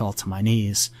breaths and fell to my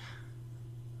knees.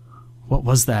 What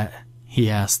was that? He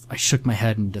asked. I shook my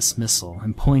head in dismissal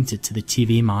and pointed to the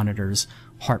TV monitors.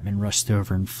 Hoddman rushed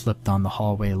over and flipped on the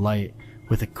hallway light.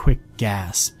 With a quick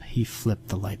gasp, he flipped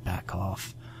the light back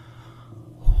off.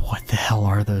 What the hell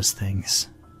are those things?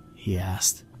 He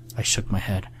asked. I shook my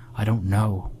head. I don't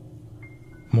know.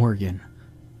 Morgan,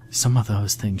 some of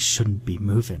those things shouldn't be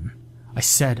moving. I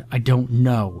said, I don't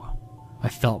know. I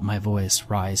felt my voice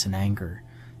rise in anger.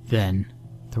 Then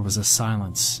there was a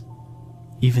silence.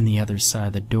 Even the other side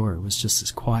of the door was just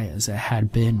as quiet as it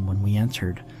had been when we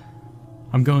entered.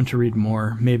 I'm going to read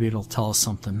more. Maybe it'll tell us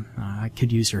something. I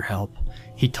could use your help.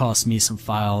 He tossed me some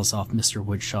files off Mr.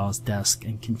 Woodshaw's desk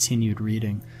and continued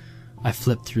reading. I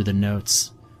flipped through the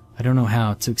notes. I don't know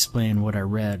how to explain what I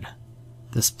read.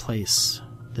 This place,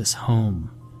 this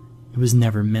home, it was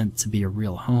never meant to be a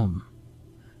real home.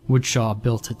 Woodshaw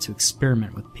built it to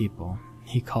experiment with people.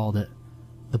 He called it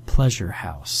the Pleasure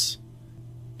House.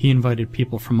 He invited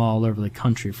people from all over the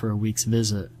country for a week's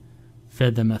visit,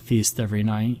 fed them a feast every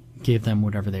night, gave them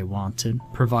whatever they wanted,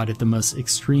 provided the most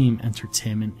extreme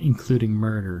entertainment, including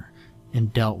murder,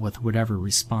 and dealt with whatever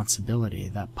responsibility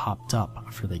that popped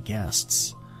up for the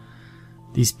guests.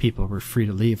 These people were free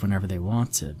to leave whenever they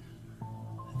wanted.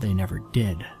 They never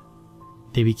did.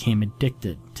 They became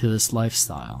addicted to this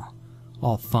lifestyle.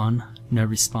 All fun, no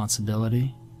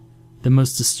responsibility. The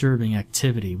most disturbing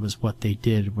activity was what they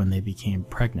did when they became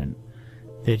pregnant.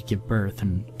 They'd give birth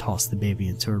and toss the baby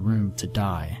into a room to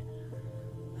die.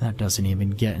 That doesn't even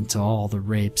get into all the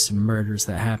rapes and murders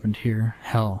that happened here.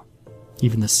 Hell,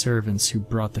 even the servants who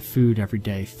brought the food every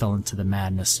day fell into the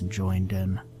madness and joined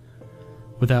in.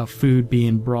 Without food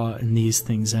being brought, and these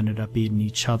things ended up eating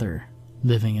each other,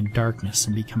 living in darkness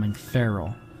and becoming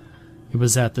feral. It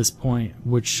was at this point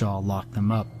Woodshaw locked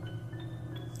them up.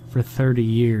 For 30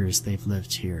 years they've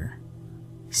lived here.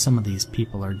 Some of these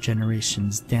people are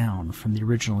generations down from the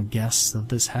original guests of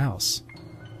this house.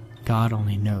 God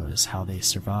only knows how they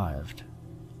survived.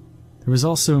 There was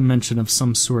also a mention of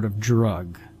some sort of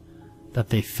drug that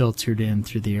they filtered in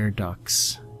through the air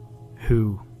ducts.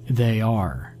 Who they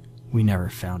are, we never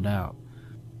found out.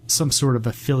 Some sort of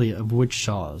affiliate of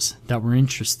Woodshaw's that were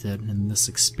interested in this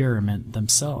experiment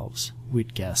themselves,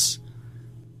 we'd guess.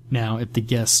 Now, if the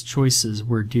guests' choices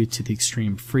were due to the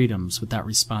extreme freedoms without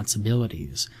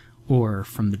responsibilities, or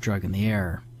from the drug in the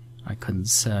air, I couldn't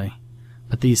say.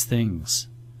 But these things,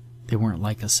 they weren't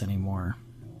like us anymore.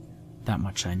 That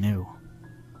much I knew.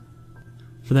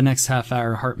 For the next half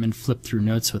hour, Hartman flipped through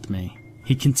notes with me.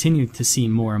 He continued to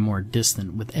seem more and more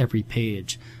distant with every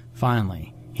page.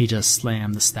 Finally, he just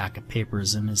slammed the stack of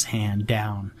papers in his hand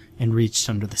down and reached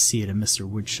under the seat of Mr.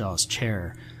 Woodshaw's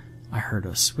chair. I heard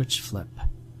a switch flip.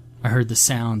 I heard the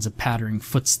sounds of pattering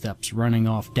footsteps running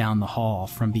off down the hall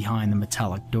from behind the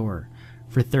metallic door.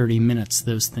 For 30 minutes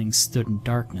those things stood in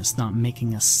darkness, not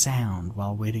making a sound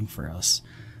while waiting for us.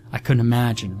 I couldn't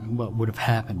imagine what would have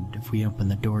happened if we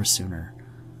opened the door sooner.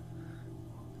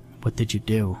 "What did you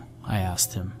do?" I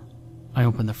asked him. "I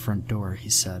opened the front door," he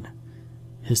said,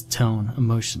 his tone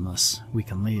emotionless. "We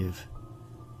can leave."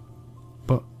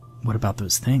 "But what about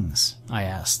those things?" I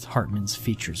asked. Hartman's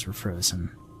features were frozen.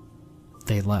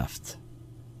 "They left."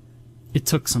 It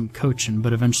took some coaching,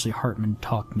 but eventually Hartman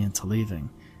talked me into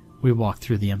leaving. We walked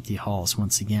through the empty halls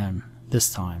once again.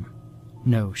 This time,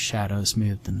 no shadows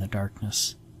moved in the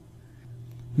darkness.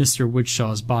 Mr.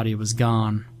 Woodshaw's body was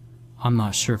gone. I'm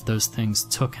not sure if those things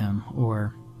took him,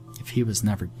 or if he was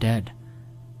never dead.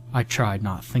 I tried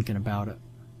not thinking about it.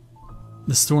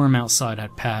 The storm outside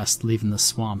had passed, leaving the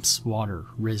swamp's water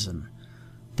risen.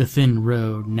 The thin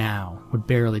road now would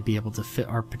barely be able to fit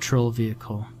our patrol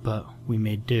vehicle, but we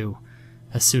made do.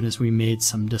 As soon as we made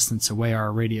some distance away,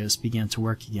 our radios began to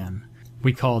work again.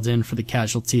 We called in for the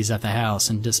casualties at the house,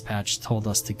 and dispatch told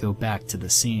us to go back to the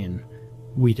scene.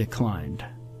 We declined.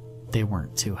 They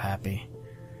weren't too happy.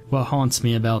 What haunts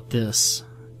me about this,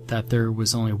 that there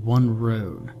was only one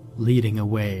road leading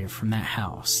away from that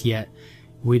house, yet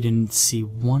we didn't see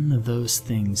one of those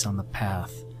things on the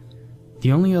path.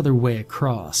 The only other way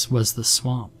across was the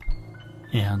swamp,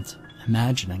 and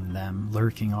imagining them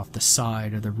lurking off the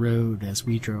side of the road as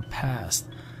we drove past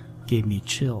gave me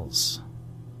chills.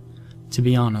 To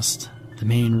be honest, the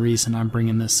main reason I'm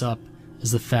bringing this up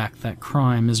is the fact that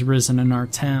crime has risen in our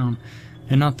town,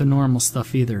 and not the normal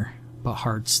stuff either, but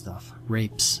hard stuff,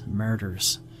 rapes,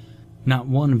 murders. Not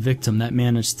one victim that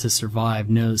managed to survive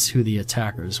knows who the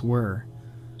attackers were,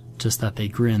 just that they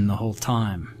grinned the whole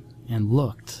time and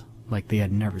looked like they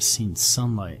had never seen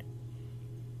sunlight.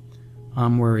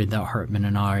 I'm worried that Hartman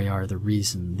and I are the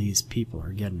reason these people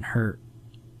are getting hurt.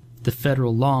 The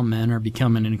federal lawmen are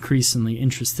becoming increasingly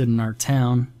interested in our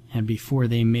town, and before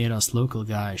they made us local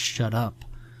guys shut up,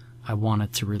 I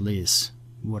wanted to release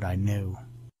what I knew.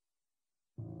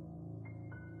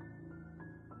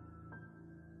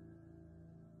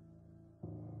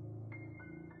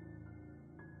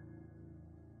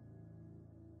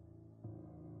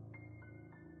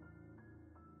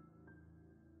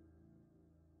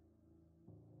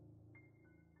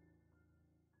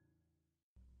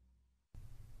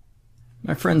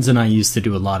 My friends and I used to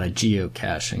do a lot of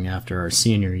geocaching after our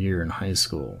senior year in high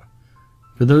school.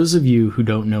 For those of you who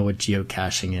don't know what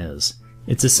geocaching is,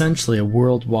 It's essentially a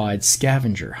worldwide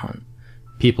scavenger hunt.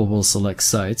 People will select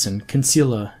sites and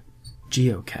conceal a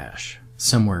geocache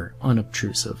somewhere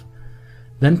unobtrusive,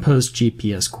 then post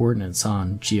GPS coordinates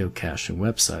on geocaching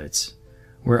websites,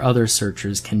 where other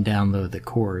searchers can download the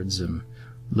coords and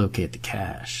locate the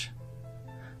cache.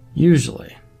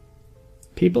 Usually,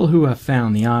 people who have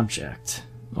found the object,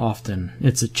 often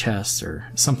it's a chest or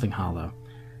something hollow,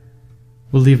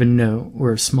 will leave a note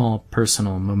or a small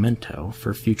personal memento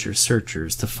for future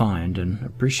searchers to find and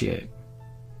appreciate.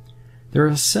 There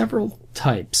are several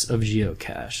types of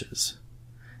geocaches,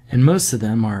 and most of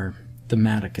them are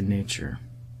thematic in nature.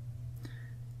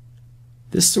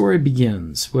 This story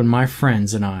begins when my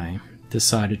friends and I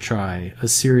decided to try a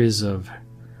series of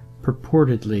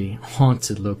purportedly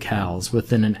haunted locales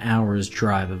within an hour's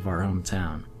drive of our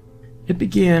hometown. It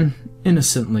began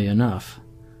innocently enough.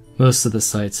 Most of the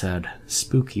sites had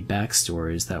spooky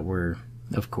backstories that were,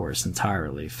 of course,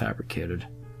 entirely fabricated.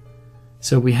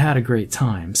 So we had a great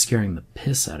time scaring the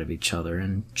piss out of each other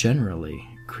and generally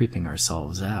creeping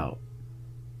ourselves out.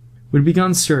 We'd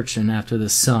begun searching after the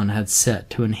sun had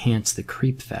set to enhance the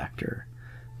creep factor,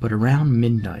 but around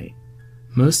midnight,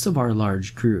 most of our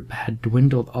large group had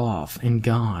dwindled off and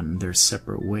gone their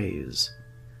separate ways.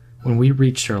 When we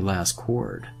reached our last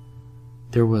chord,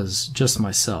 there was just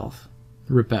myself,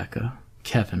 Rebecca,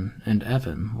 Kevin, and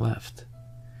Evan left,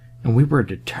 and we were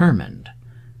determined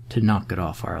to knock it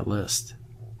off our list.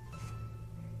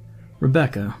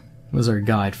 Rebecca was our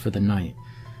guide for the night.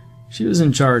 She was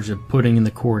in charge of putting in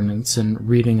the coordinates and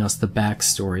reading us the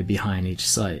backstory behind each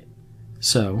site.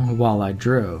 So, while I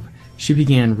drove, she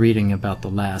began reading about the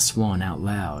last one out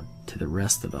loud to the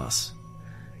rest of us.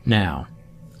 Now,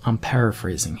 I'm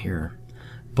paraphrasing here,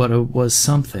 but it was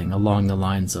something along the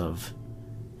lines of,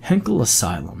 Henkel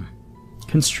Asylum,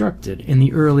 constructed in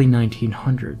the early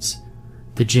 1900s.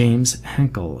 The James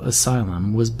Henkel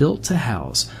Asylum was built to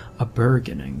house a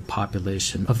burgeoning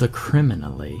population of the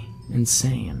criminally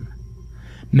insane.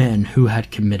 Men who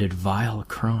had committed vile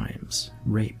crimes,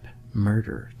 rape,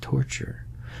 murder, torture,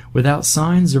 without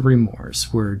signs of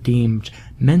remorse, were deemed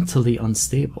mentally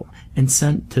unstable and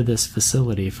sent to this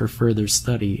facility for further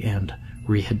study and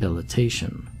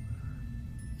rehabilitation.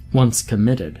 Once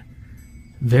committed,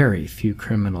 very few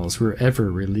criminals were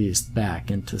ever released back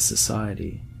into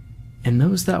society, and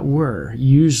those that were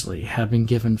usually had been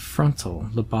given frontal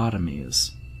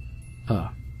lobotomies, a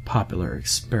popular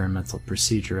experimental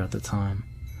procedure at the time,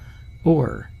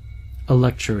 or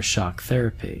electroshock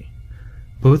therapy,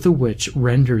 both of which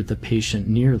rendered the patient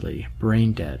nearly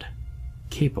brain dead,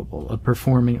 capable of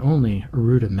performing only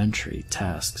rudimentary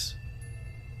tasks.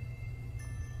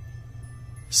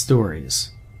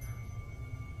 Stories.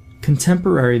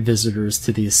 Contemporary visitors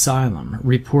to the asylum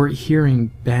report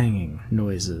hearing banging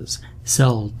noises,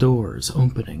 cell doors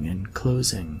opening and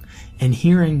closing, and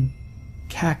hearing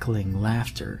cackling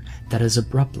laughter that is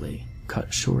abruptly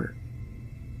cut short.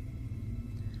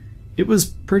 It was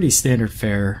pretty standard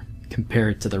fare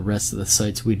compared to the rest of the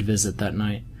sites we'd visit that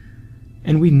night,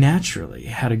 and we naturally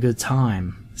had a good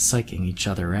time psyching each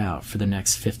other out for the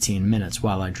next 15 minutes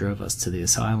while I drove us to the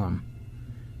asylum.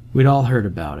 We'd all heard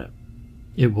about it.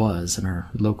 It was in our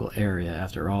local area,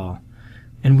 after all,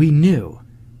 and we knew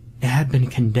it had been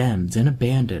condemned and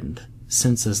abandoned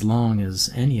since as long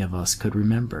as any of us could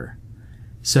remember.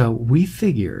 So we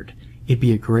figured it'd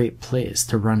be a great place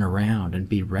to run around and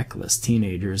be reckless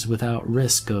teenagers without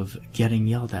risk of getting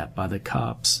yelled at by the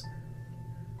cops.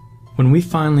 When we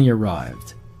finally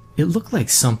arrived, it looked like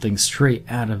something straight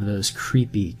out of those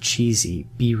creepy, cheesy,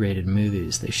 B-rated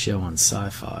movies they show on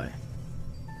Sci-Fi.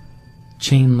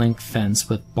 Chain-link fence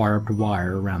with barbed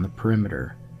wire around the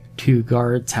perimeter, 2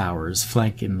 guard towers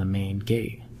flanking the main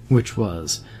gate, which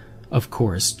was, of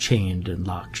course, chained and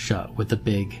locked shut with a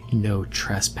big "No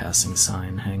Trespassing"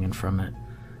 sign hanging from it.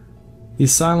 The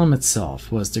asylum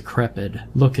itself was decrepit,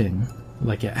 looking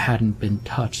like it hadn't been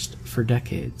touched for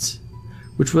decades,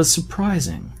 which was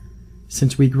surprising,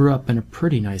 since we grew up in a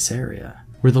pretty nice area,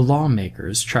 where the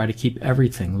lawmakers try to keep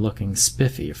everything looking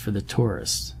spiffy for the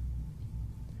tourists.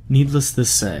 Needless to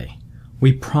say,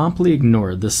 we promptly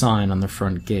ignored the sign on the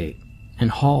front gate and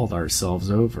hauled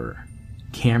ourselves over.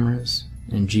 Cameras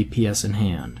and GPS in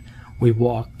hand, we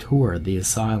walked toward the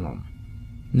asylum.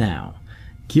 Now,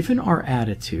 given our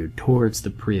attitude towards the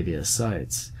previous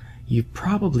sites, you've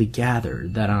probably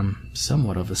gathered that I'm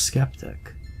somewhat of a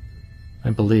skeptic.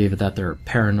 I believe that there are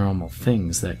paranormal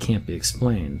things that can't be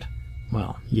explained.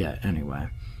 Well, yet anyway.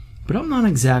 But I'm not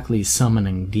exactly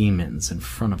summoning demons in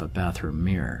front of a bathroom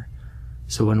mirror.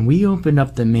 So when we opened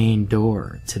up the main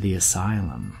door to the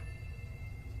asylum,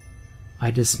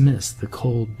 I dismissed the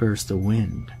cold burst of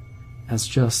wind as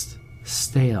just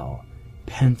stale,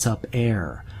 pent-up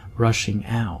air rushing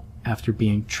out after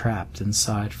being trapped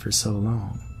inside for so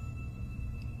long.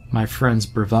 My friend's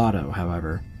bravado,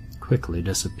 however, quickly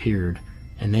disappeared,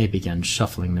 and they began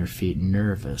shuffling their feet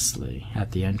nervously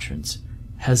at the entrance,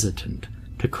 hesitant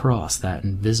to cross that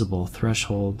invisible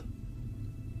threshold.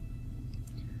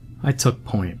 I took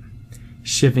point,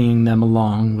 chivying them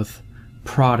along with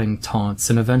prodding taunts,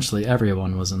 and eventually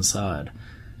everyone was inside.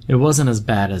 It wasn't as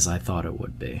bad as I thought it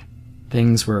would be.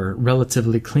 Things were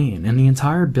relatively clean, and the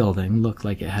entire building looked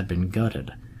like it had been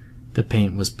gutted. The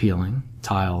paint was peeling,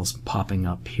 tiles popping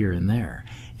up here and there,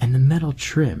 and the metal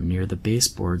trim near the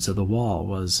baseboards of the wall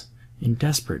was in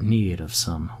desperate need of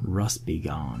some rust be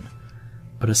gone.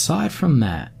 But aside from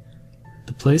that,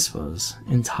 the place was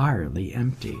entirely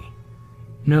empty.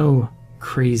 No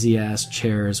crazy-ass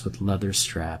chairs with leather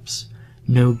straps,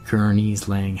 no gurneys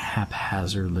laying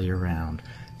haphazardly around,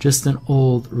 just an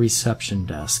old reception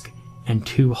desk and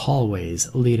 2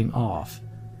 hallways leading off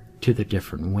to the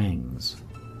different wings.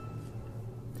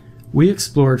 We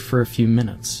explored for a few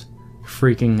minutes,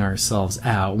 freaking ourselves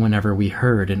out whenever we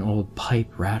heard an old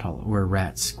pipe rattle or a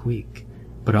rat squeak,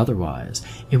 but otherwise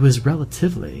it was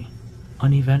relatively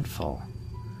uneventful.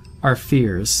 Our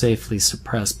fears safely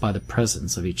suppressed by the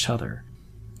presence of each other,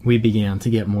 we began to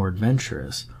get more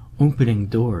adventurous, opening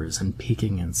doors and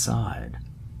peeking inside.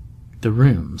 The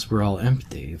rooms were all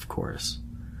empty, of course.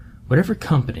 Whatever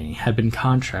company had been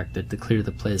contracted to clear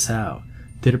the place out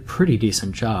did a pretty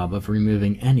decent job of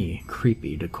removing any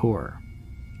creepy decor.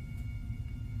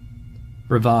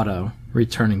 Bravado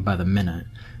returning by the minute,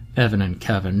 Evan and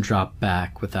Kevin dropped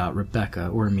back without Rebecca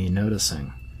or me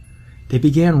noticing. They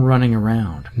began running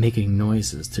around, making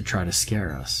noises to try to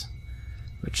scare us,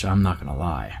 which I'm not gonna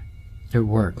lie, it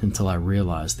worked until I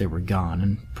realized they were gone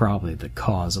and probably the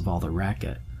cause of all the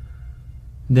racket.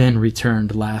 Then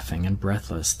returned laughing and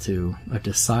breathless to a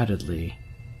decidedly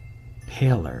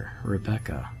paler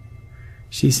Rebecca.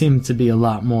 She seemed to be a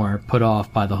lot more put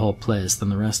off by the whole place than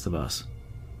the rest of us.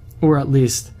 Or at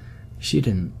least, she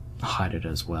didn't hide it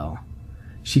as well.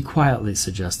 She quietly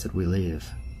suggested we leave.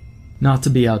 Not to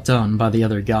be outdone by the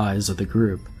other guys of the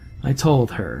group, I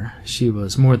told her she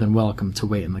was more than welcome to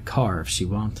wait in the car if she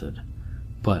wanted,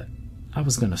 but I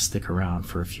was going to stick around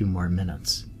for a few more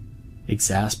minutes.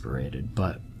 Exasperated,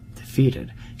 but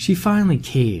defeated, she finally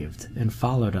caved and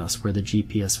followed us where the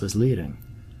GPS was leading,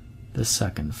 the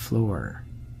 2nd floor.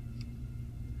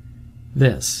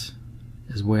 This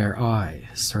is where I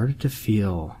started to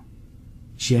feel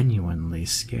genuinely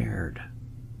scared.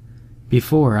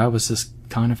 Before, I was just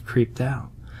kind of creeped out,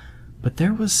 but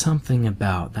there was something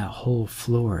about that whole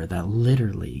floor that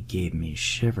literally gave me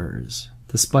shivers.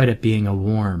 Despite it being a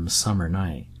warm summer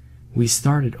night, we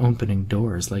started opening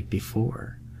doors like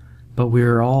before, but we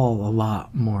were all a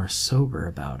lot more sober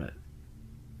about it.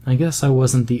 I guess I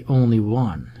wasn't the only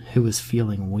one who was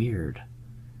feeling weird.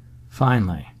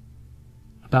 Finally,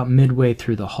 about midway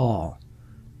through the hall,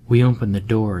 we opened the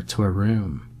door to a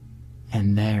room,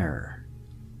 and there,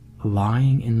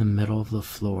 lying in the middle of the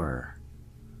floor,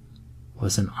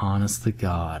 was an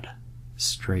honest-to-God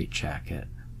straitjacket.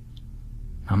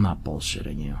 I'm not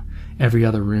bullshitting you. Every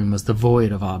other room was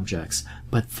devoid of objects,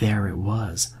 but there it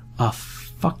was, a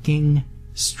fucking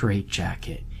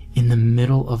straitjacket in the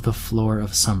middle of the floor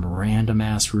of some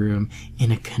random-ass room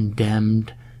in a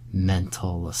condemned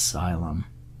mental asylum.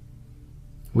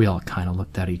 We all kind of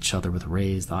looked at each other with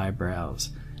raised eyebrows,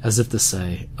 as if to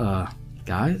say,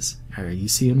 guys, are you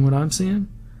seeing what I'm seeing?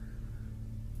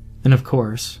 And of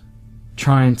course,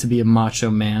 trying to be a macho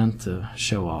man to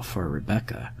show off for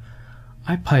Rebecca,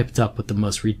 I piped up with the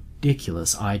most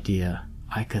ridiculous idea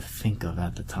I could think of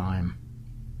at the time.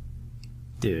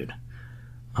 Dude,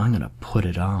 I'm gonna put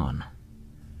it on.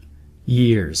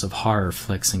 Years of horror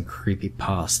flicks and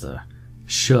creepypasta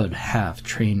should have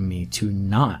trained me to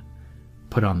not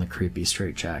put on the creepy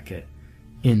straitjacket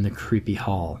in the creepy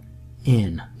hall,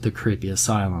 in the creepy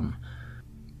asylum.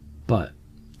 But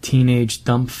teenage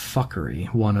dumb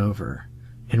fuckery won over,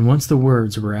 and once the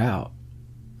words were out,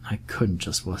 I couldn't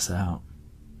just wuss out.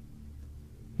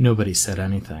 Nobody said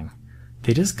anything.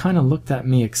 They just kind of looked at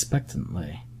me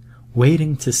expectantly,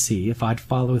 waiting to see if I'd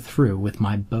follow through with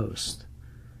my boast.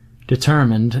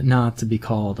 Determined not to be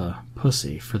called a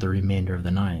pussy for the remainder of the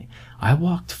night, I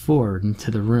walked forward into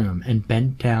the room and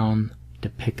bent down to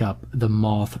pick up the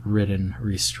moth-ridden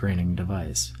restraining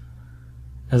device.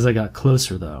 As I got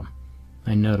closer, though,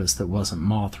 I noticed it wasn't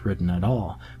moth-ridden at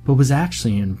all, but was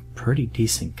actually in pretty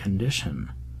decent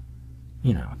condition.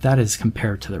 You know, that is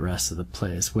compared to the rest of the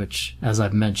place, which, as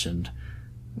I've mentioned,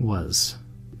 was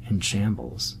in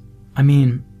shambles. I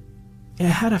mean, It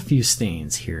had a few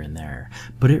stains here and there,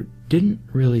 but it didn't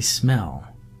really smell,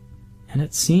 and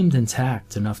it seemed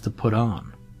intact enough to put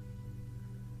on.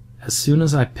 As soon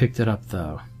as I picked it up,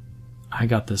 though, I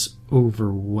got this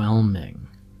overwhelming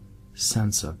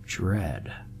sense of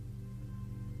dread.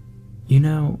 You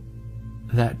know,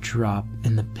 that drop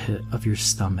in the pit of your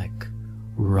stomach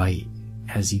right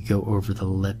as you go over the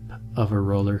lip of a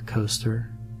roller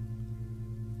coaster?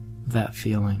 That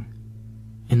feeling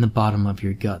in the bottom of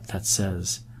your gut that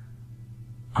says,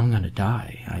 I'm gonna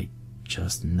die, I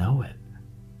just know it.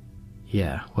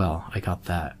 Yeah, well, I got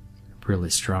that really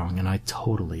strong, and I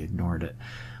totally ignored it.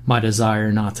 My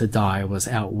desire not to die was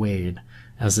outweighed,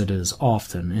 as it is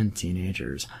often in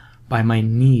teenagers, by my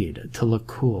need to look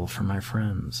cool for my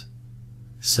friends.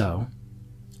 So,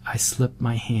 I slipped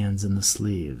my hands in the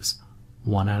sleeves,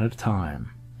 one at a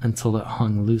time, until it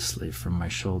hung loosely from my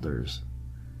shoulders.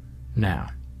 Now,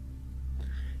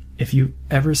 if you've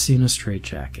ever seen a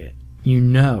straitjacket, you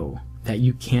know that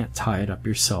you can't tie it up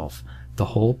yourself. The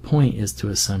whole point is to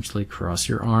essentially cross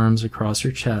your arms across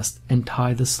your chest and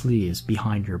tie the sleeves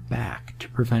behind your back to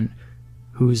prevent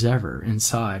who's ever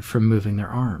inside from moving their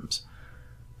arms,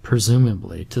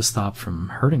 presumably to stop from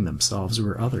hurting themselves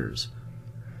or others.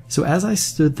 So as I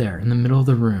stood there in the middle of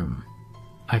the room,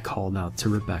 I called out to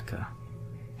Rebecca,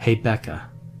 "Hey Becca,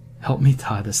 help me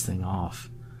tie this thing off."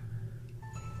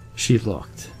 She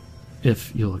looked,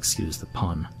 if you'll excuse the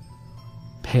pun,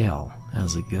 pale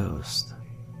as a ghost.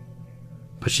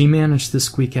 But she managed to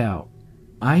squeak out,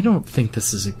 "I don't think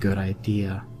this is a good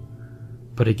idea."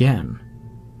 But again,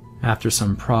 after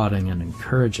some prodding and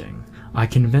encouraging, I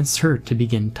convinced her to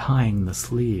begin tying the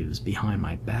sleeves behind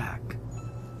my back.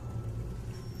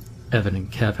 Evan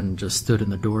and Kevin just stood in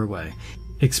the doorway,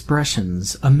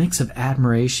 expressions a mix of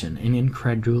admiration and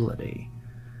incredulity.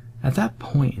 At that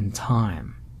point in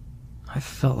time, I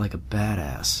felt like a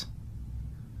badass.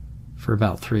 For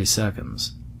about 3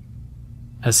 seconds.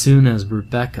 As soon as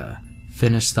Rebecca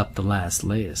finished up the last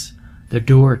lace, the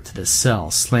door to the cell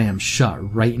slammed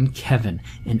shut right in Kevin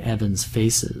and Evan's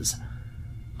faces.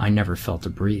 I never felt a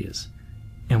breeze,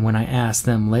 and when I asked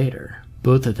them later,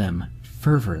 both of them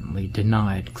fervently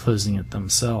denied closing it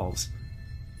themselves.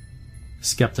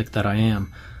 Skeptic that I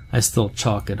am, I still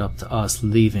chalk it up to us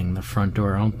leaving the front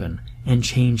door open and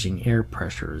changing air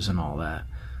pressures and all that,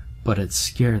 but it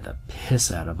scared the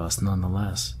piss out of us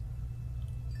nonetheless.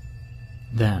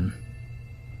 Then,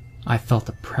 I felt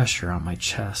a pressure on my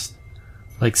chest,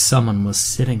 like someone was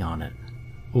sitting on it,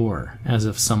 or as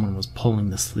if someone was pulling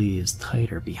the sleeves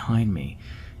tighter behind me,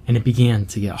 and it began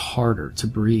to get harder to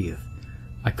breathe.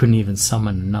 I couldn't even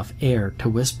summon enough air to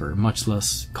whisper, much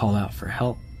less call out for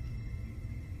help.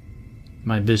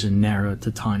 My vision narrowed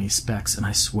to tiny specks, and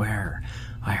I swear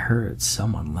I heard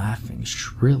someone laughing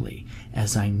shrilly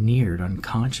as I neared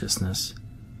unconsciousness.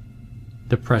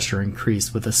 The pressure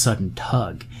increased with a sudden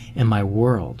tug, and my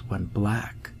world went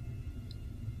black.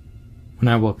 When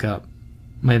I woke up,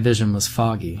 my vision was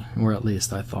foggy, or at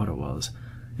least I thought it was,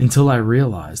 until I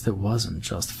realized it wasn't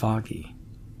just foggy.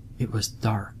 It was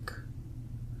dark,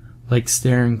 like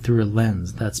staring through a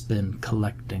lens that's been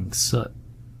collecting soot.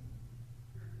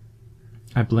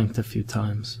 I blinked a few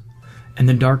times, and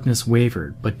the darkness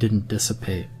wavered but didn't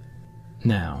dissipate.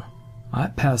 Now, I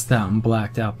passed out and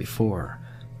blacked out before,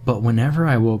 but whenever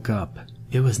I woke up,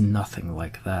 it was nothing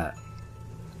like that.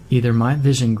 Either my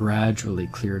vision gradually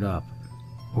cleared up,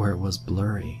 or it was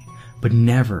blurry, but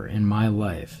never in my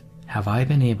life have I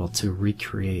been able to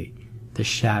recreate the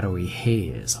shadowy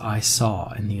haze I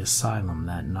saw in the asylum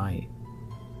that night.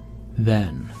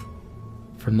 Then,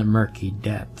 from the murky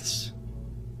depths,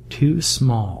 2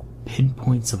 small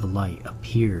pinpoints of light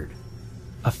appeared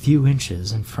a few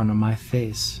inches in front of my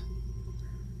face.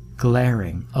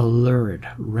 Glaring a lurid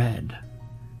red,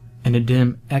 and a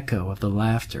dim echo of the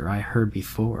laughter I heard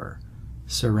before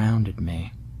surrounded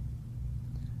me.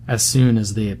 As soon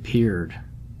as they appeared,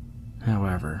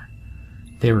 however,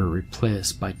 they were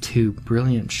replaced by 2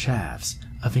 brilliant shafts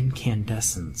of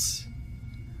incandescence,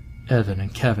 Evan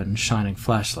and Kevin shining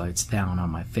flashlights down on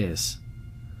my face.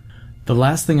 The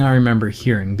last thing I remember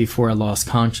hearing before I lost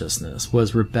consciousness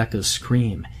was Rebecca's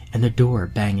scream and the door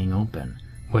banging open,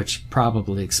 which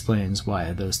probably explains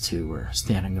why those 2 were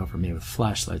standing over me with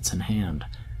flashlights in hand.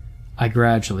 I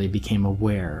gradually became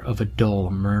aware of a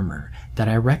dull murmur that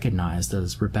I recognized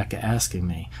as Rebecca asking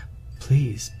me,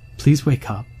 "Please, please wake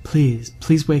up, please,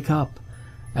 please wake up,"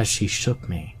 as she shook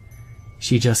me.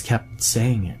 She just kept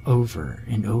saying it over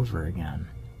and over again,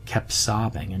 kept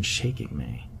sobbing and shaking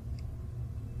me.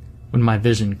 When my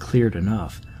vision cleared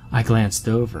enough, I glanced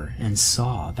over and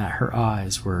saw that her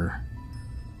eyes were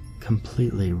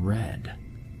completely red,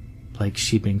 like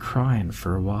she'd been crying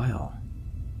for a while.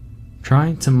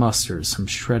 Trying to muster some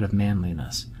shred of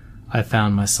manliness, I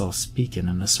found myself speaking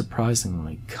in a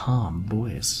surprisingly calm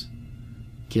voice,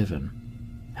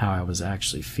 given how I was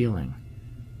actually feeling.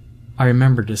 I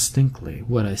remember distinctly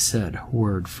what I said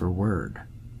word for word.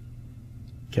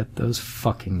 "Get those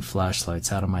fucking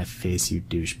flashlights out of my face, you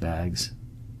douchebags."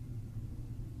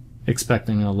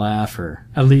 Expecting a laugh or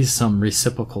at least some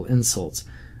reciprocal insults,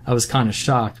 I was kind of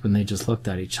shocked when they just looked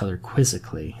at each other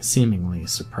quizzically, seemingly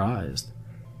surprised.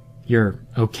 "You're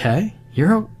okay?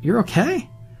 You're okay?"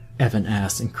 Evan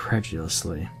asked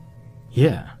incredulously.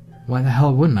 "Yeah, why the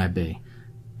hell wouldn't I be?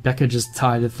 Becca just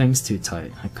tied the things too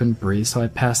tight. I couldn't breathe, so I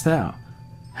passed out."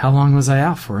 "How long was I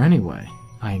out for anyway?"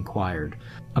 I inquired.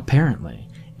 Apparently,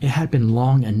 it had been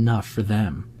long enough for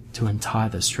them to untie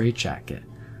the straitjacket,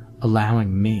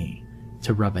 allowing me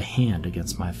to rub a hand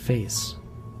against my face.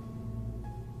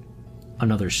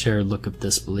 Another shared look of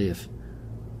disbelief.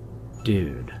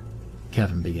 "Dude,"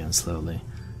 Kevin began slowly,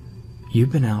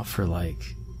 "you've been out for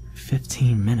like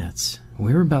 15 minutes.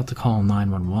 We were about to call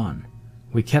 911.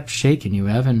 We kept shaking you.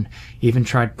 Evan even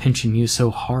tried pinching you so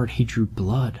hard he drew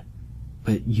blood,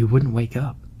 but you wouldn't wake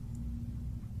up."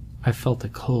 I felt a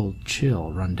cold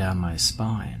chill run down my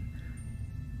spine,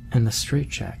 and the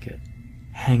straitjacket,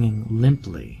 hanging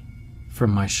limply from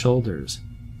my shoulders,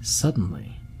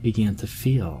 suddenly began to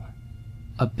feel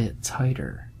a bit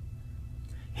tighter.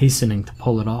 Hastening to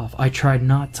pull it off, I tried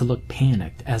not to look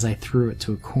panicked as I threw it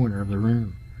to a corner of the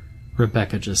room.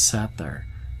 Rebecca just sat there,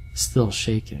 still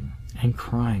shaking and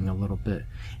crying a little bit,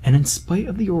 and in spite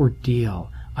of the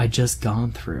ordeal I'd just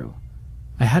gone through,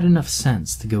 I had enough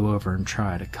sense to go over and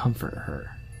try to comfort her.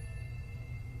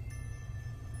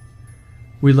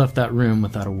 We left that room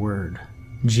without a word,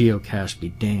 geocache be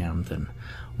damned, and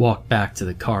walked back to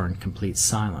the car in complete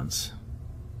silence,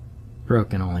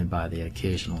 broken only by the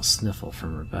occasional sniffle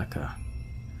from Rebecca.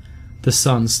 The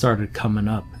sun started coming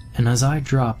up, and as I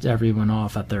dropped everyone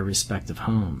off at their respective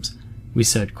homes, we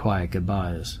said quiet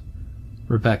goodbyes.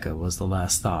 Rebecca was the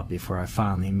last stop before I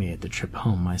finally made the trip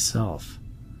home myself.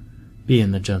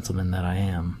 Being the gentleman that I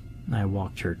am, I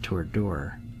walked her to her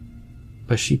door,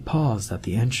 but she paused at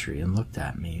the entry and looked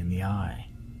at me in the eye.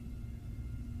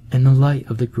 In the light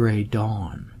of the gray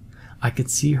dawn, I could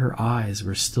see her eyes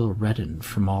were still reddened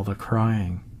from all the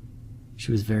crying.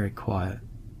 She was very quiet,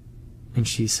 and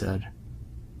she said,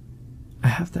 "I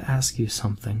have to ask you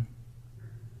something."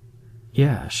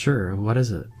 "Yeah, sure, what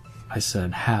is it?" I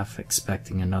said, half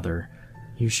expecting another,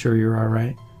 "You sure you're all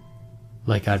right?"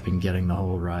 like I'd been getting the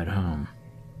whole ride home.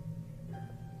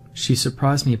 She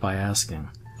surprised me by asking,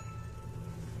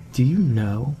 "Do you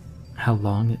know how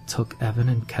long it took Evan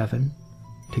and Kevin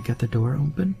to get the door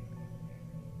open?"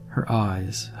 Her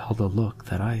eyes held a look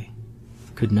that I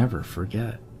could never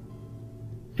forget.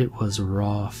 It was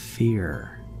raw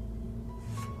fear.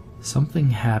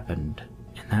 Something happened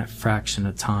in that fraction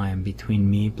of time between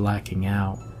me blacking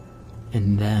out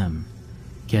and them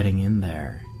getting in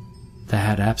there that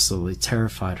had absolutely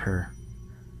terrified her.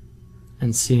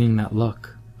 And seeing that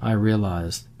look, I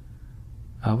realized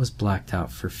I was blacked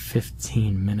out for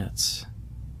 15 minutes.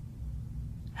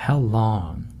 How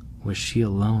long was she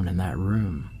alone in that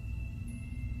room?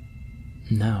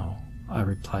 "No," I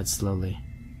replied slowly.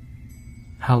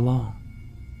 "How long?"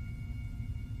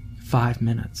 5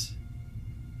 minutes.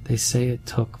 They say it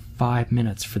took 5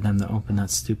 minutes for them to open that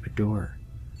stupid door.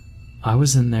 I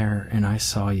was in there and I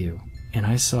saw you, and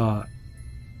I saw...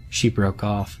 She broke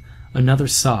off, another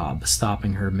sob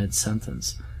stopping her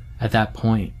mid-sentence. At that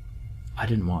point, I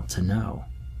didn't want to know.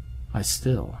 I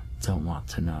still don't want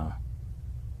to know.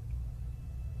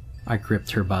 I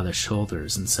gripped her by the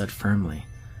shoulders and said firmly,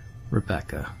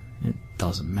 "Rebecca, it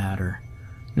doesn't matter.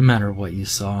 No matter what you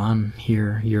saw, I'm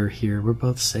here, you're here, we're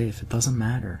both safe. It doesn't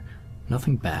matter.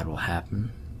 Nothing bad will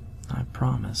happen. I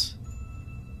promise."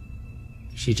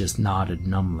 She just nodded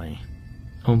numbly,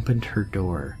 opened her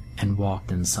door, and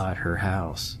walked inside her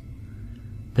house.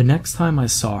 The next time I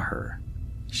saw her,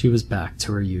 she was back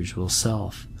to her usual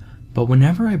self, but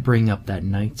whenever I bring up that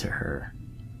night to her,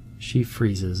 she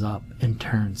freezes up and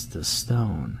turns to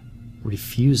stone,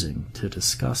 refusing to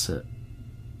discuss it.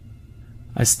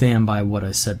 I stand by what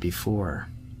I said before.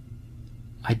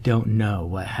 I don't know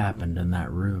what happened in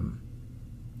that room,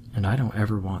 and I don't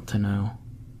ever want to know.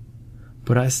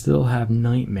 But I still have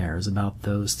nightmares about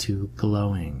those two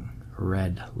glowing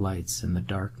red lights in the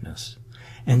darkness,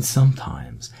 and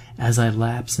sometimes, as I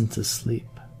lapse into sleep,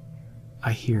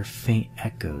 I hear faint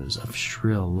echoes of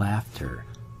shrill laughter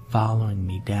following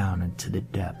me down into the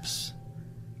depths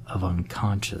of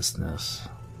unconsciousness.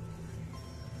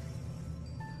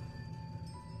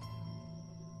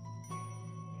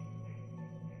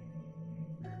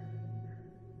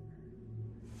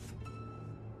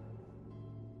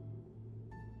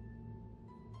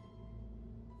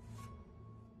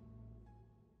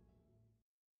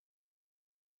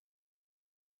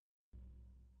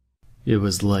 It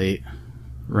was late,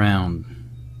 round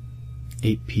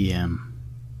 8 p.m.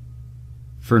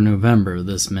 For November,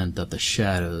 this meant that the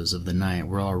shadows of the night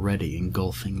were already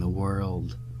engulfing the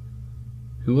world.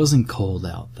 It wasn't cold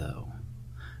out, though.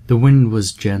 The wind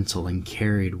was gentle and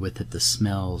carried with it the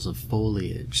smells of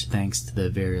foliage thanks to the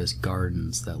various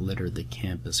gardens that littered the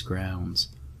campus grounds.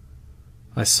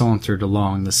 I sauntered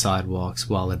along the sidewalks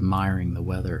while admiring the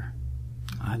weather.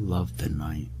 I loved the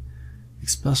night,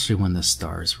 especially when the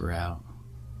stars were out.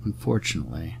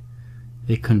 Unfortunately,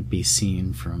 they couldn't be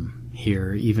seen from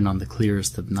here even on the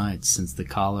clearest of nights since the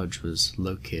college was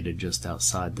located just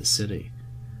outside the city.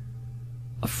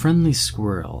 A friendly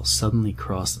squirrel suddenly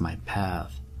crossed my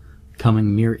path,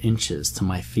 coming mere inches to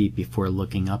my feet before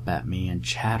looking up at me and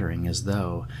chattering as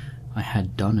though I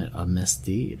had done it a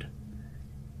misdeed.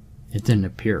 It didn't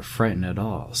appear frightened at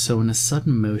all, so in a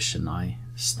sudden motion I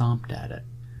stomped at it.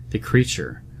 The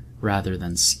creature, rather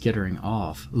than skittering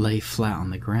off, lay flat on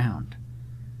the ground.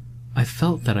 I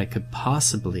felt that I could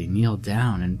possibly kneel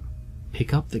down and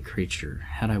pick up the creature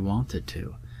had I wanted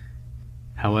to.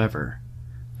 However,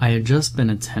 I had just been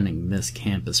attending this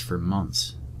campus for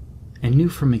months, and knew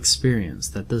from experience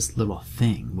that this little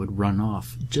thing would run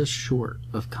off just short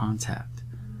of contact.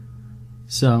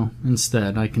 So,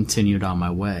 instead, I continued on my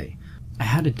way. I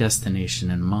had a destination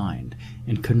in mind,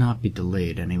 and could not be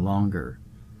delayed any longer.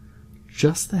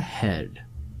 Just ahead,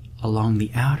 along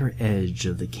the outer edge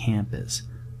of the campus,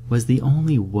 was the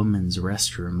only women's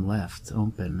restroom left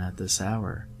open at this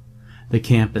hour. The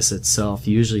campus itself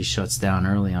usually shuts down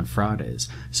early on Fridays,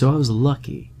 so I was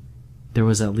lucky there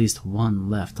was at least one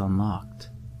left unlocked,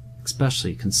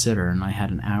 especially considering I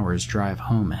had an hour's drive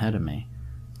home ahead of me.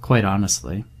 Quite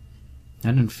honestly, I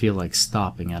didn't feel like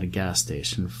stopping at a gas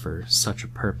station for such a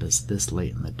purpose this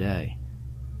late in the day.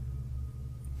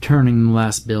 Turning the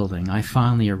last building, I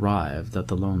finally arrived at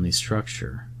the lonely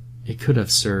structure. It could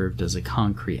have served as a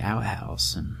concrete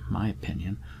outhouse, in my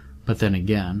opinion, but then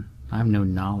again, I have no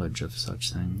knowledge of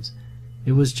such things.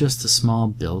 It was just a small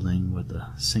building with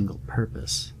a single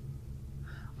purpose.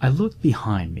 I looked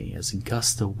behind me as a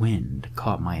gust of wind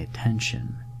caught my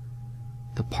attention.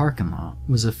 The parking lot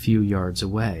was a few yards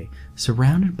away,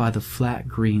 surrounded by the flat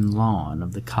green lawn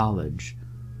of the college.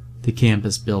 The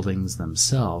campus buildings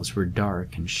themselves were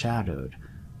dark and shadowed,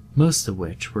 most of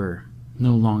which were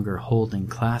no longer holding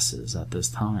classes at this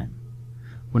time.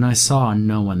 When I saw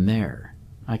no one there,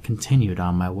 I continued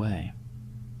on my way.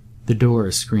 The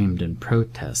door screamed in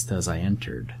protest as I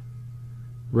entered.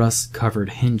 Rust-covered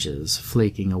hinges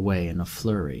flaking away in a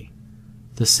flurry.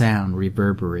 The sound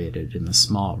reverberated in the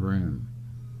small room.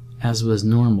 As was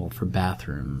normal for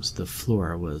bathrooms, the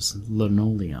floor was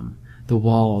linoleum. The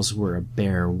walls were a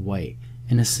bare white,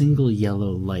 and a single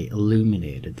yellow light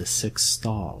illuminated the 6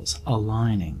 stalls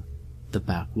aligning the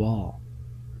back wall.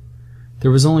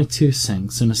 There was only 2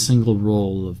 sinks and a single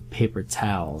roll of paper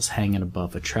towels hanging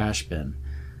above a trash bin.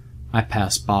 I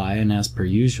passed by and, as per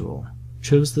usual,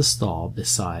 chose the stall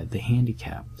beside the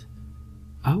handicapped.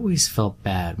 I always felt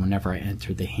bad whenever I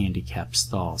entered the handicapped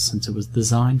stall, since it was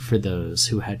designed for those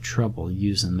who had trouble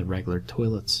using the regular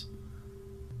toilets.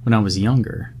 When I was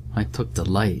younger, I took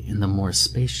delight in the more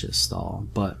spacious stall,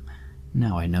 but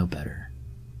now I know better.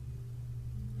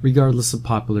 Regardless of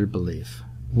popular belief,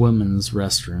 women's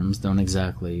restrooms don't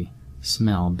exactly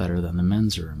smell better than the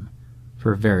men's room.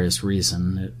 For various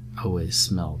reasons, it always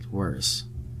smelled worse.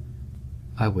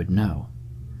 I would know.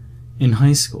 In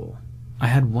high school, I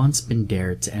had once been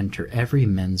dared to enter every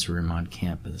men's room on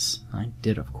campus. I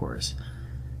did, of course,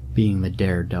 being the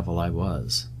daredevil I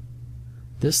was.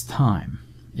 This time,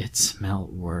 it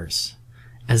smelled worse,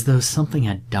 as though something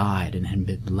had died and had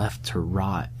been left to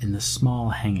rot in the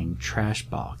small hanging trash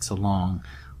box along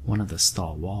one of the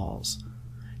stall walls.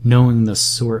 Knowing the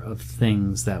sort of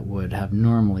things that would have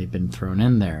normally been thrown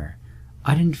in there,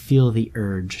 I didn't feel the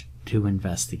urge to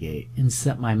investigate and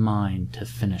set my mind to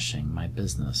finishing my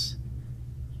business.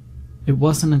 It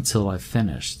wasn't until I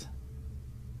finished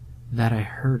that I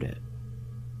heard it.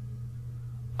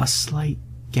 A slight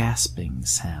gasping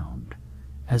sound,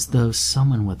 as though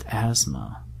someone with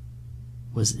asthma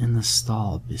was in the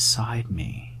stall beside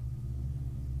me.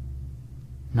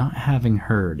 Not having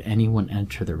heard anyone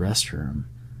enter the restroom,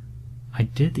 I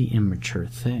did the immature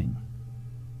thing,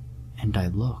 and I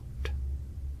looked.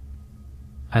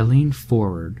 I leaned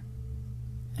forward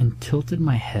and tilted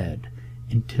my head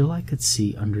until I could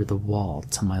see under the wall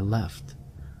to my left,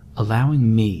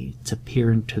 allowing me to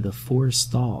peer into the 4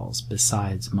 stalls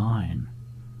besides mine.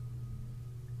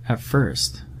 At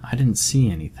first, I didn't see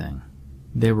anything.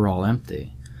 They were all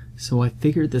empty, so I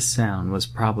figured the sound was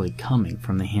probably coming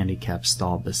from the handicapped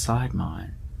stall beside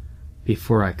mine.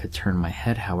 Before I could turn my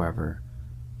head, however,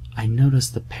 I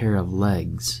noticed a pair of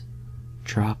legs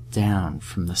drop down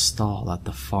from the stall at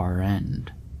the far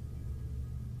end.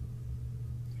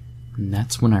 And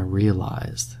that's when I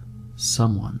realized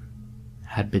someone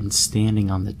had been standing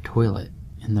on the toilet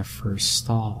in the first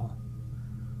stall.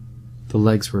 The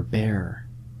legs were bare,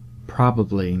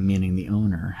 probably meaning the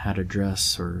owner had a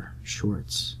dress or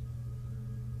shorts.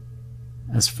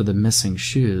 As for the missing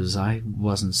shoes, I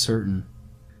wasn't certain.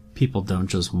 People don't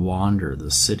just wander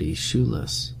the city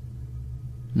shoeless.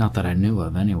 Not that I knew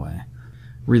of, anyway.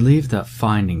 Relieved at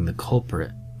finding the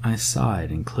culprit, I sighed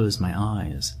and closed my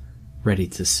eyes, ready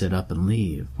to sit up and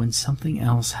leave, when something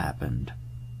else happened.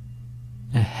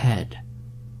 A head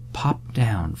popped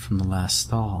down from the last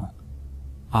stall,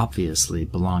 obviously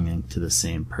belonging to the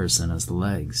same person as the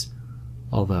legs,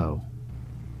 although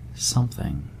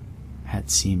something had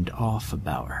seemed off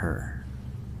about her.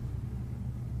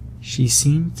 She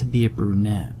seemed to be a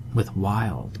brunette with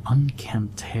wild,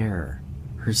 unkempt hair.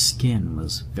 Her skin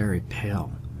was very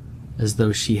pale, as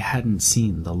though she hadn't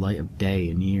seen the light of day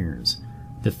in years.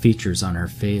 The features on her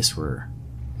face were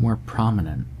more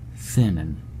prominent, thin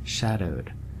and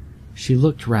shadowed. She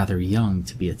looked rather young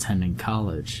to be attending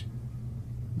college,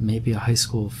 maybe a high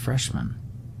school freshman.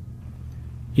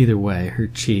 Either way, her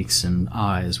cheeks and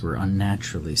eyes were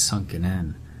unnaturally sunken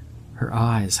in. Her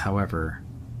eyes, however,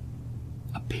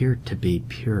 appeared to be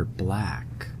pure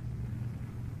black.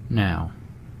 Now,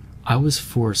 I was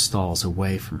 4 stalls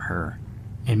away from her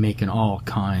and making all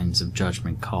kinds of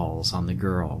judgment calls on the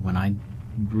girl when I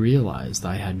realized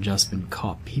I had just been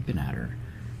caught peeping at her.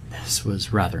 This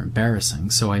was rather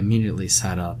embarrassing, so I immediately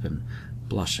sat up and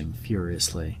blushing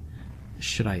furiously.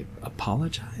 Should I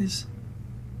apologize?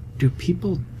 Do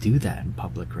people do that in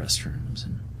public restrooms?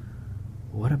 And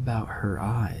what about her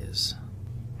eyes?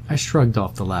 I shrugged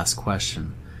off the last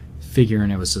question,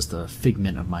 figuring it was just a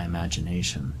figment of my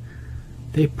imagination.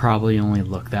 They probably only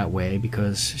looked that way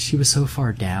because she was so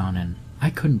far down and I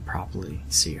couldn't properly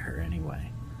see her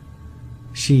anyway.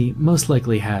 She most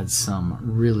likely had some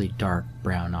really dark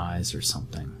brown eyes or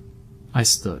something. I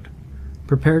stood,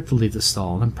 prepared to leave the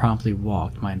stall, and promptly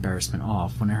walked my embarrassment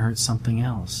off when I heard something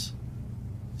else.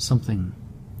 Something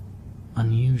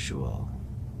unusual.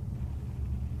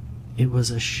 It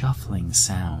was a shuffling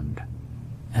sound,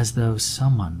 as though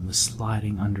someone was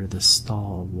sliding under the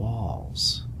stall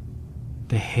walls.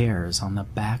 The hairs on the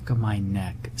back of my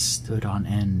neck stood on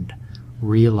end,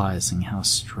 realizing how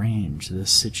strange this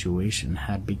situation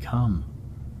had become.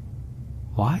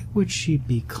 Why would she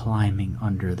be climbing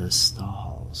under the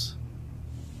stalls?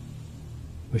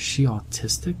 Was she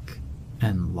autistic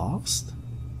and lost?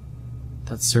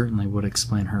 That certainly would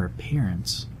explain her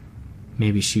appearance.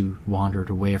 Maybe she wandered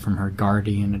away from her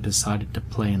guardian and decided to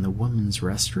play in the women's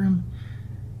restroom?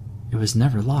 It was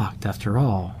never locked after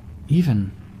all,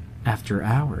 even after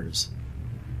hours.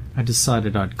 I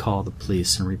decided I'd call the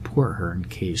police and report her in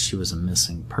case she was a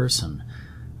missing person.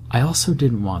 I also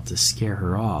didn't want to scare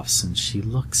her off since she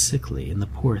looked sickly and the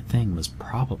poor thing was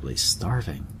probably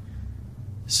starving.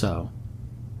 So,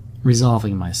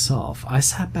 resolving myself, I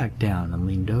sat back down and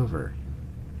leaned over,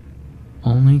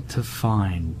 only to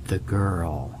find the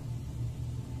girl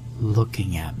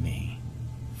looking at me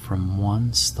from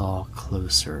one stall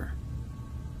closer.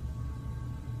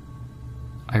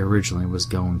 I originally was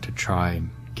going to try and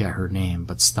get her name,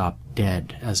 but stopped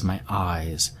dead as my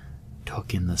eyes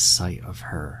took in the sight of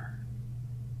her.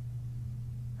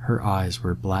 Her eyes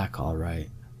were black, all right,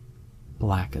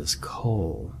 black as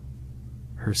coal.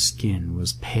 Her skin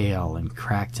was pale and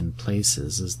cracked in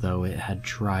places as though it had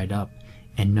dried up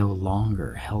and no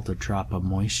longer held a drop of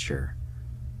moisture.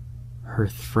 Her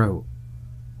throat,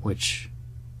 which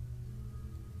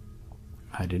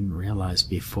I didn't realize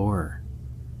before,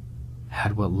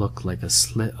 had what looked like a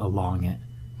slit along it,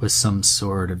 with some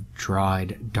sort of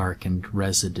dried, darkened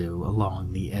residue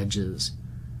along the edges.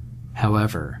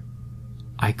 However,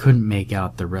 I couldn't make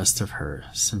out the rest of her,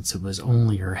 since it was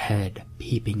only her head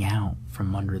peeping out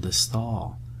from under the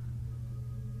stall.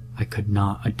 I could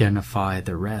not identify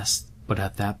the rest, but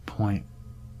at that point,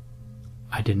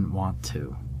 I didn't want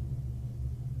to.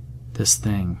 This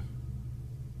thing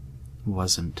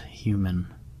wasn't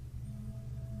human.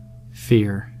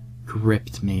 Fear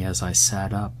gripped me as I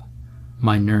sat up.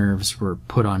 My nerves were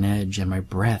put on edge and my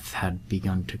breath had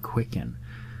begun to quicken.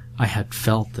 I had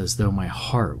felt as though my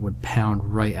heart would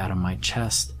pound right out of my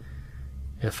chest.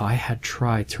 If I had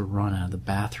tried to run out of the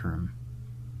bathroom,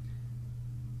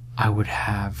 I would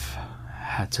have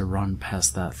had to run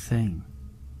past that thing.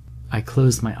 I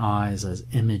closed my eyes as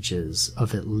images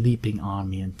of it leaping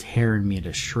on me and tearing me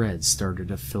to shreds started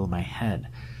to fill my head.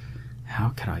 How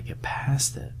could I get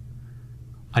past it?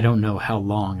 I don't know how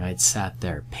long I'd sat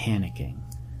there panicking,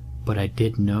 but I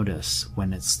did notice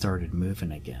when it started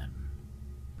moving again.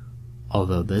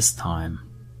 Although this time,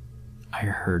 I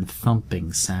heard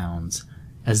thumping sounds,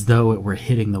 as though it were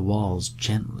hitting the walls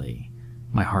gently.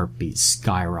 My heartbeat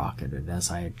skyrocketed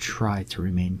as I had tried to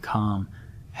remain calm,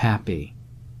 happy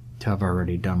to have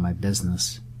already done my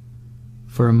business.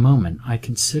 For a moment, I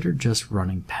considered just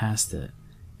running past it.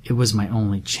 It was my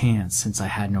only chance since I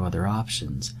had no other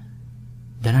options.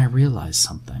 Then I realized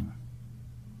something.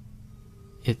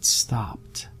 It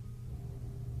stopped.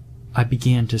 I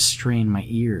began to strain my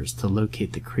ears to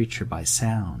locate the creature by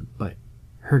sound, but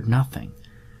heard nothing.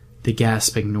 The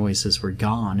gasping noises were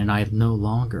gone, and I no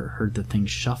longer heard the thing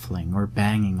shuffling or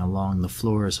banging along the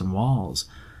floors and walls.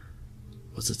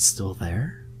 Was it still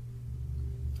there?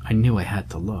 I knew I had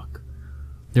to look.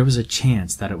 There was a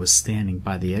chance that it was standing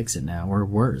by the exit now, or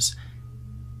worse,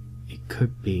 it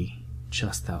could be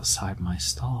just outside my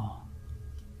stall.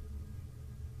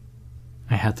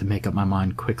 I had to make up my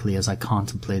mind quickly as I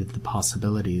contemplated the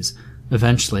possibilities.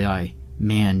 Eventually I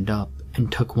manned up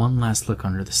and took one last look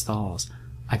under the stalls.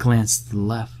 I glanced to the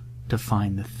left to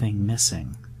find the thing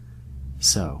missing.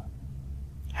 So,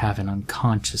 having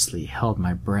unconsciously held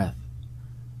my breath,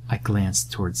 I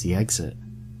glanced towards the exit.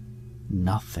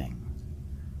 Nothing.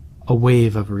 A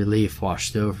wave of relief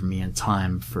washed over me in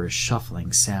time for a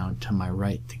shuffling sound to my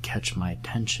right to catch my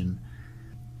attention.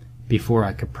 Before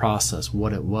I could process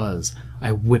what it was,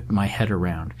 I whipped my head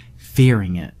around,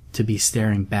 fearing it to be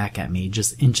staring back at me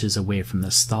just inches away from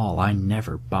the stall I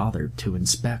never bothered to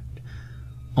inspect,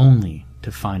 only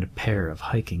to find a pair of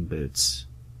hiking boots.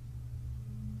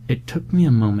 It took me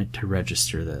a moment to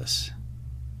register this.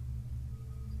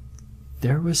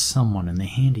 There was someone in the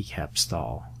handicap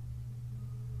stall.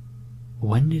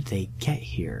 When did they get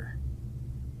here?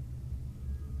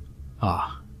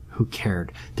 Who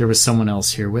cared? There was someone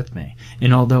else here with me,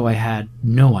 and although I had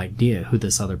no idea who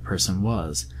this other person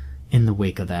was, in the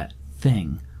wake of that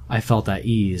thing, I felt at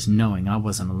ease knowing I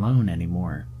wasn't alone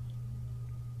anymore.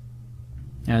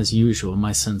 As usual,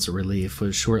 my sense of relief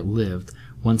was short-lived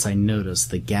once I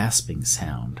noticed the gasping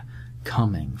sound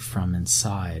coming from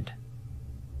inside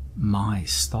my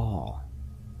stall.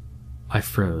 I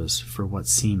froze for what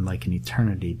seemed like an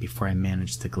eternity before I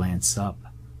managed to glance up.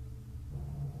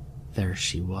 There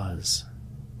she was.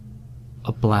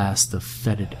 A blast of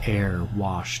fetid air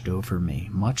washed over me,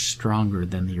 much stronger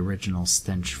than the original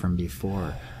stench from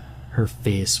before. Her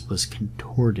face was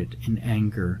contorted in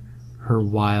anger. Her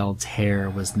wild hair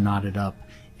was knotted up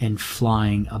and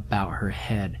flying about her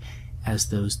head as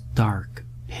those dark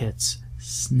pits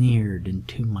sneered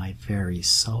into my very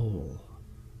soul.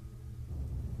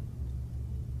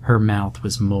 Her mouth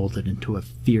was molded into a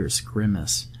fierce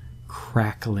grimace,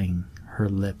 crackling her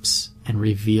lips and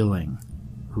revealing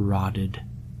rotted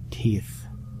teeth.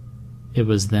 It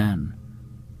was then,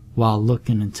 while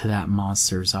looking into that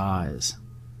monster's eyes,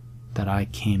 that I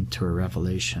came to a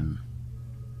revelation.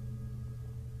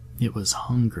 It was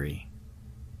hungry,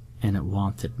 and it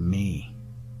wanted me.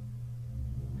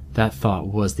 That thought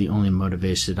was the only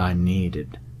motivation I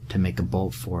needed to make a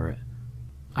bolt for it.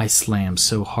 I slammed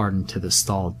so hard into the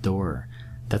stall door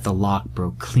that the lock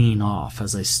broke clean off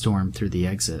as I stormed through the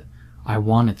exit. I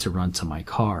wanted to run to my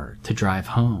car, to drive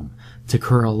home, to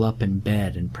curl up in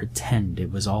bed and pretend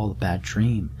it was all a bad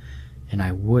dream, and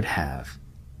I would have,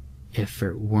 if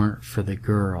it weren't for the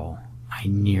girl I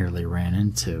nearly ran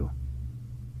into.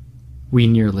 We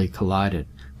nearly collided,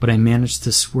 but I managed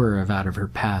to swerve out of her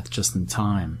path just in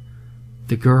time.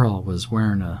 The girl was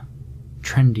wearing a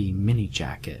trendy mini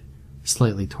jacket,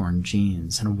 slightly torn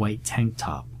jeans, and a white tank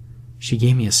top. She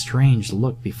gave me a strange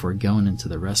look before going into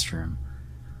the restroom.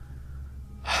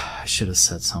 I should have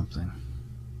said something.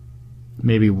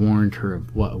 Maybe warned her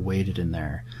of what awaited in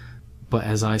there, but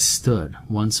as I stood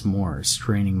once more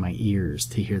straining my ears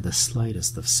to hear the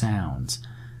slightest of sounds,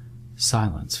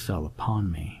 silence fell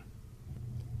upon me.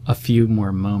 A few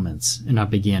more moments, and I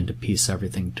began to piece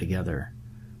everything together.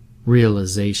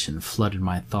 Realization flooded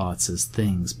my thoughts as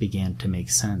things began to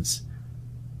make sense.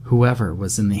 Whoever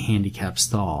was in the handicap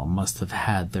stall must have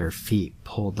had their feet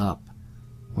pulled up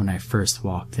when I first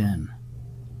walked in.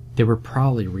 They were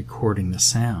probably recording the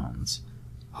sounds,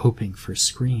 hoping for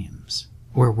screams,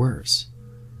 or worse,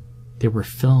 they were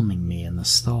filming me in the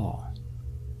stall.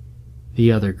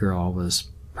 The other girl was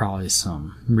probably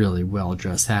some really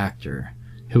well-dressed actor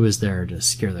who was there to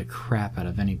scare the crap out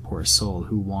of any poor soul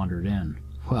who wandered in.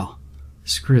 Well,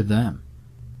 screw them.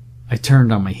 I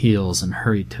turned on my heels and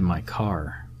hurried to my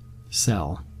car.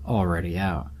 Cell already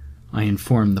out. I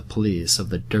informed the police of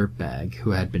the dirtbag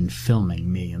who had been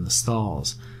filming me in the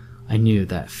stalls. I knew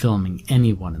that filming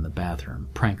anyone in the bathroom,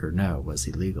 prank or no, was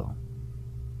illegal.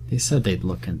 They said they'd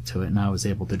look into it, and I was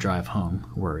able to drive home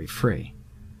worry-free.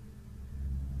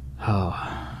 Oh,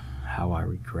 how I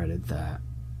regretted that.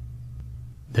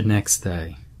 The next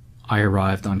day, I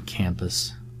arrived on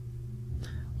campus,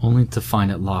 only to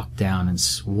find it locked down and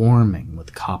swarming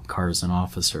with cop cars and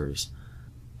officers.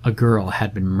 A girl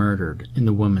had been murdered in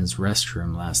the women's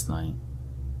restroom last night.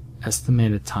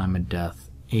 Estimated time of death,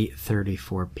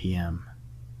 8:34 p.m.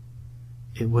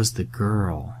 It was the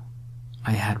girl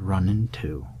I had run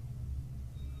into.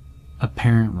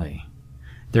 Apparently,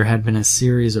 there had been a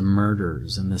series of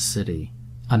murders in the city.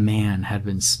 A man had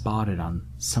been spotted on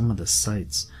some of the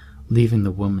sites leaving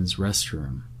the women's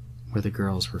restroom where the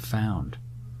girls were found.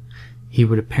 He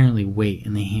would apparently wait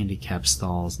in the handicap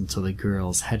stalls until the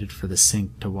girls headed for the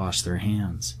sink to wash their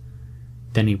hands.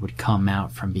 Then he would come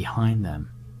out from behind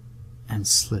them and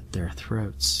slit their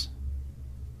throats.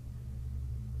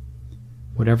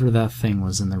 Whatever that thing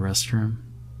was in the restroom,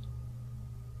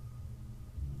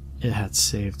 it had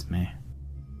saved me.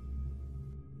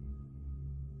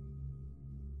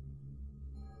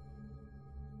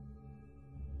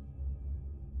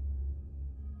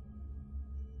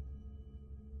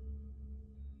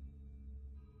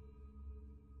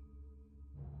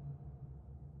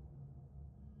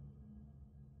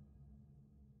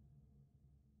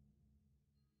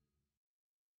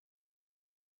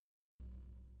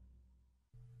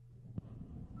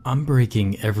 I'm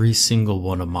breaking every single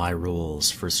one of my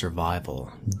rules for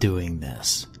survival doing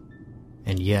this.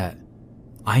 And yet,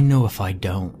 I know if I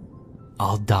don't,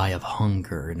 I'll die of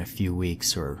hunger in a few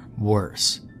weeks or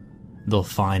worse. They'll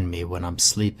find me when I'm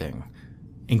sleeping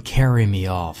and carry me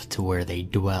off to where they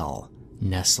dwell,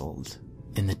 nestled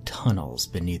in the tunnels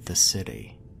beneath the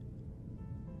city.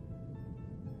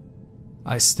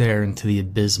 I stare into the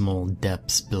abysmal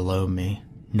depths below me.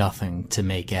 Nothing to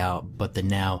make out but the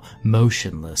now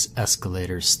motionless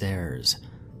escalator stairs,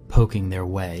 poking their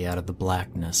way out of the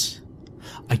blackness.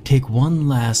 I take one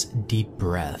last deep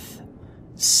breath,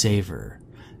 savor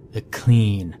the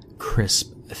clean,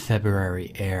 crisp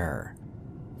February air,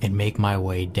 and make my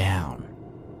way down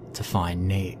to find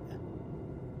Nate.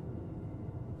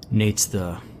 Nate's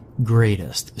the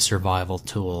greatest survival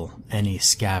tool any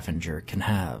scavenger can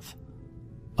have.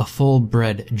 A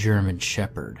full-bred German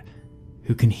shepherd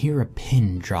who can hear a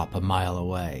pin drop a mile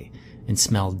away and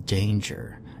smell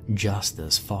danger just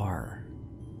as far.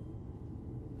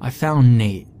 I found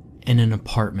Nate in an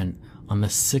apartment on the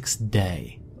 6th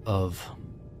day of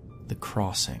the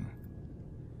crossing,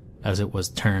 as it was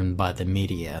termed by the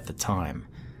media at the time.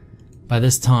 By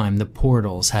this time, the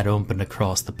portals had opened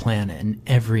across the planet in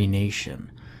every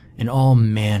nation, and all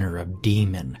manner of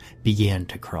demon began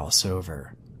to cross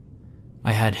over.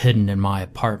 I had hidden in my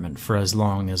apartment for as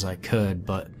long as I could,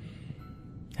 but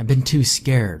I'd been too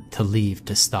scared to leave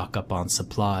to stock up on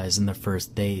supplies in the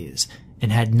first days,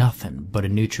 and had nothing but a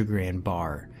Nutri-Grain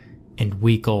bar and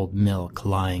week-old milk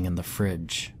lying in the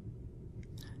fridge.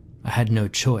 I had no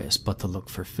choice but to look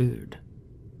for food.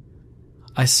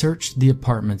 I searched the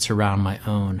apartments around my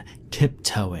own,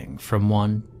 tiptoeing from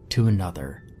one to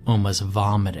another, almost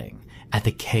vomiting at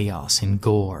the chaos and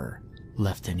gore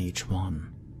left in each one,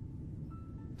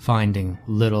 finding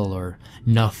little or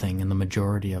nothing in the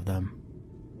majority of them.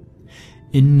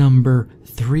 In number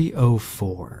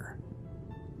 304,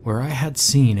 where I had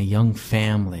seen a young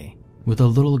family with a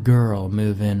little girl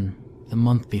move in the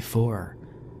month before,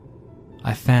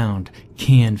 I found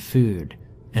canned food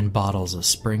and bottles of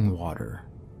spring water.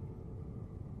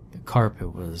 The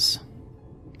carpet was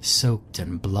soaked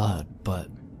in blood, but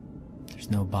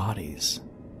there's no bodies.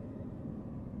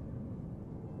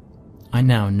 I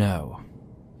now know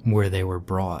where they were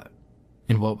brought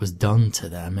and what was done to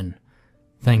them, and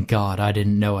thank God I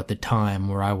didn't know at the time,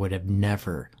 or I would have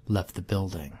never left the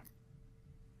building.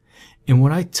 In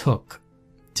what I took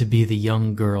to be the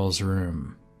young girl's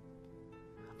room,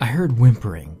 I heard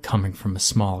whimpering coming from a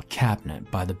small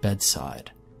cabinet by the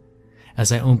bedside.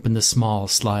 As I opened the small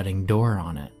sliding door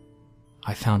on it,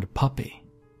 I found a puppy,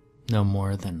 no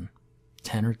more than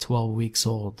 10 or 12 weeks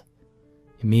old.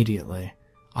 Immediately,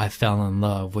 I fell in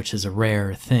love, which is a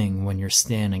rare thing when you're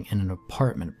standing in an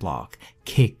apartment block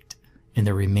caked in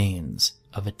the remains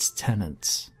of its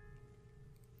tenants.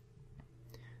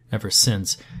 Ever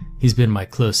since, he's been my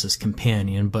closest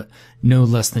companion, but no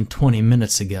less than 20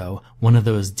 minutes ago, one of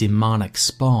those demonic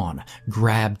spawn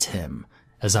grabbed him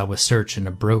as I was searching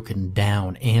a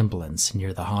broken-down ambulance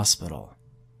near the hospital.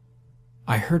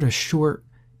 I heard a short,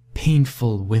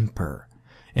 painful whimper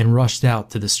and rushed out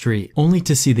to the street, only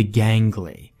to see the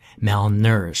gangly,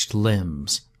 malnourished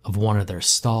limbs of one of their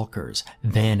stalkers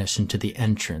vanish into the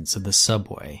entrance of the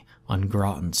subway on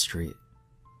Groton Street.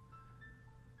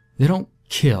 They don't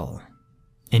kill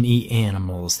and eat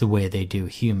animals the way they do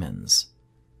humans.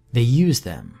 They use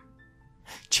them,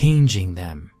 changing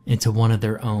them into one of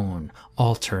their own,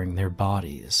 altering their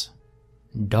bodies.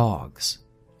 Dogs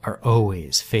are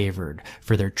always favored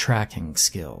for their tracking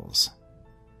skills,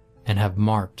 and have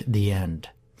marked the end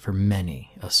for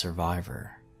many a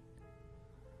survivor.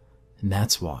 And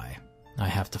that's why I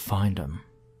have to find him,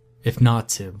 if not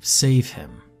to save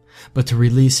him, but to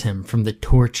release him from the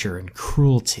torture and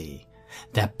cruelty,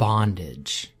 that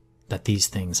bondage that these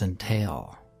things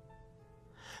entail.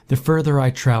 The further I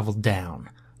travel down,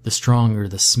 the stronger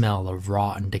the smell of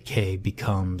rot and decay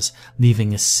becomes,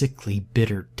 leaving a sickly,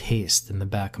 bitter taste in the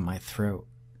back of my throat.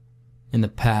 In the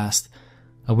past,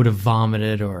 I would have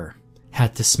vomited or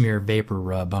had to smear vapor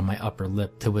rub on my upper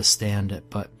lip to withstand it,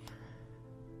 but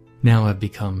now I've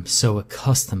become so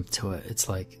accustomed to it, it's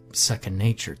like second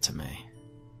nature to me.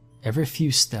 Every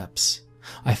few steps,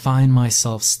 I find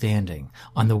myself standing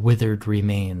on the withered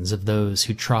remains of those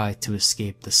who tried to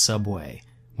escape the subway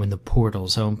when the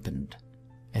portals opened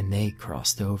and they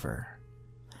crossed over.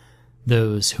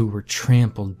 Those who were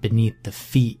trampled beneath the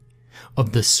feet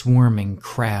of the swarming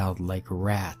crowd like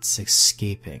rats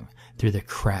escaping through the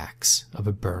cracks of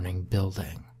a burning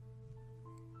building.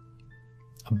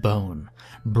 A bone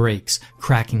breaks,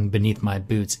 cracking beneath my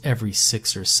boots every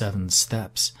 6 or 7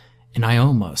 steps, and I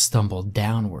almost stumble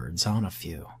downwards on a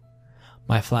few.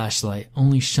 My flashlight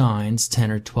only shines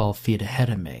 10 or 12 feet ahead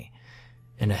of me,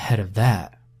 and ahead of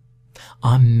that,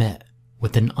 I'm met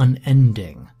with an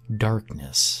unending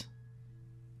darkness.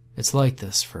 It's like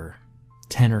this for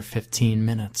 10 or 15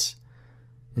 minutes,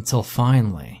 until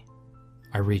finally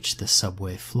I reach the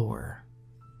subway floor.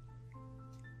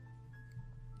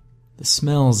 The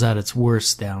smell's at its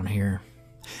worst down here,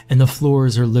 and the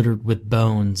floors are littered with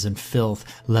bones and filth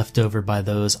left over by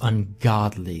those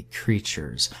ungodly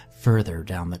creatures further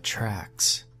down the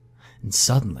tracks. And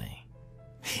suddenly,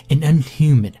 an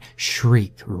inhuman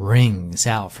shriek rings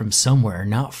out from somewhere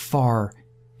not far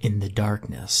in the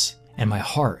darkness, and my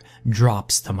heart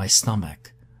drops to my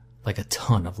stomach like a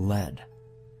ton of lead.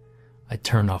 I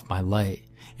turn off my light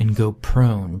and go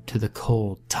prone to the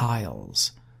cold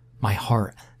tiles, my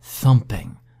heart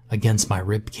thumping against my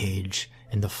ribcage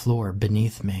and the floor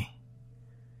beneath me.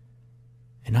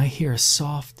 And I hear a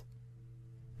soft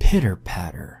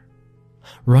pitter-patter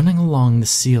running along the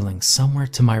ceiling somewhere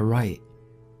to my right,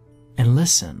 and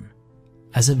listen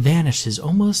as it vanishes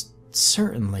almost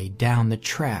certainly down the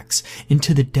tracks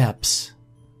into the depths,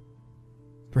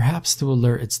 perhaps to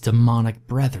alert its demonic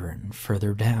brethren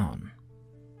further down.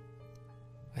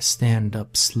 I stand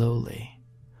up slowly,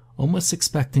 almost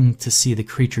expecting to see the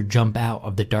creature jump out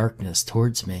of the darkness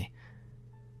towards me,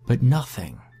 but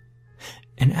nothing,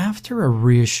 and after a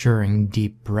reassuring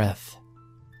deep breath,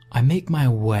 I make my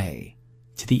way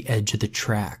to the edge of the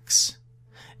tracks,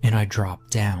 and I drop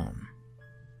down.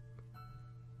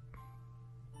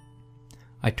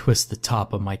 I twist the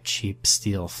top of my cheap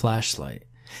steel flashlight,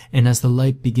 and as the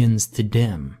light begins to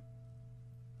dim,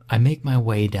 I make my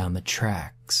way down the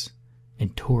tracks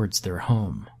and towards their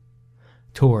home,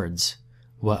 towards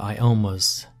what I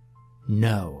almost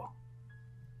know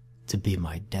to be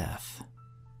my death.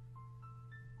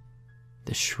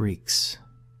 The shrieks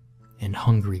and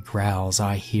hungry growls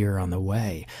I hear on the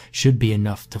way should be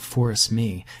enough to force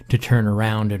me to turn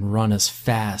around and run as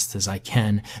fast as I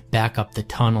can back up the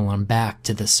tunnel and back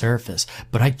to the surface,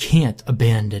 but I can't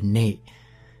abandon Nate,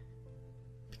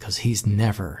 because he's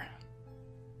never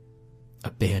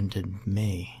abandoned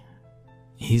me.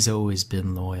 He's always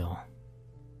been loyal,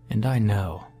 and I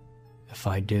know if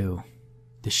I do,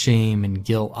 the shame and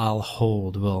guilt I'll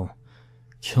hold will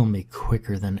kill me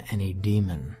quicker than any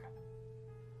demon.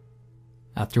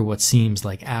 After what seems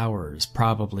like hours,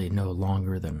 probably no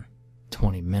longer than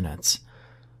 20 minutes,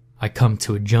 I come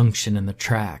to a junction in the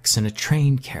tracks, and a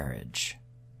train carriage,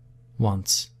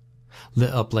 once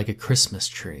lit up like a Christmas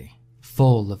tree,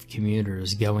 full of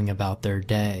commuters going about their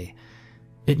day,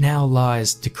 it now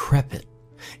lies decrepit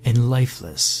and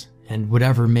lifeless, and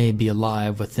whatever may be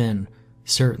alive within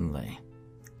certainly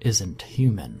isn't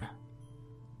human.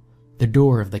 The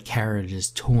door of the carriage is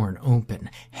torn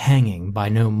open, hanging by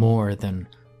no more than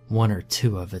 1 or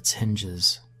 2 of its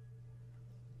hinges.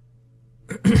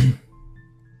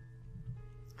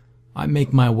 I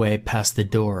make my way past the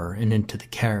door and into the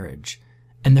carriage,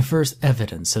 and the first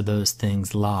evidence of those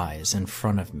things lies in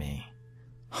front of me.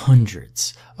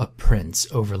 Hundreds of prints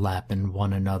overlapping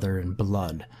one another in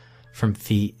blood, from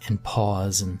feet and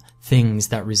paws and things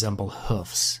that resemble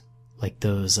hoofs like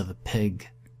those of a pig.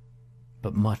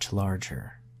 but much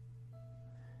larger.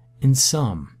 In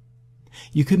some,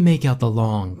 you could make out the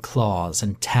long claws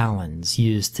and talons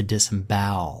used to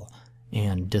disembowel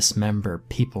and dismember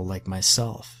people like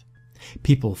myself,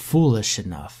 people foolish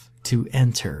enough to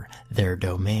enter their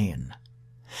domain.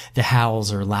 The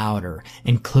howls are louder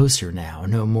and closer now,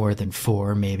 no more than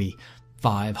 4, maybe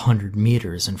 500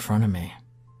 meters in front of me.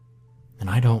 And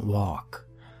I don't walk.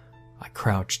 I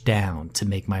crouch down to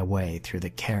make my way through the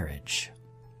carriage.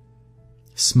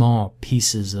 Small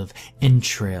pieces of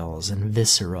entrails and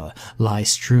viscera lie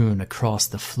strewn across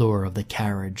the floor of the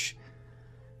carriage.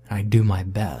 I do my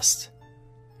best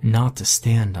not to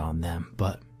stand on them,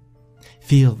 but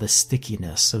feel the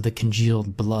stickiness of the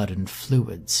congealed blood and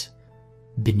fluids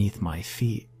beneath my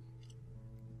feet.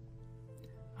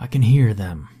 I can hear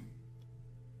them.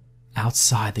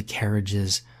 Outside the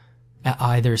carriages, at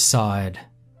either side,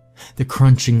 the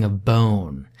crunching of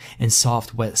bone and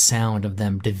soft wet sound of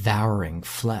them devouring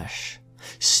flesh,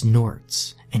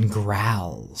 snorts and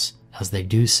growls as they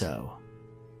do so.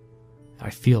 I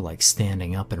feel like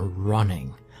standing up and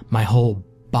running. My whole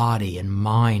body and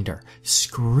mind are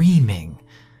screaming.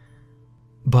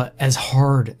 But as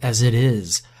hard as it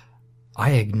is,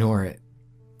 I ignore it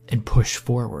and push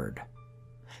forward,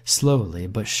 slowly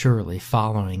but surely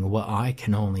following what I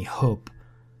can only hope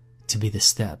to be the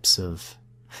steps of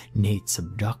Nate's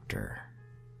abductor.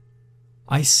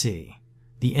 I see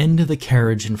the end of the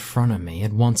carriage in front of me,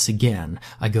 and once again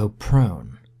I go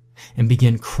prone and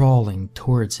begin crawling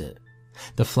towards it,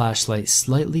 the flashlight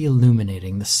slightly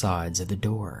illuminating the sides of the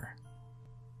door.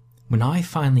 When I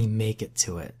finally make it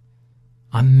to it,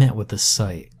 I'm met with a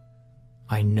sight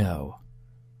I know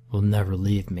will never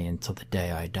leave me until the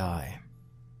day I die.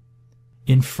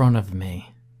 In front of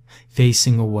me,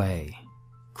 facing away,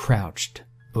 crouched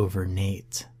over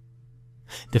Nate,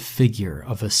 the figure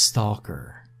of a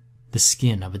stalker, the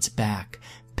skin of its back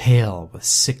pale with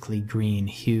sickly green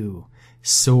hue,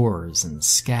 sores and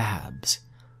scabs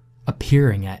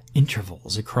appearing at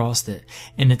intervals across it,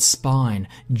 and its spine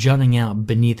jutting out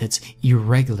beneath its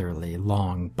irregularly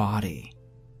long body.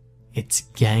 Its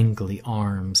gangly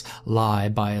arms lie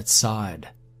by its side.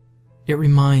 It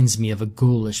reminds me of a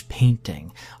ghoulish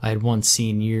painting I had once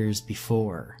seen years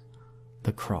before,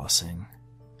 The Crossing,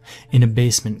 in a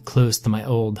basement close to my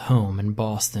old home in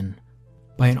Boston,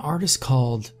 by an artist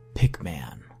called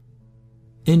Pickman.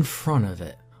 In front of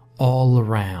it, all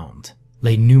around,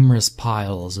 lay numerous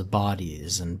piles of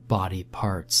bodies and body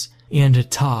parts, and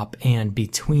atop and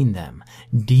between them,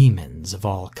 demons of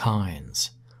all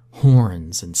kinds,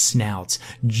 horns and snouts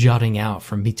jutting out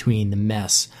from between the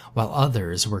mess, while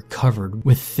others were covered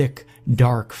with thick,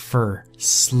 dark fur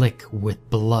slick with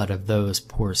blood of those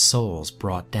poor souls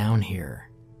brought down here.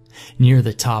 Near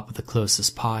the top of the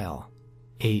closest pile,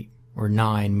 8 or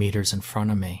 9 meters in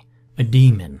front of me, a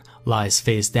demon lies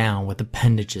face down with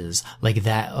appendages like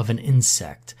that of an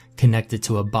insect connected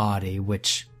to a body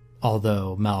which,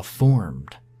 although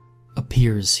malformed,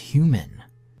 appears human.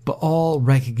 But all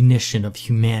recognition of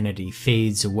humanity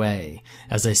fades away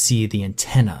as I see the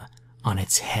antenna on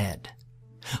its head,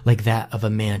 like that of a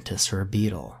mantis or a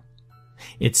beetle,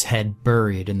 its head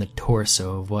buried in the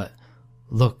torso of what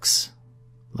looks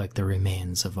like the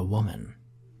remains of a woman.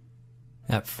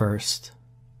 At first,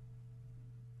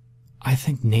 I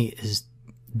think Nate is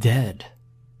dead,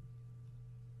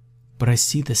 but I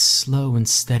see the slow and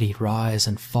steady rise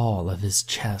and fall of his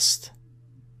chest,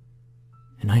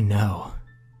 and I know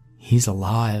he's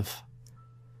alive.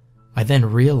 I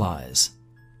then realize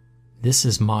this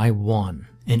is my one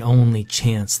and only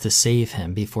chance to save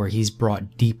him before he's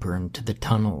brought deeper into the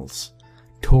tunnels,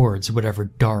 towards whatever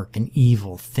dark and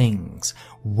evil things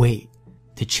wait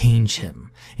to change him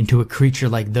into a creature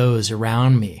like those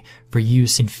around me for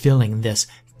use in filling this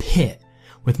pit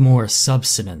with more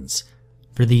substance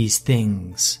for these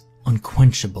things'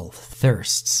 unquenchable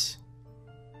thirsts.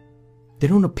 They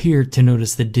don't appear to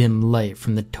notice the dim light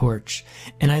from the torch,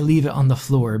 and I leave it on the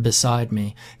floor beside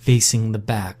me, facing the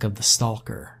back of the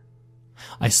stalker.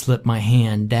 I slip my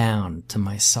hand down to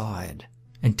my side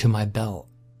and to my belt,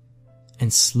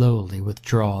 and slowly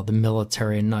withdraw the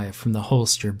military knife from the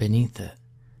holster beneath it.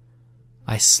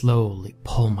 I slowly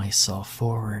pull myself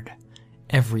forward.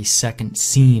 Every second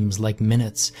seems like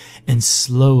minutes, and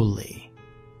slowly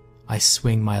I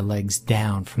swing my legs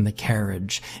down from the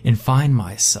carriage and find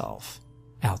myself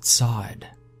outside.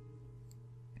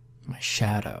 My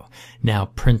shadow now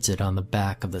printed on the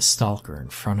back of the stalker in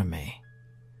front of me.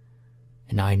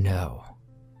 And I know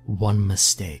one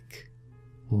mistake,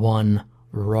 one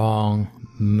wrong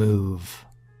move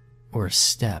or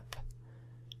step,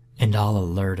 and I'll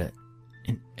alert it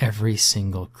in every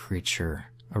single creature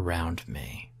around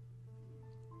me.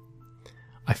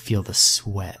 I feel the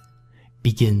sweat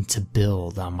begin to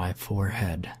build on my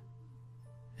forehead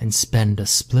and spend a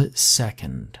split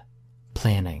second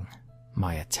planning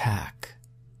my attack.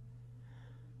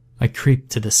 I creep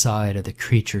to the side of the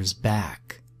creature's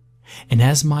back, and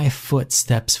as my foot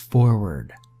steps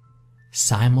forward,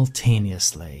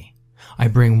 simultaneously, I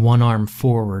bring one arm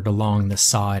forward along the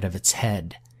side of its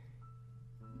head,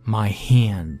 my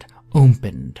hand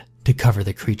opened to cover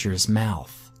the creature's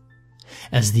mouth,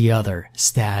 as the other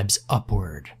stabs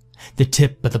upward, the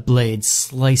tip of the blade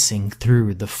slicing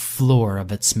through the floor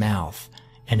of its mouth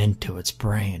and into its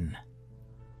brain.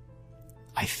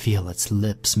 I feel its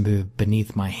lips move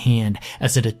beneath my hand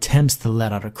as it attempts to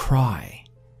let out a cry,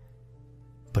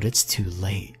 but it's too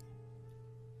late,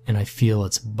 and I feel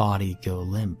its body go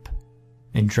limp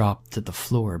and drop to the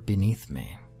floor beneath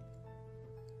me.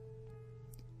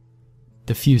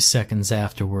 The few seconds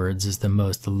afterwards is the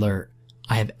most alert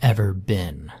I have ever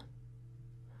been.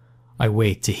 I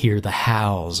wait to hear the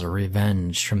howls of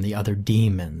revenge from the other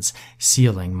demons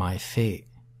sealing my fate.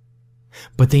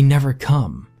 But they never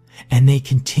come, and they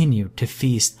continue to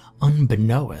feast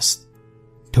unbeknownst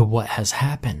to what has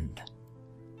happened.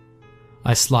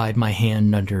 I slide my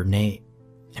hand under Nate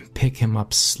and pick him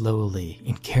up slowly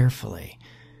and carefully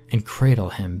and cradle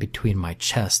him between my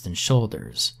chest and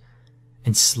shoulders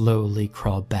and slowly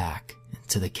crawl back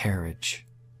into the carriage.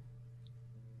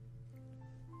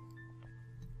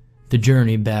 The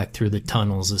journey back through the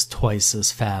tunnels is twice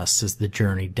as fast as the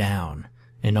journey down,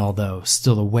 and although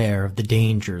still aware of the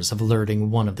dangers of alerting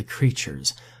one of the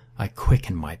creatures, I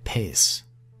quicken my pace.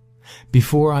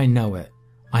 Before I know it,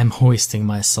 I'm hoisting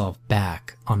myself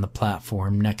back on the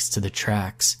platform next to the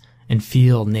tracks and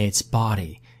feel Nate's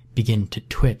body begin to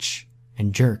twitch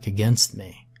and jerk against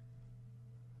me.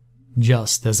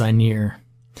 Just as I near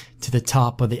to the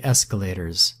top of the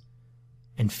escalators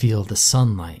and feel the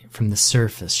sunlight from the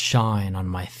surface shine on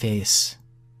my face,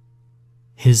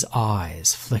 his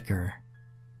eyes flicker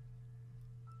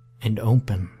and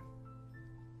open,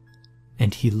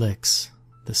 and he licks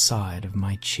the side of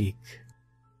my cheek.